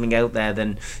put something out there,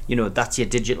 then that's your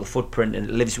digital footprint, and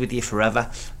it lives with you forever.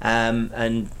 I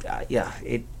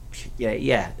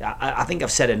think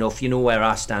I've said enough. You know where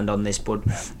I stand on this, but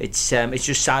it's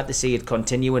just sad to see it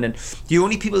continuing. And the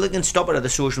only people that can stop it are the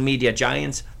social media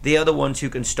giants. They are the ones who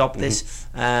can stop this.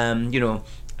 And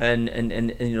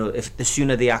if the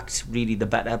sooner they act, really the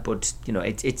better. But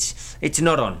it's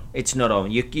not on. It's not on.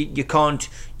 You can't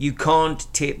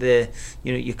take the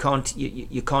you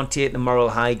can't take the moral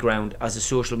high ground as a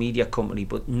social media company,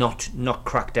 but not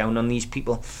crack down on these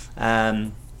people.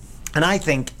 And I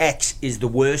think X is the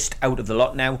worst out of the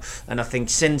lot now. And I think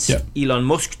since Elon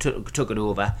Musk took it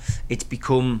over, it's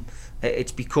become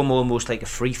almost like a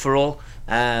free for all.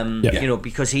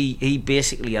 Because he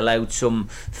basically allowed some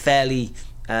fairly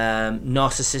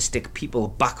narcissistic people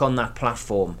back on that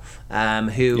platform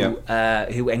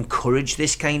who encourage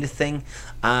this kind of thing.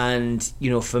 And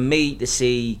for me to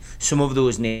see some of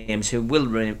those names who will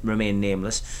remain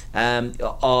nameless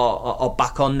are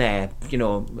back on there,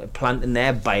 planting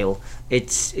their bile.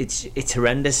 It's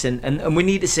horrendous, and we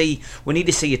need to see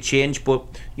a change. But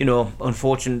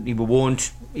unfortunately, we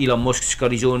won't. Elon Musk's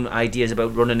got his own ideas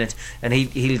about running it, and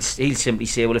he'll simply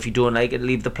say, well, if you don't like it,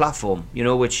 leave the platform.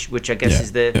 Which I guess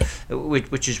is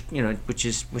which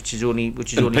is only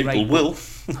people right. Will.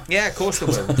 Yeah, of course they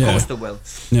will. Of course they will.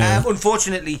 Yeah.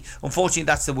 Unfortunately,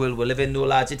 that's the world we live in, though,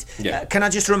 lads. Can I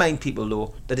just remind people,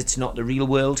 though, that it's not the real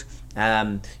world.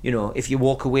 If you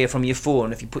walk away from your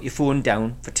phone, if you put your phone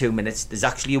down for 2 minutes, there's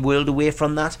actually a world away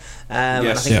from that. And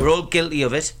I think we're all guilty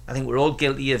of it. I think we're all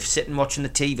guilty of sitting watching the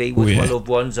TV with our loved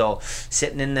ones, or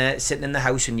sitting in the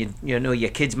house, and your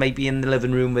kids might be in the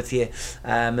living room with you,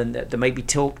 and they might be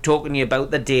talking to you about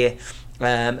the day.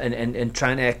 And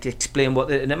trying to explain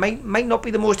and it might not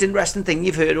be the most interesting thing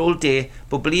you've heard all day,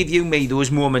 but believe you me, those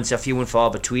moments are few and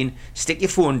far between. Stick your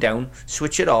phone down,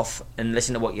 switch it off, and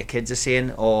listen to what your kids are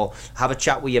saying, or have a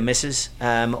chat with your missus,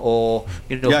 or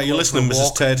you're listening,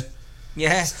 Mrs. Ted.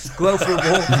 Yeah, go out for a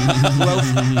walk.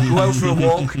 Go out for a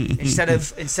walk instead of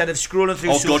scrolling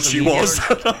through. Oh God, she was.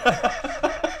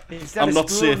 I'm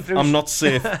not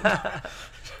safe.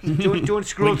 Don't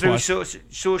scroll through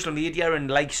social media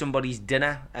and like somebody's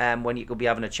dinner when you could be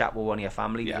having a chat with one of your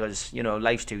family, because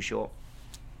life's too short.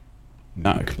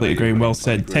 No, completely agree. Well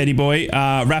said, Teddy boy.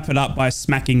 Wrap it up by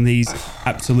smacking these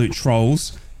absolute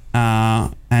trolls.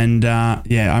 I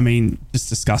mean, just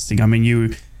disgusting. I mean,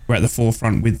 you were at the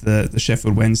forefront with the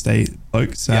Sheffield Wednesday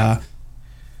blokes.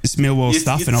 This Millwall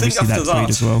stuff, and obviously that tweet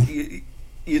as well.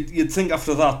 You'd think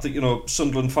after that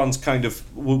Sunderland fans kind of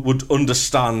would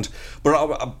understand,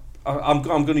 but I'm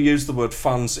going to use the word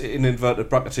fans in inverted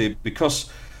brackets here, because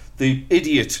the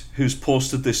idiot who's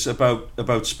posted this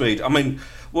about Speed, I mean,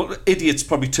 well, idiot's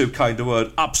probably too kind a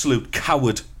word. Absolute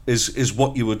coward is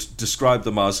what you would describe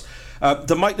them as.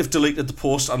 They might have deleted the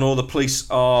post. I know the police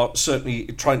are certainly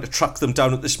trying to track them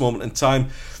down at this moment in time.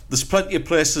 There's plenty of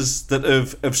places that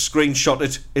have screenshot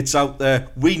it. It's out there.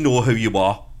 We know who you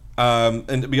are.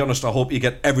 And to be honest, I hope you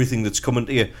get everything that's coming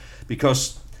to you,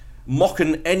 because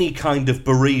mocking any kind of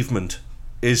bereavement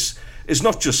is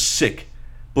not just sick,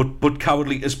 but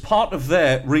cowardly. As part of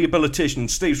their rehabilitation,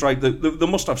 and Steve's right, they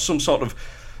must have some sort of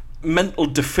mental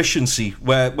deficiency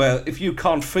where if you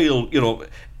can't feel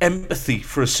empathy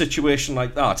for a situation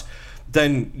like that,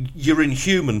 then you're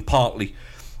inhuman partly.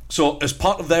 So as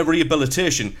part of their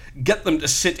rehabilitation, get them to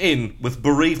sit in with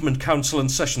bereavement counselling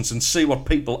sessions and see what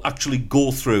people actually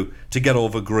go through to get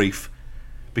over grief.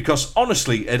 Because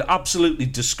honestly, it absolutely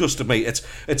disgusted me. It's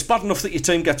bad enough that your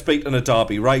team gets beat in a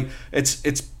derby, right?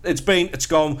 It's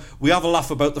gone. We have a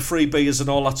laugh about the free beers and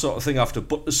all that sort of thing after,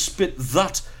 but to spit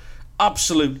that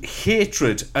absolute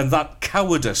hatred and that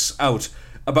cowardice out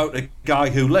about a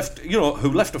guy who left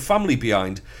a family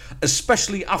behind,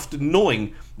 especially after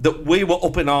knowing that we were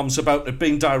up in arms about it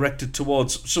being directed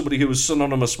towards somebody who was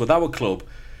synonymous with our club.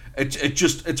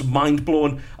 It's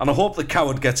mind-blowing, and I hope the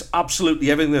coward gets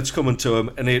absolutely everything that's coming to him,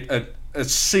 and a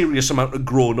serious amount of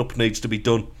growing up needs to be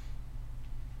done.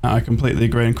 I completely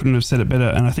agree, and couldn't have said it better.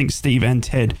 And I think Steve and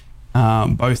Ted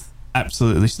both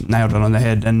absolutely nailed it on the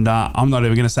head, and I'm not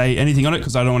even going to say anything on it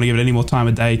because I don't want to give it any more time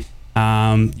of day.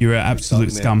 You're an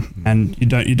absolute scum, and you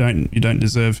don't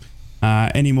deserve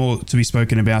any more to be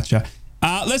spoken about you.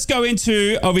 Let's go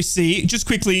into, obviously, just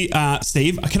quickly,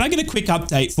 Steve, can I get a quick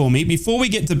update for me before we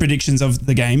get to predictions of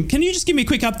the game? Can you just give me a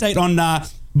quick update on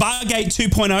Bargate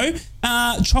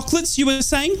 2.0? Chocolates, you were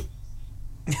saying?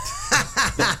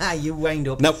 You wind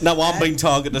up. Now I'm being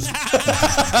targeted.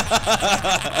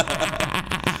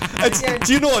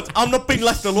 Do you know what? I'm not being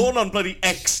left alone on bloody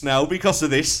X now because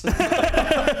of this.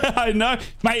 I know,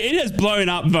 mate. It has blown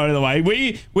up. By the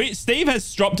way, Steve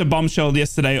has dropped a bombshell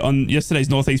yesterday on yesterday's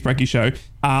Northeast Brekky show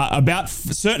about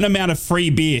a certain amount of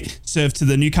free beer served to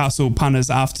the Newcastle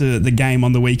punters after the game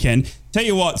on the weekend. Tell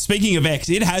you what, speaking of X,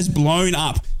 it has blown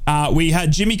up. We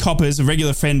had Jimmy Coppers, a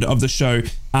regular friend of the show,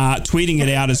 tweeting it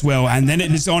out as well, and then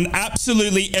it is on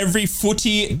absolutely every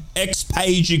Footy X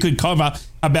page you could cover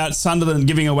about Sunderland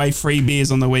giving away free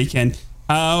beers on the weekend.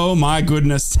 Oh my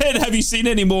goodness. Ted, have you seen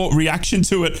any more reaction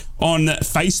to it on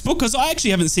Facebook? Because I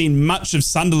actually haven't seen much of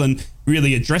Sunderland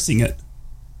really addressing it.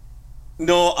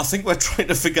 No, I think we're trying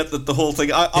to forget that the whole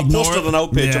thing. I posted an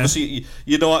out page. Yeah. Obviously,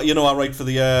 you know, I write for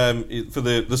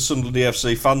the Sunderland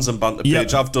AFC fans and banter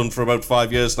page. I've done for about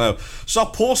 5 years now. So I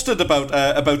posted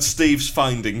about Steve's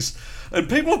findings, And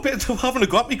people are having a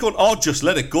go at me going, "Oh, just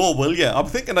let it go, will you?" I'm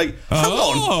thinking, like, hang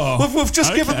on, we've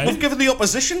just given the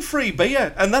opposition free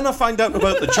beer, and then I find out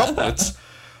about the chocolates.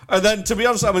 And then, to be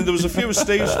honest, I mean, there was a few of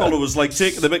Steve's followers like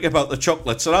taking the mick about the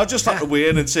chocolates, and I just had to weigh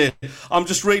in and say, "I'm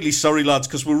just really sorry, lads,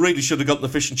 because we really should have got the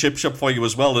fish and chip shop for you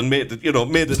as well and made it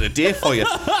a day for you."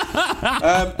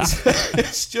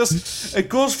 It's just, it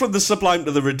goes from the sublime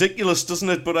to the ridiculous, doesn't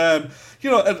it? But at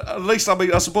least, I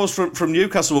mean, I suppose from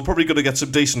Newcastle, we're probably going to get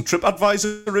some decent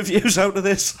TripAdvisor reviews out of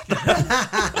this.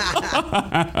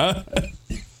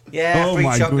 Yeah,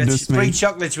 free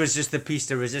chocolates was just the piece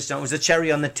de resistance. It was the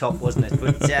cherry on the top, wasn't it?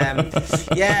 But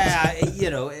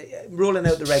rolling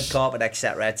out the red carpet,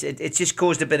 etc. It just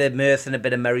caused a bit of mirth and a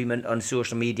bit of merriment on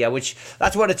social media, which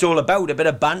that's what it's all about. A bit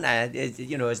of banter, as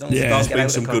long as it there's been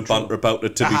some good banter about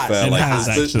it. To be fair,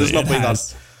 there's not been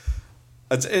that.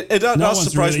 No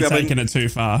one's really taken it too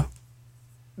far.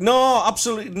 No,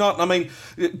 absolutely not. I mean,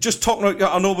 just talking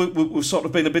about, I know we've sort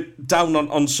of been a bit down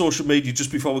on social media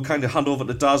just before we kind of hand over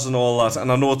to Daz and all that,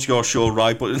 and I know it's your show,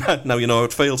 right, but now you know how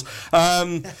it feels.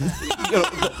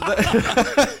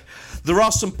 There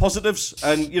are some positives,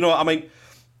 and, I mean,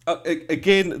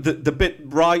 again, the bit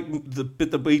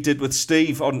that we did with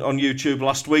Steve on YouTube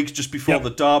last week, just before the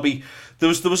derby, there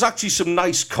was actually some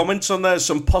nice comments on there,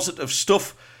 some positive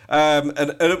stuff. And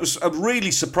it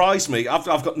really surprised me. I've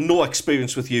got no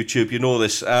experience with YouTube, you know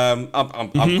this. I'm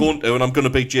going to, and I'm going to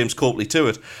beat James Copley to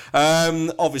it.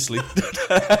 Obviously,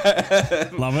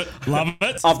 love it.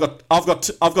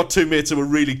 I've got two mates who are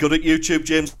really good at YouTube,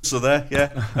 James. So there, yeah.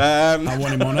 I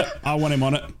want him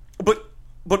on it.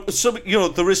 But some,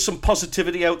 there is some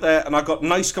positivity out there, and I got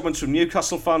nice comments from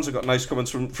Newcastle fans. I got nice comments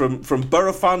from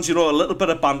Boro fans. A little bit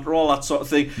of banter, all that sort of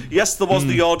thing. Yes, there was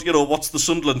the odd, what's the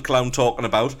Sunderland clown talking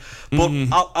about? But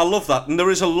I love that, and there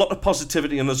is a lot of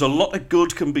positivity, and there's a lot of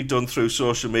good can be done through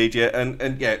social media, and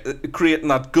creating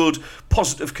that good,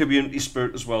 positive community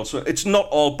spirit as well. So it's not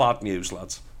all bad news,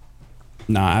 lads.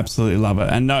 No, absolutely love it.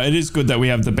 And no, it is good that we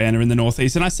have the banner in the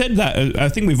Northeast. And I said that, I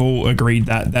think we've all agreed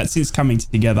that since coming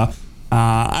together,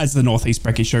 as the Northeast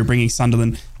Brekky Show, bringing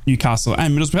Sunderland, Newcastle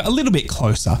and Middlesbrough a little bit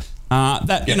closer.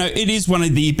 It is one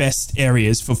of the best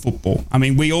areas for football. I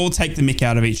mean, we all take the mick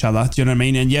out of each other. Do you know what I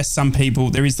mean? And yes, some people,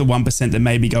 there is the 1% that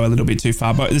maybe go a little bit too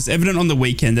far, but it's evident on the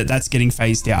weekend that that's getting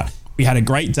phased out. We had a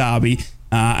great derby,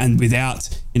 and without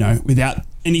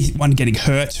anyone getting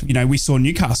hurt, we saw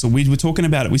Newcastle. We were talking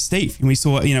about it with Steve, and we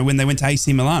saw, when they went to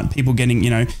AC Milan, people getting,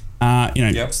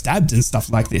 stabbed and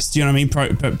stuff like this. Do you know what I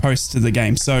mean? Post to the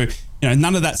game. So,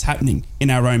 none of that's happening in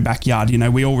our own backyard.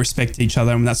 We all respect each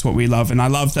other, and that's what we love. And I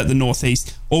love that the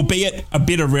Northeast, albeit a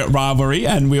bit of rivalry,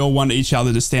 and we all want each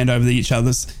other to stand over each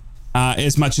other's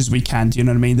as much as we can. Do you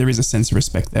know what I mean? There is a sense of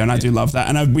respect there, and I do love that.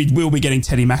 And we will be getting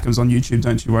Teddy Mackams on YouTube.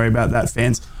 Don't you worry about that,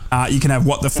 fans. You can have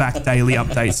What the Fact daily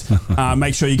updates.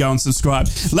 Make sure you go and subscribe.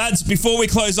 Lads, before we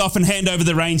close off and hand over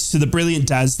the reins to the brilliant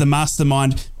Daz, the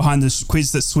mastermind behind the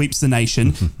quiz that sweeps the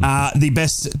nation, the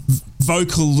best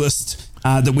vocalist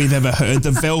that we've ever heard,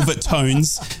 the Velvet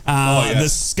Tones, the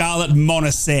Scarlet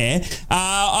Monacer.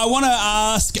 I want to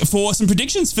ask for some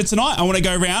predictions for tonight. I want to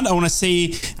go around. I want to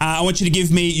see. I want you to give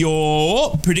me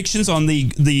your predictions on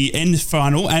the end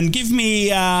final, and give me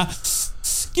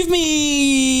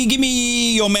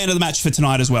your man of the match for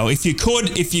tonight as well, if you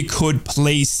could,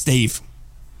 please, Steve.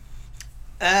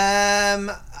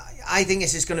 I think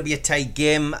this is going to be a tight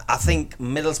game. I think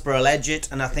Middlesbrough will edge it,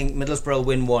 and I think Middlesbrough will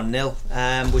win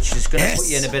 1-0, which is going to put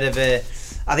you in a bit of a...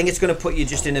 I think it's going to put you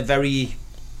just in a very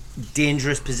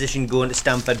dangerous position going to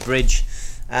Stamford Bridge.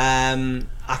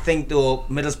 I think, though,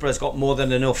 Middlesbrough's got more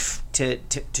than enough to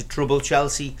trouble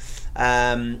Chelsea.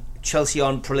 Chelsea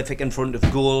aren't prolific in front of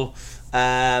goal,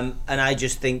 and I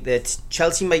just think that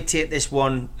Chelsea might take this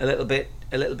one a little bit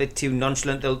too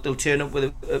nonchalant. They'll turn up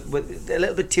with a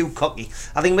little bit too cocky.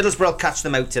 I think Middlesbrough will catch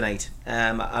them out tonight.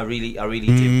 I really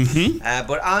do.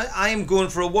 But I am going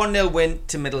for a 1-0 win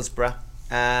to Middlesbrough.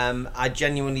 I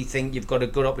genuinely think you've got a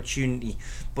good opportunity,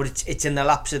 but it's in the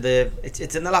laps of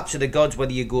the gods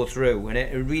whether you go through, and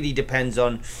it really depends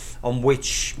on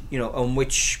which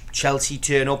Chelsea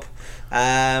turn up.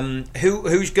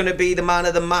 Who's going to be the man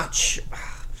of the match?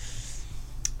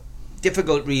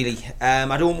 Difficult, really.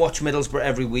 I don't watch Middlesbrough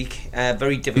every week.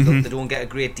 Very difficult. They don't get a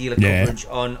great deal of coverage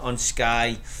on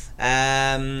Sky.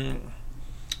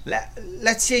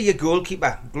 Let's say your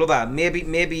goalkeeper Glover. Maybe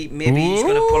he's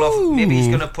going to pull off. Maybe he's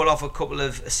going to pull off a couple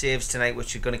of saves tonight,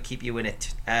 which are going to keep you in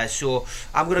it. So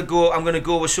I'm going to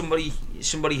go with somebody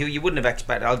who you wouldn't have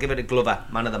expected. I'll give it a Glover,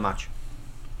 man of the match.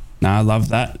 No, I love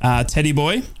that. Teddy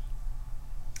boy.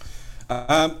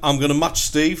 I'm going to match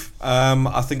Steve.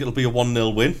 I think it'll be a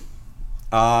 1-0 win.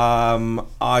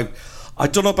 I I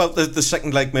don't know about the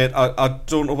second leg, mate. I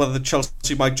don't know whether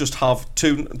Chelsea might just have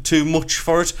too much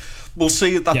for it. We'll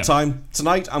see at that time.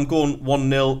 Tonight, I'm going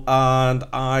 1-0, and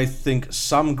I think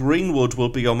Sam Greenwood will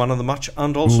be your man of the match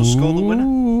and also score the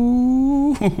winner.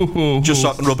 Just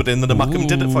so I can rub it in that Mackham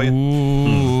did it for you.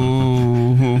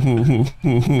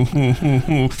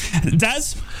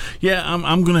 Daz? Yeah,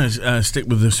 I'm going to stick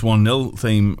with this 1-0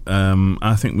 theme.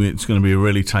 I think it's going to be a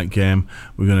really tight game.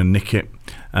 We're going to nick it.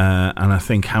 And I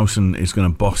think Howson is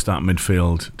going to boss that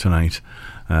midfield tonight.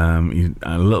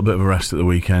 A little bit of a rest at the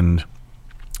weekend.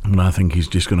 And I think he's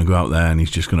just going to go out there and he's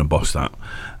just going to boss that.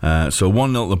 So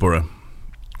 1-0 to Boro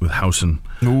with Howson,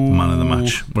 man of the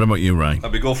match. What about you, Ray?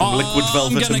 We go from liquid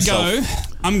velvet himself.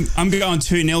 I'm going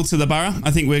 2-0 to the Boro. I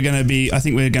think we're going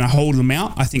to hold them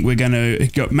out. I think we're going to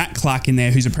got Matt Clark in there,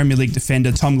 who's a Premier League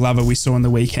defender. Tom Glover, we saw on the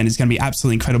weekend, is going to be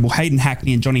absolutely incredible. Hayden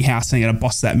Hackney and Johnny Howson are going to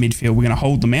boss that midfield. We're going to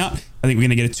hold them out. I think we're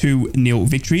going to get a 2-0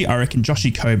 victory. I reckon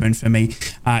Joshy Coburn, for me,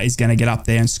 is going to get up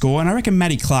there and score. And I reckon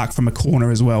Matty Clark from a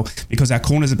corner as well, because our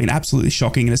corners have been absolutely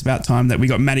shocking, and it's about time that we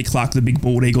got Matty Clark, the big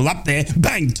bald eagle, up there,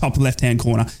 bang, top left-hand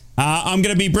corner. I'm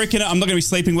going to be bricking it. I'm not going to be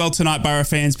sleeping well tonight, Boro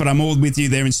fans, but I'm all with you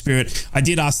there in spirit. I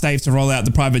did ask Dave to roll out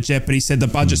the private jet, but he said the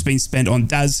budget's been spent on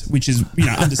Daz, which is,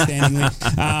 understandingly.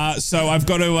 So I've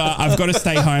got to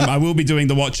stay home. I will be doing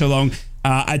the watch along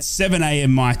at 7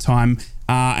 a.m. my time.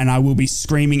 And I will be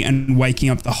screaming and waking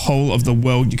up the whole of the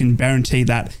world. You can guarantee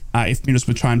that if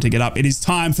Middlesbrough trying to get up. It is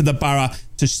time for the Boro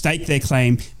to stake their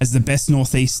claim as the best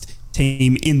Northeast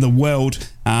team in the world.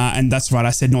 And that's right, I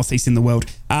said Northeast in the world.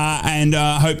 And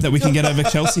hope that we can get over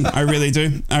Chelsea. I really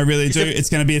do. It's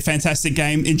going to be a fantastic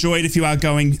game. Enjoy it if you are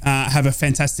going. Have a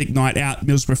fantastic night out.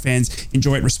 Middlesbrough fans,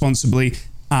 enjoy it responsibly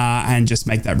and just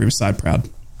make that Riverside proud.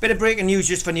 Bit of breaking news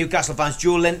just for Newcastle fans.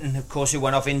 Joe Linton, of course, who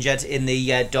went off injured in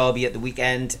the derby at the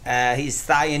weekend. His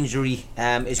thigh injury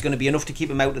is going to be enough to keep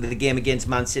him out of the game against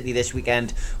Man City this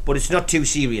weekend, but it's not too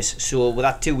serious. So with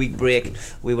that 2-week break,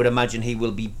 we would imagine he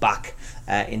will be back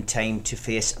in time to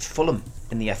face Fulham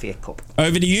in the FA Cup.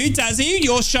 Over to you, Dazzy.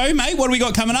 Your show, mate. What do we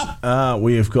got coming up?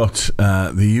 We have got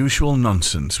the usual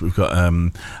nonsense. We've got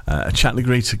a chat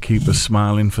degree to keep us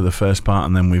smiling for the first part,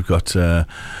 and then we've got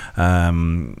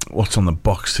what's on the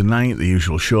box tonight, the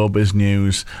usual showbiz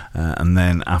news, and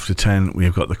then after 10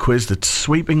 we've got the quiz that's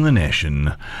sweeping the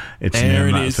nation. It's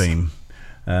near that theme.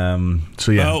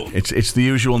 It's the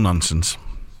usual nonsense.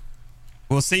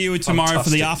 We'll see you tomorrow for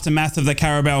the aftermath of the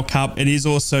Carabao Cup. It is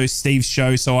also Steve's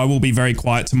show, so I will be very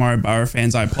quiet tomorrow, Boro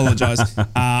fans. I apologise.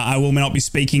 I will not be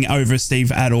speaking over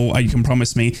Steve at all. You can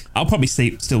promise me. I'll probably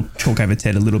still talk over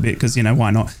Ted a little bit because,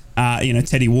 why not?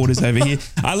 Teddy Waters over here.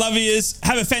 I love you.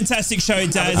 Have a fantastic show,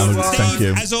 Dad. Steve, thank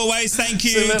you. As always, thank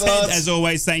you. Ted, as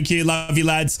always, thank you. Love you,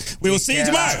 lads. We will see you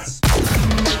tomorrow.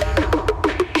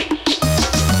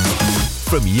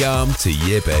 From Yarm to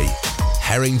Yibby,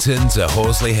 Harrington to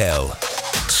Horsley Hill,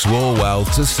 Swarwell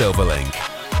to Silverlink,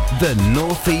 the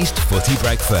Northeast Footy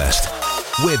Breakfast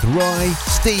with Roy,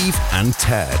 Steve and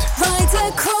Ted. Right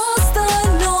across the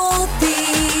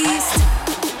Northeast,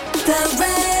 the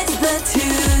red, the two.